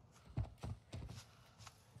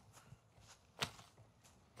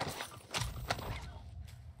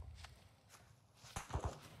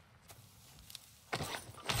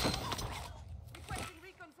 Requesting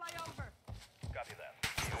recon flyover. Copy that.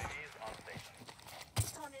 UAV is on station.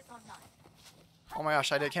 Recon is online. Oh my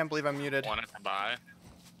gosh, I can't believe I'm muted. Want it to buy?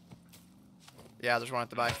 Yeah, there's one at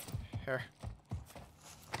the buy. Here.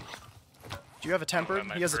 Do you have a tempered?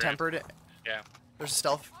 my He has a free. tempered. Yeah. There's a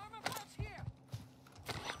stealth. Armor pouch here.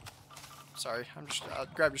 Sorry, I'm just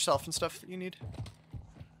grab yourself and stuff that you need.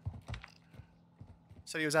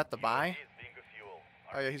 So he was at the buy. Is being a fuel.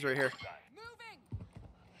 Oh yeah, he's right here. Moving.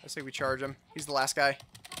 I say we charge him. He's the last guy.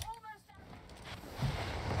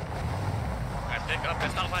 I pick up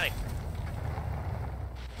pistol fight.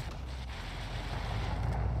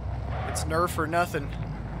 It's nerf or nothing.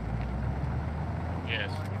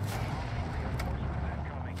 Yes.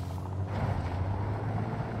 Incoming.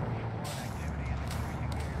 Activity is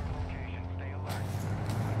increasing near your location. Stay alert.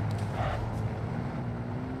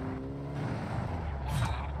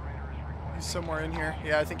 Operator is required. He's somewhere in here.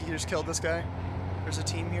 Yeah, I think he just killed this guy. There's a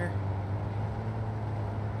team here.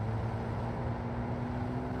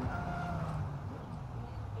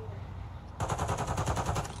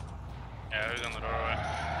 Yeah, who's on the doorway?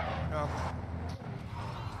 Oh.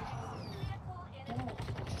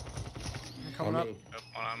 I'm coming up. Oh,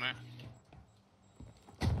 one on me.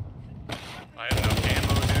 I have no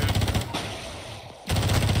ammo, dude.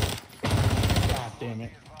 God damn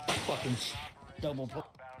it. Fucking double. Bounty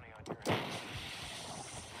on your head.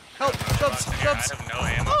 Help! Dubs! I Dubs! have no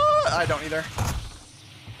ammo. Ah, I don't either.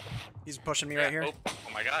 He's pushing me right here. Oh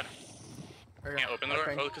my god. Right here. Can't open the door.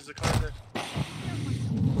 Okay. Oh, because the car's there.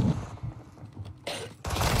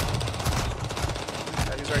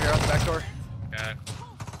 right here on the back door. Yeah.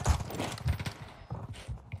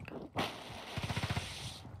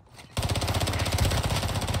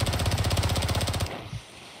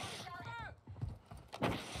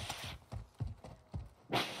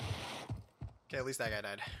 Okay, at least that guy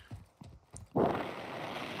died.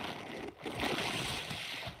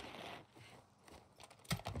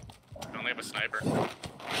 I only have a sniper.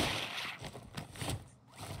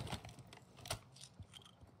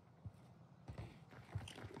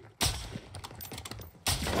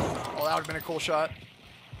 Oh, that would have been a cool shot.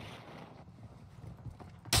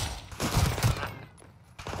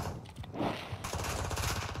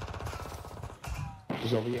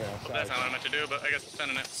 He's over here. Well, that's not what I meant to do, but I guess I'm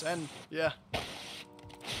sending it. Send, yeah.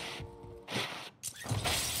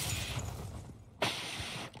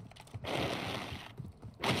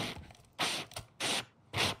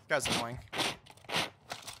 Guy's annoying.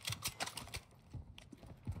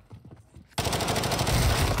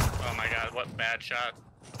 Oh my god, what bad shot.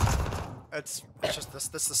 It's just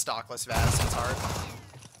this is the stockless Vaz, so it's hard.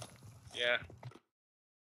 Yeah.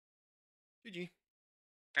 GG.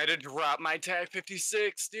 I had to drop my TAC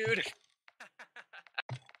 56, dude. It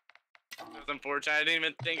was unfortunate. I didn't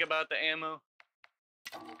even think about the ammo.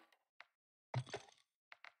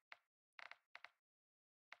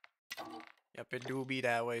 Yep, it do be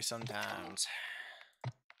that way sometimes.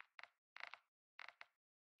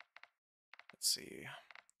 Let's see.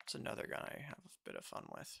 It's another gun I have a bit of fun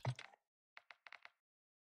with.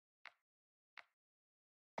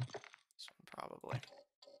 This one probably.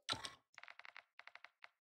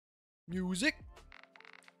 Music.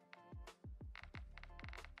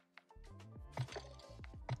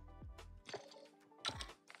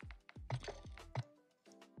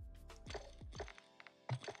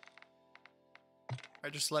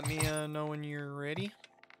 Alright, just let me know when you're ready.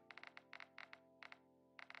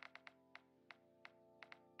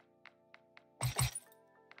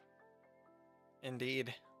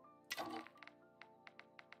 Indeed.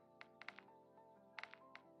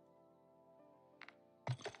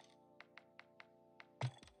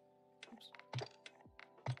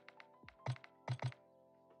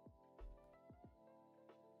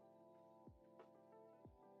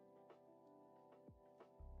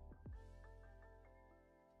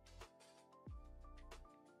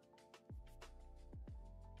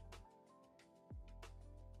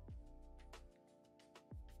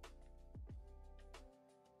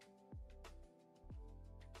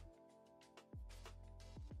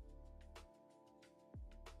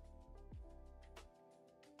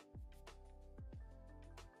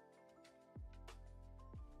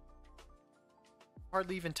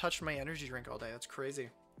 Hardly even touched my energy drink all day. That's crazy.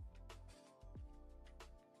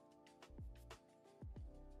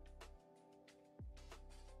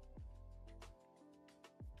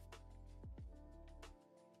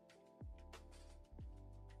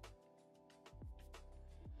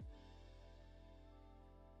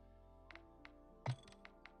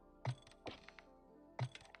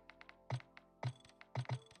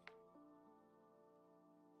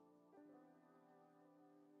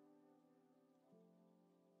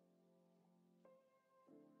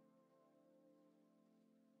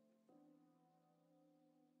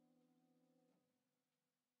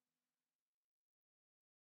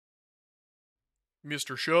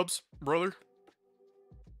 Mr. Shubs, brother.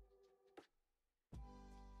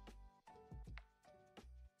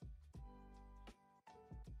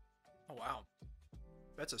 Oh, wow.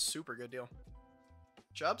 That's a super good deal.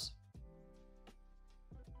 Shubs?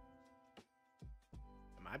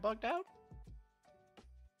 Am I bugged out?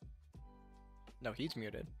 No, he's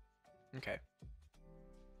muted. Okay.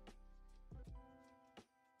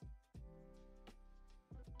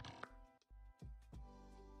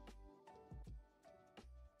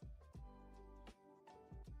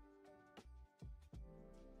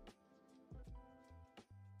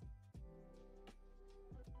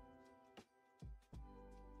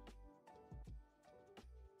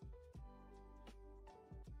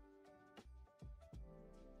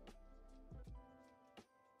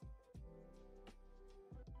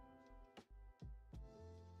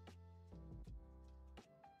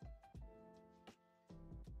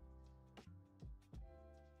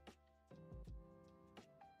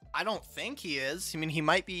 I don't think he is. I mean, he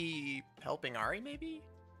might be helping Ari, maybe?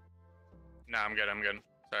 No, I'm good. I'm good.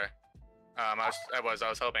 Sorry. I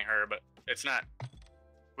was helping her, but it's not.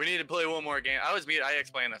 We need to play one more game. I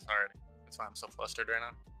explained this already. That's why I'm so flustered right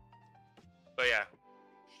now. But yeah,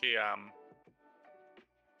 she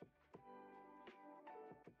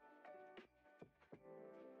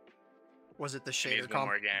Was it the she needs shader one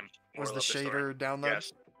more game. Was Moral the of story. shader download?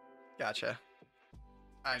 Yes. Gotcha.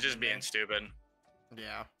 I'm just being stupid.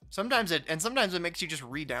 Yeah. Sometimes it makes you just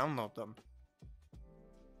re-download them.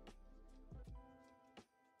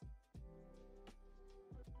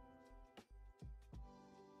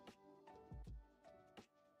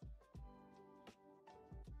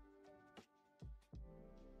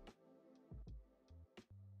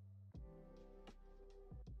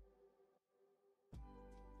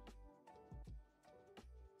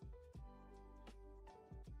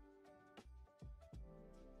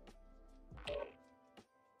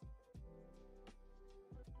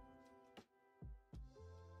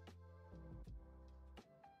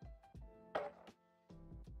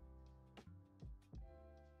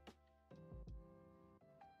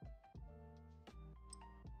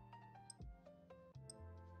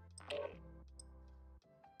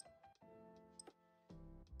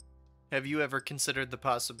 Have you ever considered the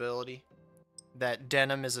possibility that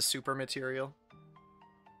denim is a super material?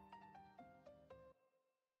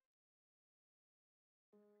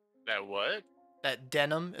 That what? That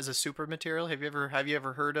denim is a super material? Have you ever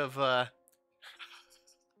heard of Oh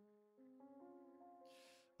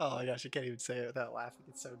my gosh, I can't even say it without laughing.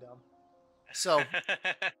 It's so dumb. So,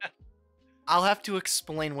 I'll have to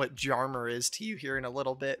explain what Jarmer is to you here in a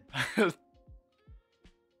little bit. Is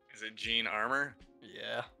it jean armor?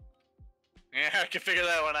 Yeah. Yeah, I can figure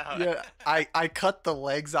that one out. Yeah, I cut the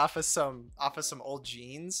legs off of some old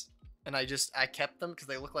jeans, and I kept them because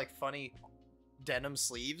they look like funny denim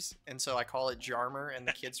sleeves, and so I call it Jarmer, and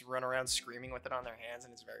the kids run around screaming with it on their hands,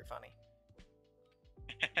 and it's very funny.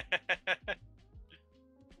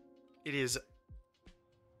 It is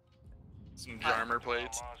some Jarmer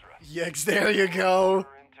plates. Yes, there you go.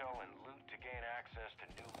 Intel and loot to gain access to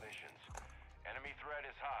new missions. Enemy threat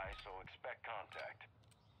is high, so expect contact.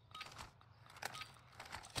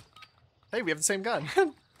 Hey, we have the same gun. I've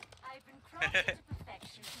been crafted to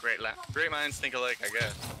perfection. Great minds think alike, I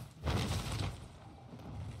guess.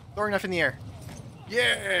 Throwing knife in the air.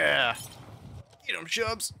 Yeah! Get him,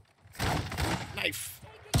 Shubs. Knife.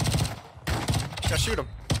 Gotta shoot him.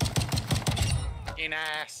 Fucking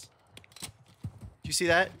ass. Did you see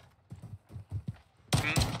that?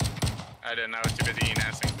 I didn't. I was too busy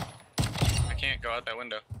eating-assing. I can't go out that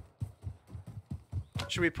window.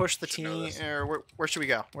 Should we push the team, or where should we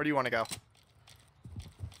go? Where do you want to go? I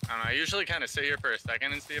don't know. I usually kind of sit here for a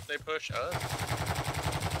second and see if they push us.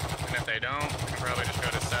 And if they don't, we can probably just go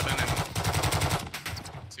to 7 and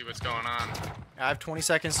see what's going on. I have 20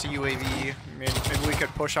 seconds to UAV. Maybe we could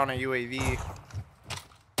push on a UAV.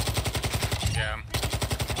 Yeah.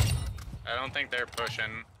 I don't think they're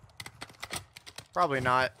pushing. Probably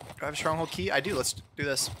not. Do I have a stronghold key? I do. Let's do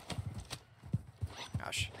this.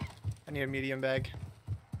 Gosh. I need a medium bag.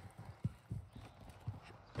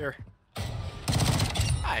 Here.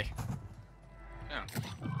 Hi. Yeah.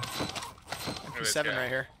 MP7 right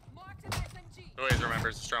here. Always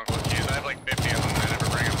remembers the stronghold keys. I have like 50 of them and I never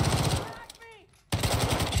bring them.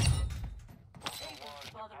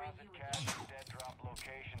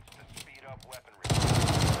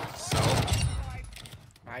 So.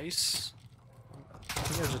 Nice. I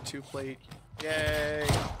think there's a 2-plate. Yay.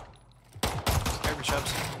 Every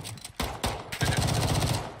Chubs.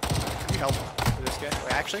 Can we help for this guy?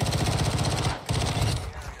 Wait, actually?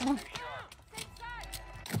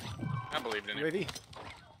 I believed in it. UAV.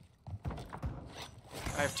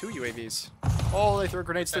 I have 2 UAVs. Oh, they throw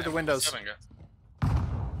grenades through the windows.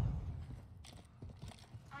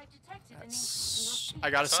 I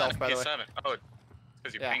got a self, by the way. Oh,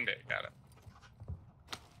 because you pinged it. Got it.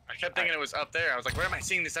 I kept thinking it was up there. I was like, where am I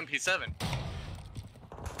seeing this MP7?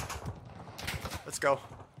 Let's go.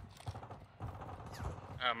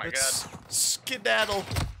 Oh my Let's god. Skedaddle.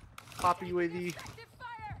 Pop UAV.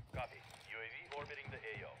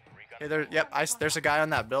 Hey, there. Yep. There's a guy on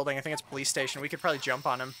that building. I think it's police station. We could probably jump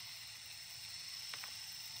on him.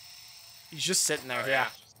 He's just sitting there. Yeah.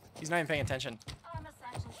 He's not even paying attention.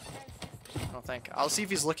 I don't think. I'll see if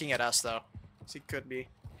he's looking at us though. He could be.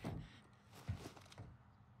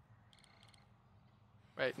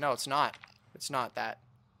 Wait, no, it's not. It's not that.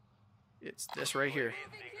 It's this right here.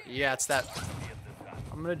 Yeah, it's that.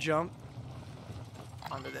 I'm gonna jump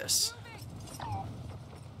onto this.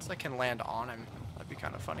 So I can land on him. That'd be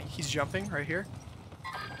kind of funny. He's jumping right here.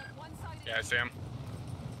 Yeah, I see him.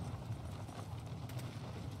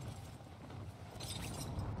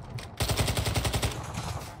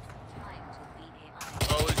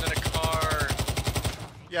 Oh, he's in a car.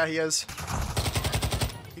 Yeah, he is.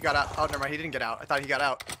 He got out. Oh, never mind. He didn't get out. I thought he got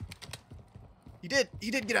out. He did.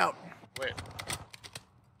 He did get out. Wait.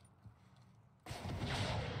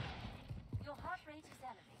 Your heart rate is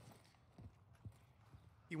elevated.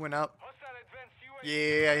 He went up.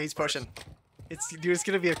 Yeah, he's pushing. Dude, it's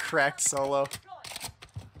gonna be a cracked solo.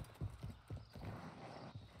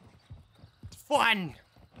 one.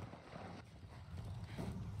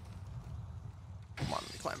 Come on,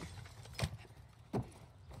 let me climb.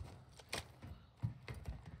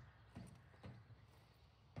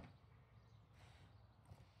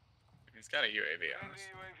 He's got a UAV on us.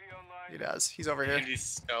 UAV online. He does. He's over here. And he's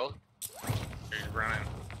stealth. He's running.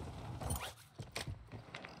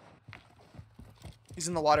 He's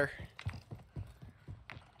in the water.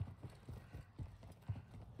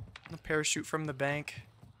 The parachute from the bank.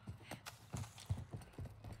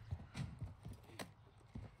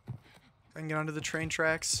 I can get onto the train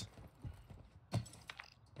tracks.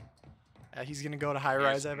 Yeah, he's gonna go to high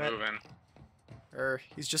rise, I bet. Moving. Or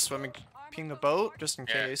he's just swimming, peeing the boat, just in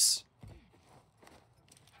Yeah. case.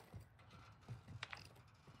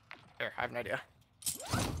 There, I have an idea.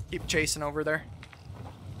 Keep chasing over there.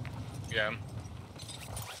 Yeah. Yeah,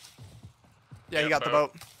 Yeah, you got the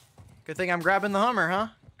boat. Good thing I'm grabbing the Hummer, huh?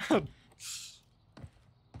 Oh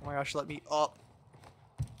my gosh, let me up.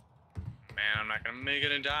 Man, I'm not gonna make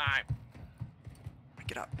it and die.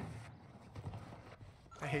 Get up.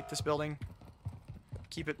 I hate this building.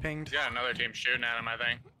 Keep it pinged. He's got another team shooting at him, I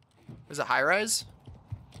think. Is it high rise?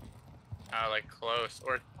 Like close.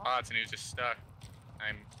 Or bots and he was just stuck.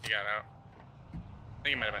 He got out. I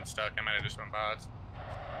think he might have been stuck. I might have just went bots.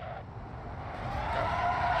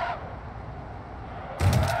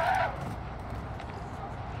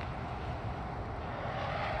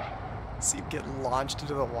 See him get launched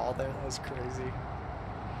into the wall there. That was crazy.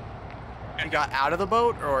 He got out of the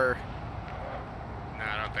boat, or No,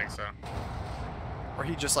 I don't think so.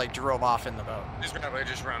 he just like drove off in the boat? He's probably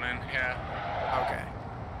just running, yeah. Okay.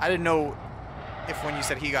 I didn't know if when you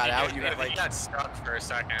said he got out, you I got think like. he got stuck for a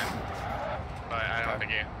second. But I don't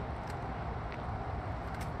think he's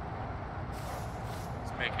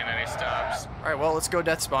making any stops. All right, well, let's go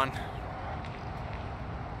death spawn.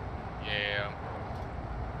 Yeah.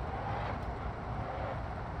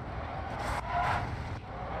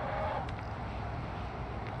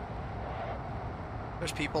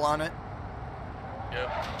 There's people on it. Yep.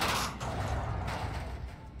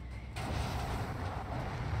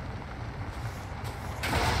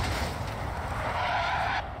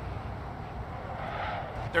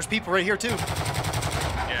 There's people right here too.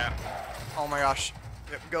 Yeah. Oh my gosh.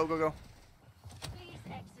 Yep, go, go, go. Please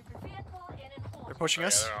exit the vehicle in an order. They're pushing Oh, yeah,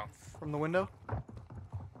 us they're all- from the window.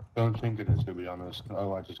 Don't think it is, to be honest.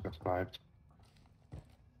 Oh, I just got sniped.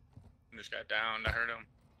 Just got downed. I heard him.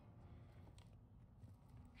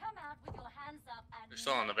 Come out with your hands up and They're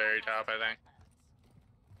still on the very top, I think.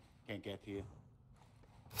 Can't get to you.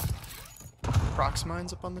 Prox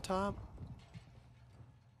mines up on the top.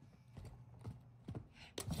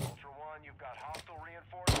 Ultra One, you've got hostile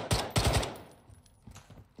reinforcements.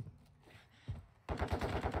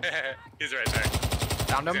 He's right there.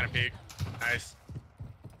 Found He's him. gonna peek. Nice.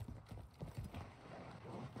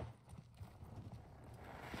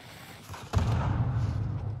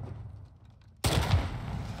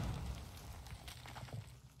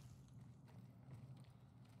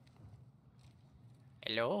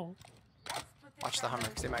 Hello. Watch the Hummer,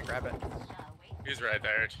 because they might grab it. He's right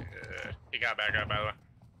there. He got back up, by the way.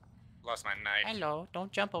 Lost my knife. Hello.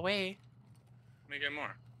 Don't jump away. Let me get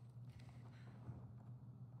more.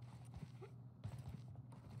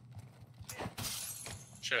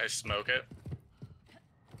 Should I smoke it?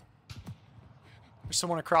 There's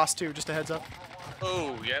someone across too, just a heads up.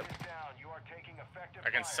 Oh, yep. Down. You are taking effective I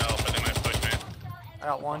can fire. sell, but they might push me. I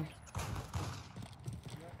got one.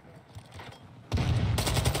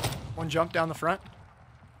 One jump down the front.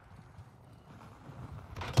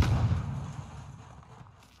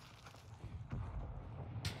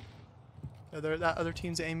 That other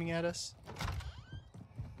team's aiming at us.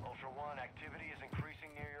 Ultra One, activity is increasing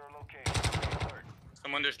near your location. Stay alert.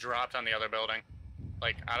 Someone just dropped on the other building.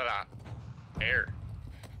 Like, out of the air.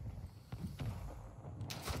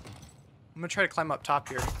 I'm gonna try to climb up top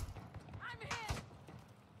here.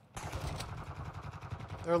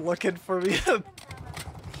 They're looking for me.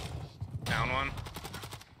 Down one.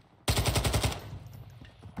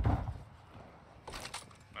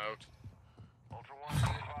 Smoked. Ultra One, be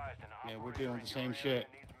advised. An Yeah, we're operator doing in the your same area shit.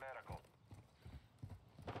 needs medical.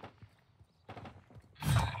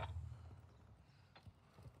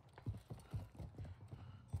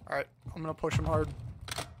 Alright, I'm gonna push them hard.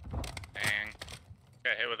 Dang.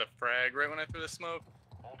 Got hit with a frag right when I threw the smoke.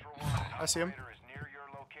 Ultra One, an I see him. operator is near your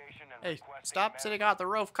location and Hey, requesting stop medical. sitting on the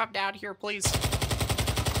roof. Come down here, please.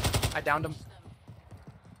 I downed him.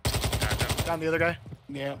 Gotcha. Down the other guy.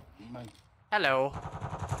 Yeah. My, Hello.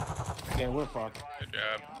 yeah, we're fucked. Good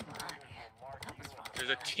job. There's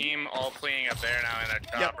a team all fleeing up there now in a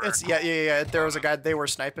chopper. Yep, it's yeah. There was a guy. They were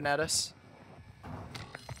sniping at us.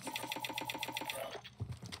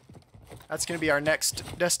 That's gonna be our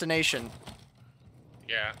next destination.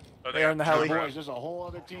 Yeah. Oh, They are in the heli. Boys, there's a whole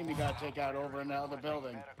other team you gotta take out over in the other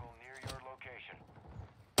building. Medical near your location.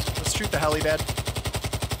 Let's shoot the helipad.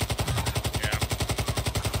 Yeah.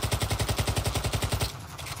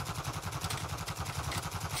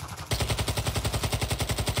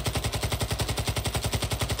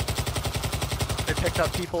 They picked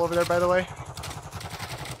up people over there, by the way.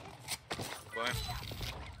 Boy.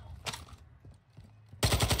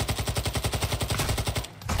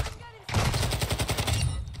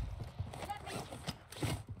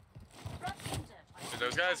 Do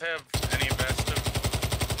those guys have any vest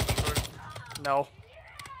of some sort? No.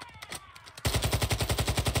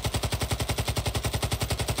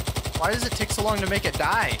 Why does it take so long to make it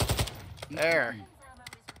die? There.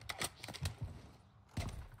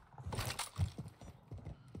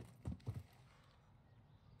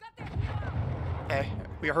 Okay,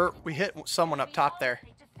 we hit someone up top there.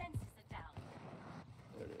 There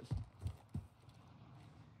it is.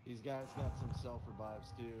 These guys got some self-revives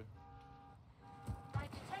too. I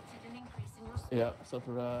detected an increase in your speed. Yep, self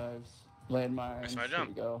revives. Landmines. Missed my There jump.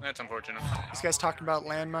 we go. That's unfortunate. These guys talking about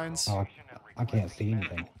landmines. Oh, I can't see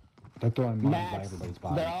anything. They're throwing mines by Max, everybody's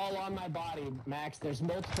body. they're all on my body, Max. There's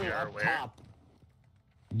multiple You're up aware? top.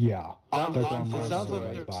 Yeah. They're throwing It mines sounds by like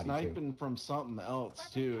everybody's they're body, too. sniping from something else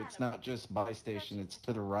too. It's not just by station, it's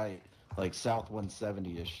to the right. Like south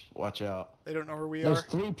 170-ish. Watch out. They don't know where we There's are.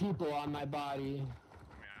 3 people on my body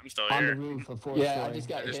I'm still on the here. roof of 4th Yeah, story. I just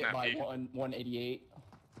got Just hit not by me. 188.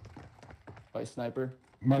 by sniper.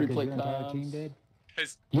 Mark, is Three-plate your entire comms. team dead?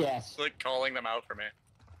 It's Yes. like calling them out for me.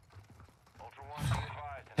 Ultra One, be advised.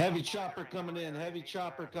 Heavy chopper coming in. Heavy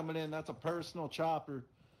chopper coming in. That's a personal chopper.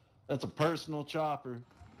 That's a personal chopper.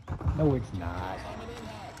 No, it's not.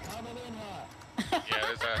 Yeah,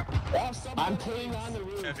 there's that. I'm playing on the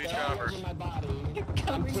roof. Heavy They're all chopper. over my body.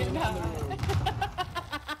 Coming in on the roof.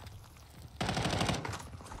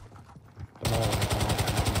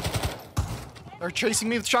 They're chasing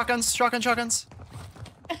me with shotguns. Shotguns.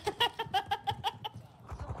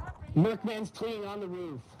 Mercman's cleaning on the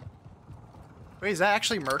roof. Wait, is that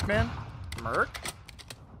actually Merc-Man? Merc? PG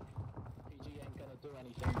ain't gonna do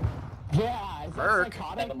anything. Yeah, is that Merc.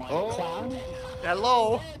 psychotic? Oh. Sound?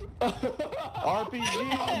 Hello. RPG,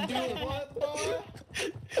 you doing what, boy?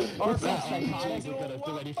 What's that? RPG, Psychotic? you Ain't doing gonna do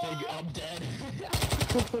what, anything. boy? I'm dead.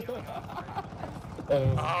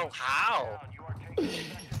 Oh, how? You are taking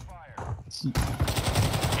effective fire.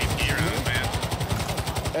 AP rounds, man.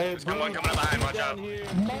 Hey, There's someone coming up behind, watch out. Down here.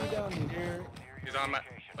 Down here. He's on my,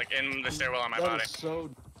 like in the stairwell on my That body. is so.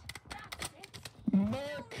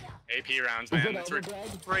 Merc. AP rounds, Is man. it It's over, Greg?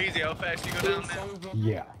 crazy how fast you go down there.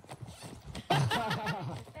 Yeah.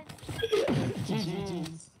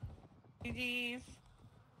 GG's. GG's.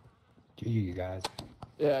 GG, guys.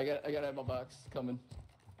 Yeah, I got ammo box coming.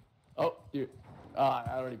 Oh, you. I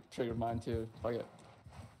already triggered mine too. Fuck it.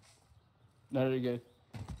 No, you're good.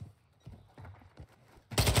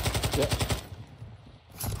 Yep.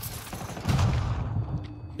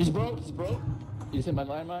 He's broke. He's broke. You just hit my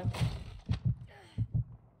landmine.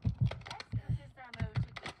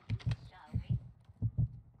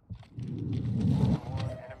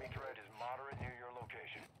 Enemy threat is moderate near your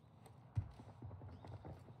location.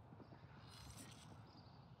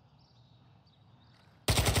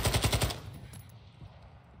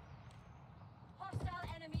 Hostile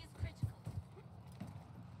enemy is critical.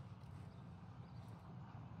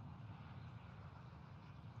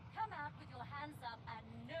 Come out with your hands up and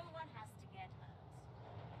no one has to get hurt.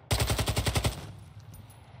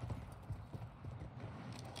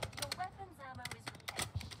 Your weapons ammo is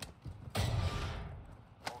replenished.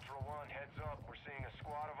 Ultra One, heads up. We're seeing a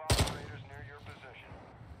squad of operators near your position.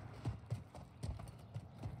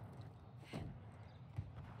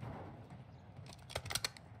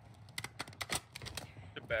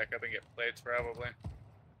 Should back up and get plates, probably.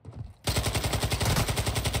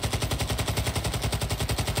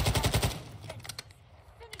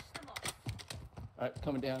 Finish them off. Alright,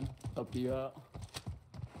 coming down. Help you out.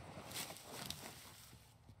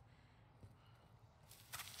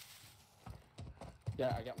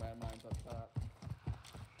 Yeah, I got my mines up top.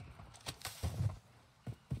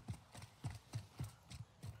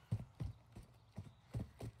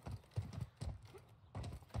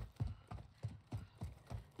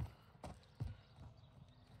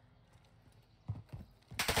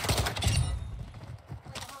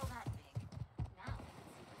 With a hole that big, now we can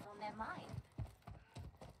see what's on their mind.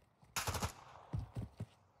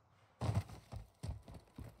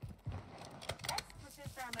 Let's put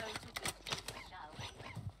this ammo to good use, shall we?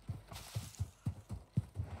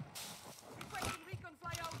 Requesting recon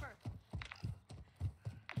flyover.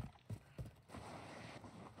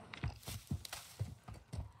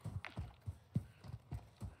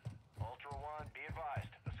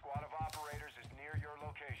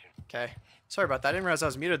 Okay. Sorry about that. I didn't realize I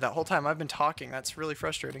was muted that whole time. I've been talking. That's really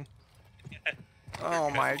frustrating. Oh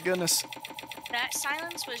my goodness. That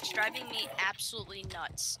silence was driving me absolutely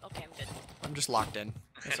nuts. Okay, I'm good. I'm just locked in.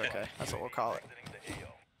 It's okay. That's what we'll call it.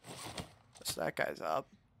 So that guy's up.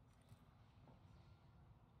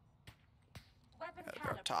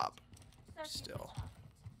 They're up top. Still.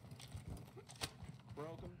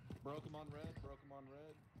 Broke him on red.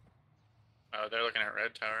 Oh, they're looking at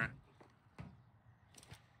red tower.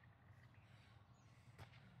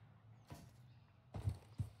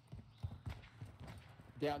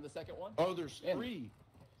 Down the second one. Oh, there's 3.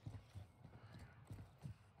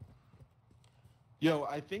 Yo,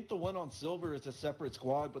 I think the one on silver is a separate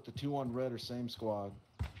squad, but the 2 on red are same squad.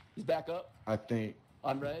 He's back up I think.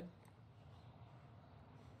 on red.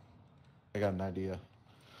 I got an idea.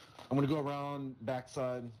 I'm gonna go around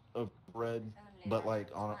backside of red, but like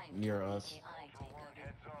on near us. Heads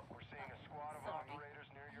up, we're seeing a squad of operators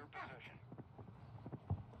near your position.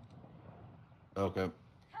 Okay.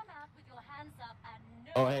 Come out with your hands up and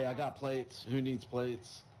no. Oh, hey, I got plates. Who needs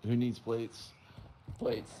plates? Who needs plates?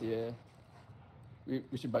 Plates, yeah.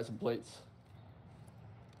 We should buy some plates.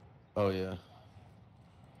 Oh, yeah.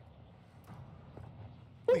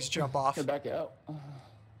 Please jump off. Get back out.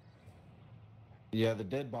 Yeah, the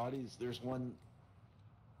dead bodies. There's one.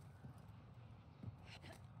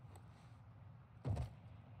 We're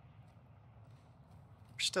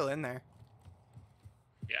still in there.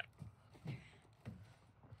 Yeah.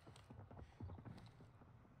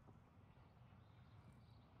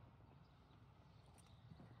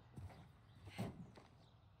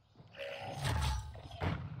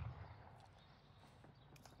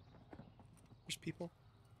 There's people.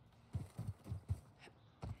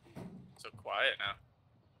 So quiet now.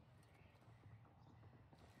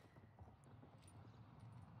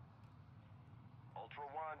 Ultra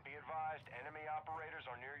One, be advised, enemy operators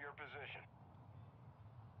are near your position.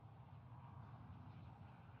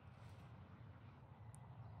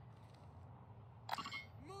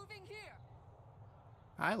 Moving here.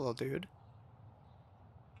 Hi, little dude.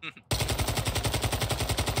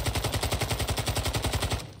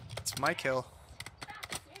 It's my kill.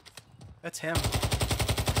 That's him.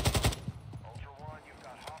 Ultra One, you've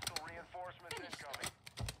got hostile reinforcements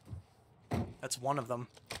incoming. That's one of them.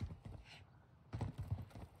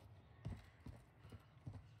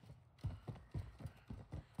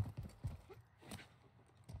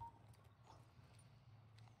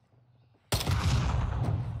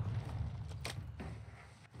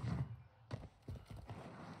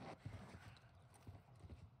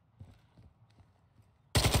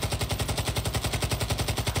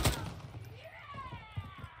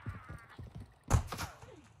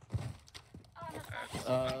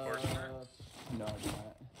 No, it's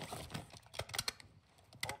not.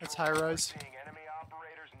 That's high rise. Seeing enemy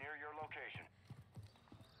operators near your location.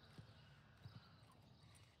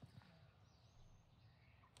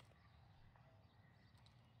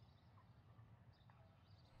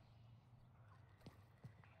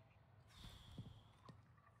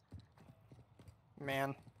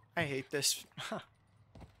 Man, I hate this.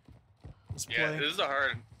 This Yeah, play. this is a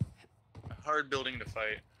hard building to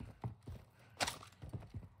fight.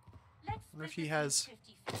 I wonder if he has.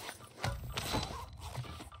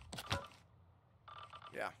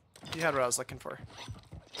 Yeah, he had what I was looking for.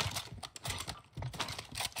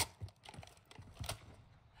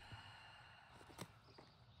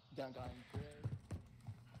 Down guy in gray.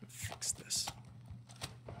 Fix this.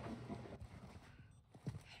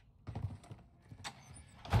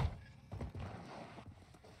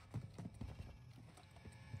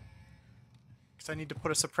 Because I need to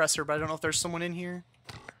put a suppressor, but I don't know if there's someone in here.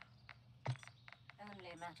 Only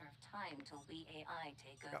a matter of time till we AI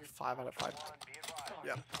take over. Got 5 out of 5. Be advised,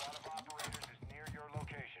 Yep. a squad of operators is near your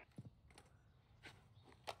location.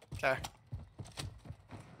 Okay.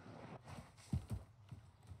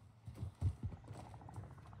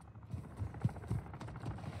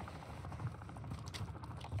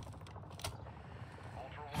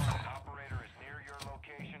 Ultra One, an operator is near your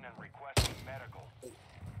location and requesting medical.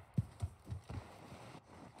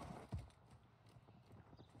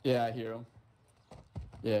 Yeah, I hear him.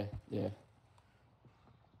 Yeah, yeah.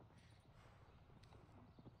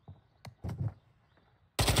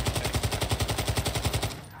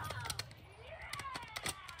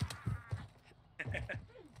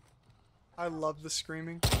 I love the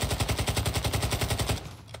screaming.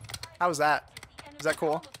 How was that? Is that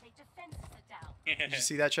cool? Did you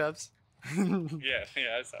see that, Chubbs? Yeah,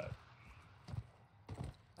 I saw it.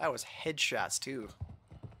 That was headshots too.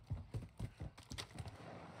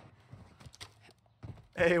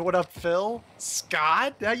 Hey, what up, Phil?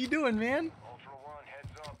 Scott? How you doing, man? Ultra One,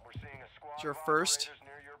 heads up, we're seeing It's your first. Operators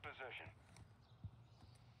near your position.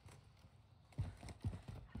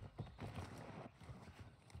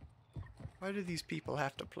 Why do these people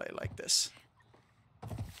have to play like this?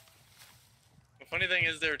 The funny thing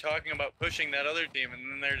is they were talking about pushing that other team,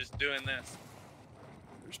 and then they're just doing this.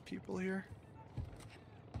 There's people here.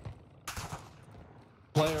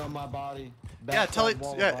 Player on my body. Yeah, tell it. Backside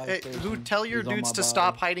wall of Yeah, buy hey, station. tell your He's on dudes my to body.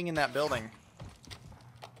 stop hiding in that building.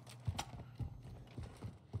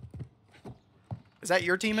 Is that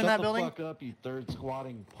your team in that building? Shut the fuck up, you third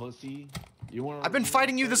squatting pussy. You want? I've been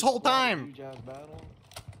fighting you this whole time. Huge ass battle?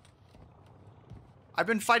 I've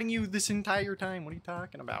been fighting you this entire time. What are you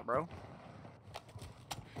talking about, bro?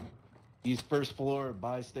 He's first floor,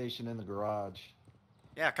 buy station in the garage.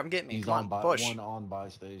 Yeah, come get me. He's Come on on, buy, push. one on buy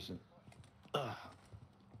station. Ugh.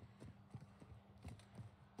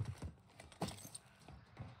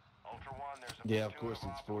 Ultra One, there's a Yeah, of platoon course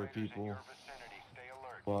it's four operators in people. your vicinity. Stay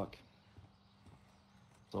alert. Fuck.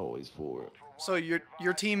 It's always four. So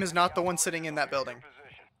your team is not the one sitting in that building. Position.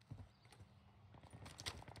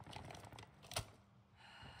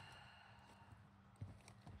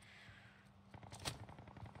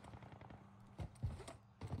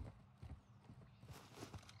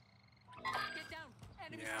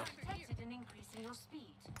 Yeah. Detected an increase in your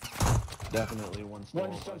speed. Definitely one stall.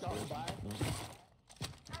 One stuck on the buy.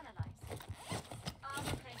 Analyze.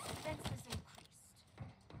 Armor plate defenses increased.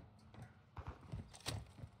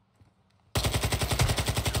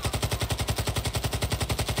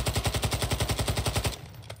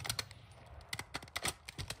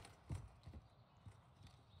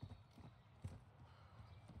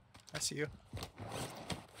 I see you.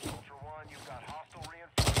 Ultra One, you've got hostile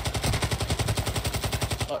reinforcements.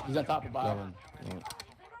 Oh, he's on top of buy. Coming. Put a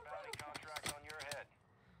bounty contract on your head.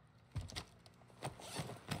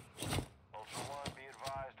 Ultra One, be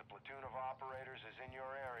advised, a platoon of operators is in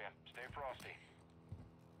your area. Stay frosty.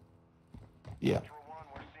 Yeah. Ultra One,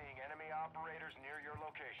 we're seeing enemy operators near your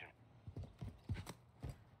location.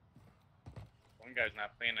 One guy's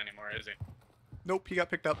not playing anymore, is he? Nope, he got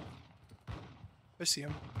picked up. I see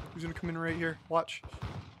him. He's gonna come in right here. Watch.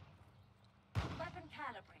 Weapon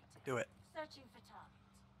calibrated. Do it. Searching for target.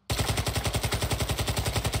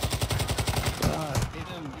 God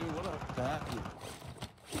damn, dude, what a fat.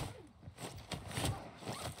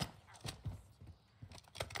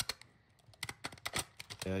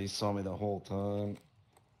 Yeah, you saw me the whole time.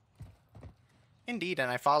 Indeed,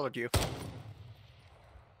 and I followed you.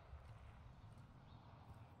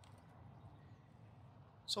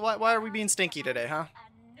 So why are we being stinky today, huh?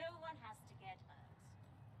 And no one has to get hurt.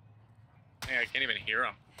 Hey, I can't even hear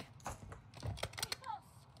him. Hey, boss.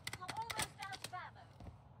 You're almost out of ammo.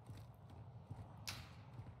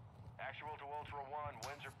 Actual to Ultra One,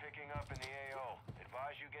 winds are picking up in the AO.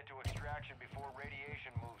 Advise you get to extraction before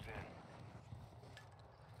radiation moves in.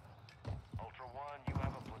 Ultra One, you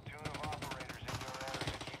have a platoon of operators in your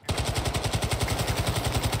area. Keep your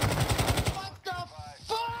What the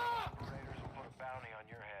fuck? operators will put a bounty on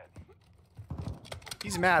your head.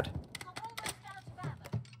 He's mad. You're almost out of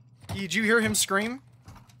ammo. Did you hear him scream?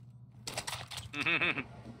 It's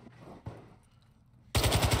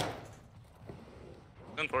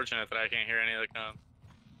unfortunate that I can't hear any of the comms.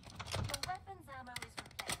 Your weapons ammo is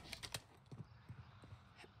replenished.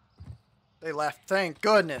 They left. Thank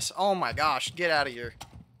goodness. Oh my gosh. Get out of here.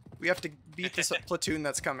 We have to beat this platoon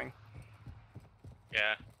that's coming.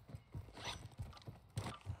 Yeah.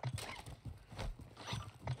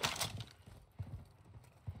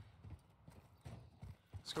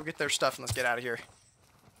 Let's go get their stuff and let's get out of here.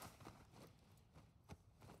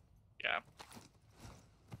 Yeah.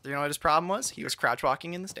 You know what his problem was? He was crouch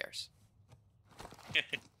walking in the stairs.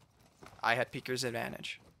 I had Peeker's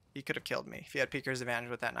advantage. He could have killed me if he had Peeker's advantage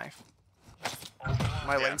with that knife.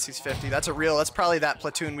 My latency's 50. That's probably that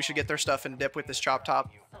platoon. We should get their stuff and dip with this chop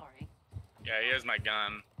top. Sorry. Yeah, he has my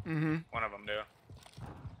gun. Mm-hmm. One of them do.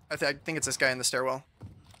 I think it's this guy in the stairwell.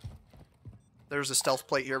 There's a stealth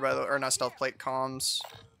plate here, by the way. Or not stealth plate, comms.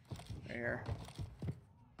 Right here.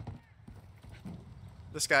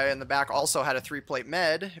 This guy in the back also had a 3-plate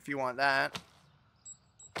med, if you want that.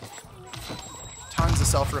 Tons of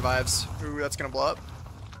self-revives. Ooh, that's gonna blow up.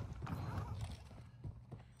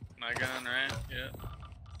 My gun, right? Yeah.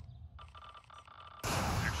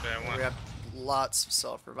 Actually, I want. We have lots of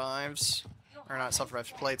self-revives. Or not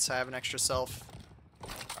self-revives, plates. I have an extra self.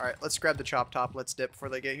 Alright, let's grab the chop top. Let's dip before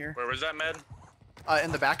they get here. Where was that med?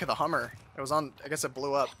 In the back of the Hummer. It was on, I guess it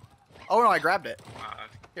blew up. Oh no, I grabbed it.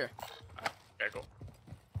 Here. Okay, cool.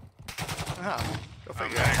 Ah, go I'm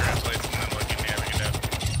figure. gonna grab plates and then look at me every day.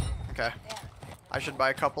 Okay. I should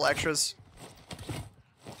buy a couple extras.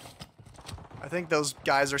 I think those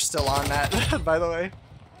guys are still on that, by the way.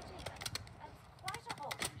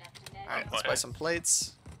 Alright, let's buy some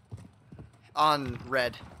plates. On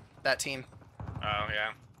red, that team. Oh,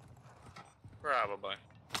 yeah. Probably.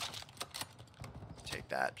 Take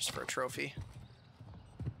that just for a trophy.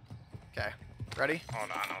 Okay, ready?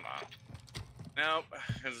 Hold on. Nope,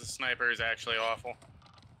 because the sniper is actually awful.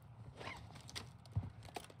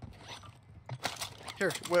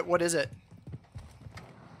 Here, what is it?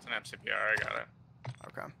 It's an MCPR, I got it.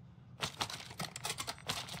 Okay.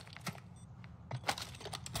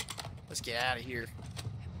 Let's get out of here.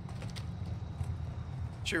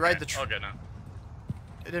 Should we ride the All good now.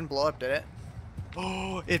 It didn't blow up, did it?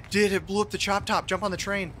 Oh, it did. It blew up the chop top. Jump on the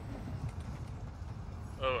train.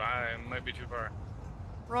 Oh, I might be too far.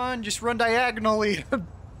 Run, just run diagonally. You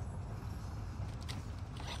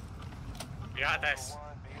got this.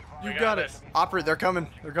 You got it. Operate, they're coming.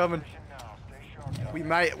 They're coming. We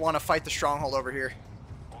might want to fight the stronghold over here.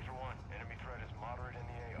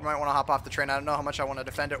 We might want to hop off the train. I don't know how much I want to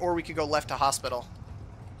defend it. Or we could go left to hospital.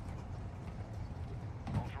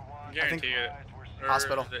 Guarantee it.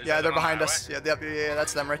 Hospital. Yeah, they're behind us. Yeah, yeah,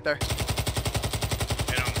 that's them right there.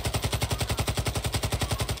 Hit 'em.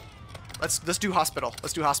 Let's do hospital.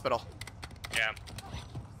 Let's do hospital. Yeah.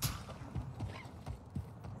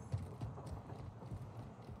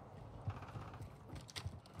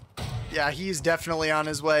 Yeah, he's definitely on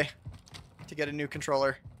his way to get a new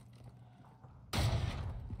controller.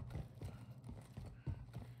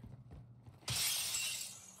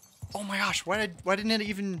 Oh my gosh, why didn't it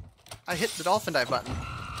even... I hit the dolphin dive button.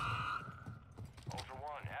 Ultra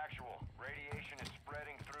One, actual. Radiation is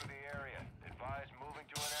spreading through the area. Advise moving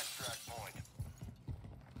to an extract point.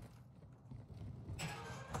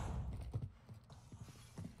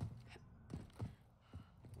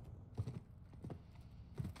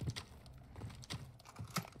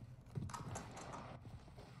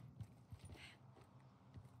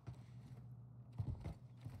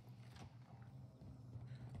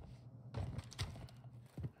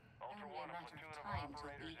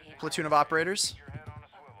 Platoon of operators.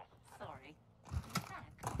 Sorry.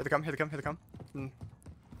 Here they come, here they come, here they come. From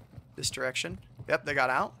this direction. Yep, they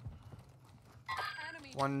got out.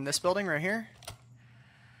 One in this building right here.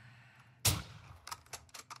 Oh,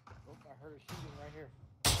 I heard a shooting right here.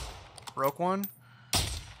 Broke one.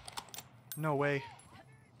 No way.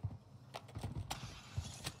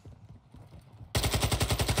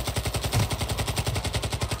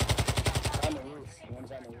 On the roof.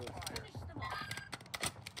 One's on the roof.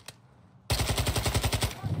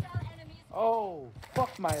 Oh,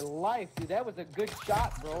 fuck my life, dude. That was a good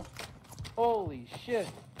shot, bro. Holy shit.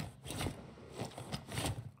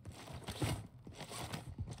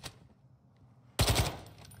 Let's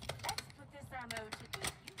put this ammo to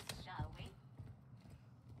good use, shall we?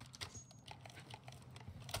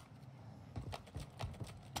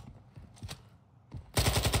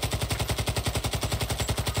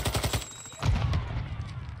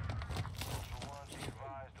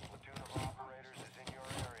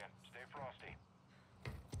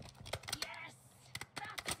 Yes!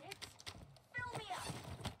 That's it! Fill me up!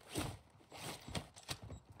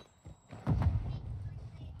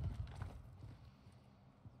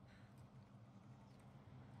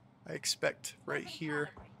 I expect right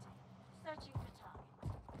here. Searching for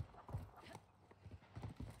targets.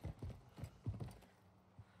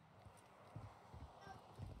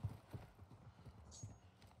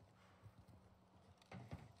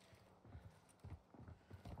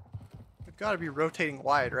 They've got to be rotating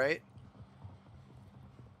wide, right?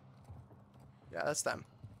 Yeah, that's them.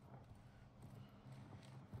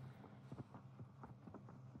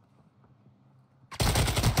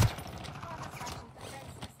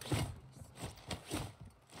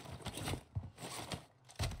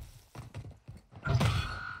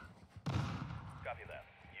 Copy that.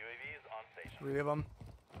 UAV is on station. 3 of them.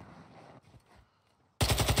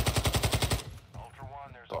 Ultra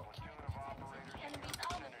One, there's a platoon of operators in your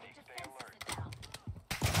vicinity. Stay alert.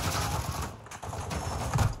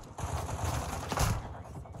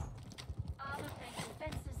 Armor and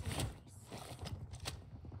defenses increase.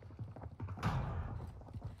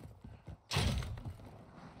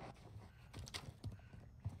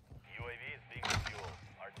 UAV is being refueled.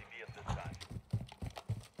 RTB at this time.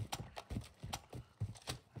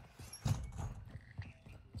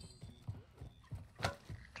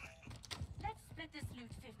 Let's split this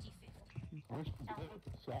loot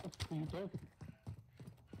 50-50.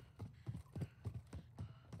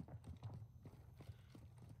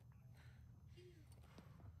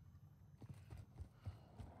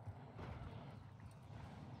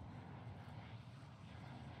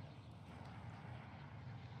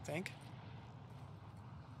 Think.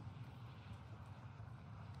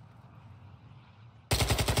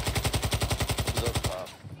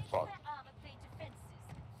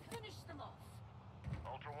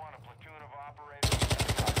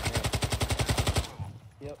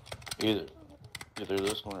 Either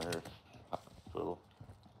this one or hospital.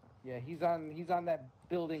 Yeah, he's on that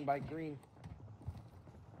building by green.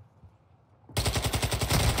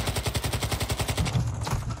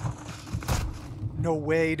 No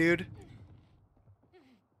way, dude.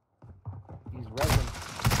 He's resin.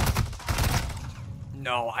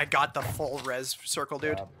 No, I got the full res circle,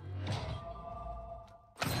 dude.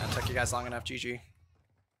 Yeah, it took you guys long enough, GG.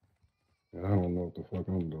 I don't know what the fuck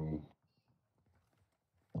I'm doing.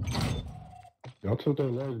 Y'all took that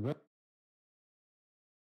last bet.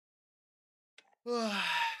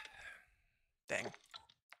 Dang.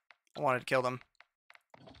 I wanted to kill them.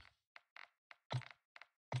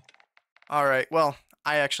 Alright, well,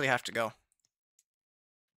 I actually have to go.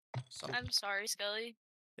 So, I'm sorry, Scully.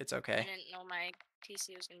 it's I okay. didn't know my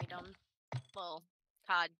PC was gonna be done. Well,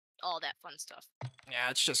 COD, all that fun stuff. Yeah,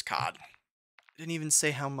 it's just COD. Didn't even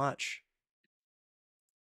say how much.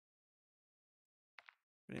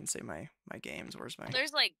 I didn't say my games. Where's my...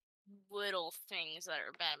 There's like little things that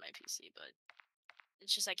are bad on my PC, but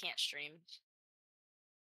it's just I can't stream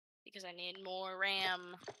because I need more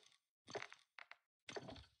RAM.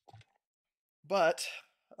 But,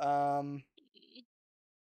 how long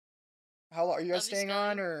are you guys Love you, staying Scully.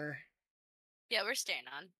 on, or? Yeah, we're staying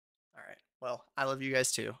on. All right. Well, I love you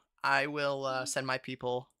guys too. I will send my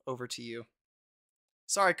people over to you.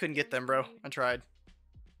 Sorry I couldn't get them, bro. I tried.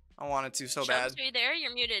 I wanted to so bad. Chubbs, are you there?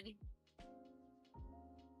 You're muted.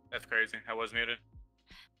 That's crazy. I was muted.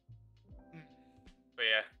 But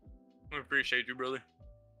yeah, we appreciate you, brother.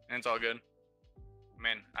 And it's all good.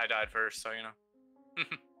 Man, I died first, so you know.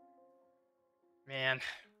 Man,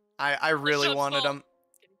 I really Chubb's wanted fault. them.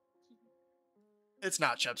 It's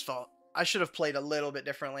not Chubb's fault. I should have played a little bit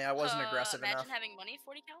differently. I wasn't aggressive imagine enough. having money,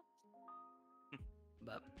 40 cal?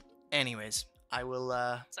 But anyways, I will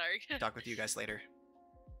Sorry. talk with you guys later.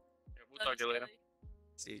 Yeah, we'll talk to you later.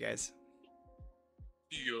 See you guys.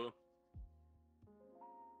 See ya.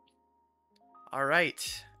 All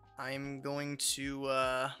right. I'm going to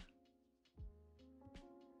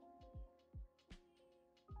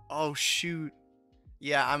oh shoot.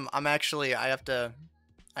 Yeah, I'm actually I have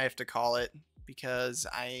to call it because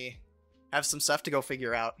I have some stuff to go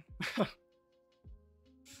figure out.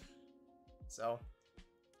 So,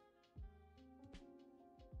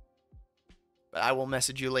 but I will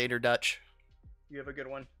message you later, Dutch. You have a good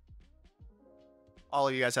one. All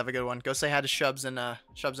of you guys have a good one. Go say hi to Shubs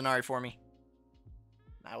and Ari for me.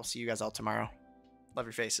 I will see you guys all tomorrow. Love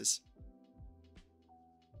your faces.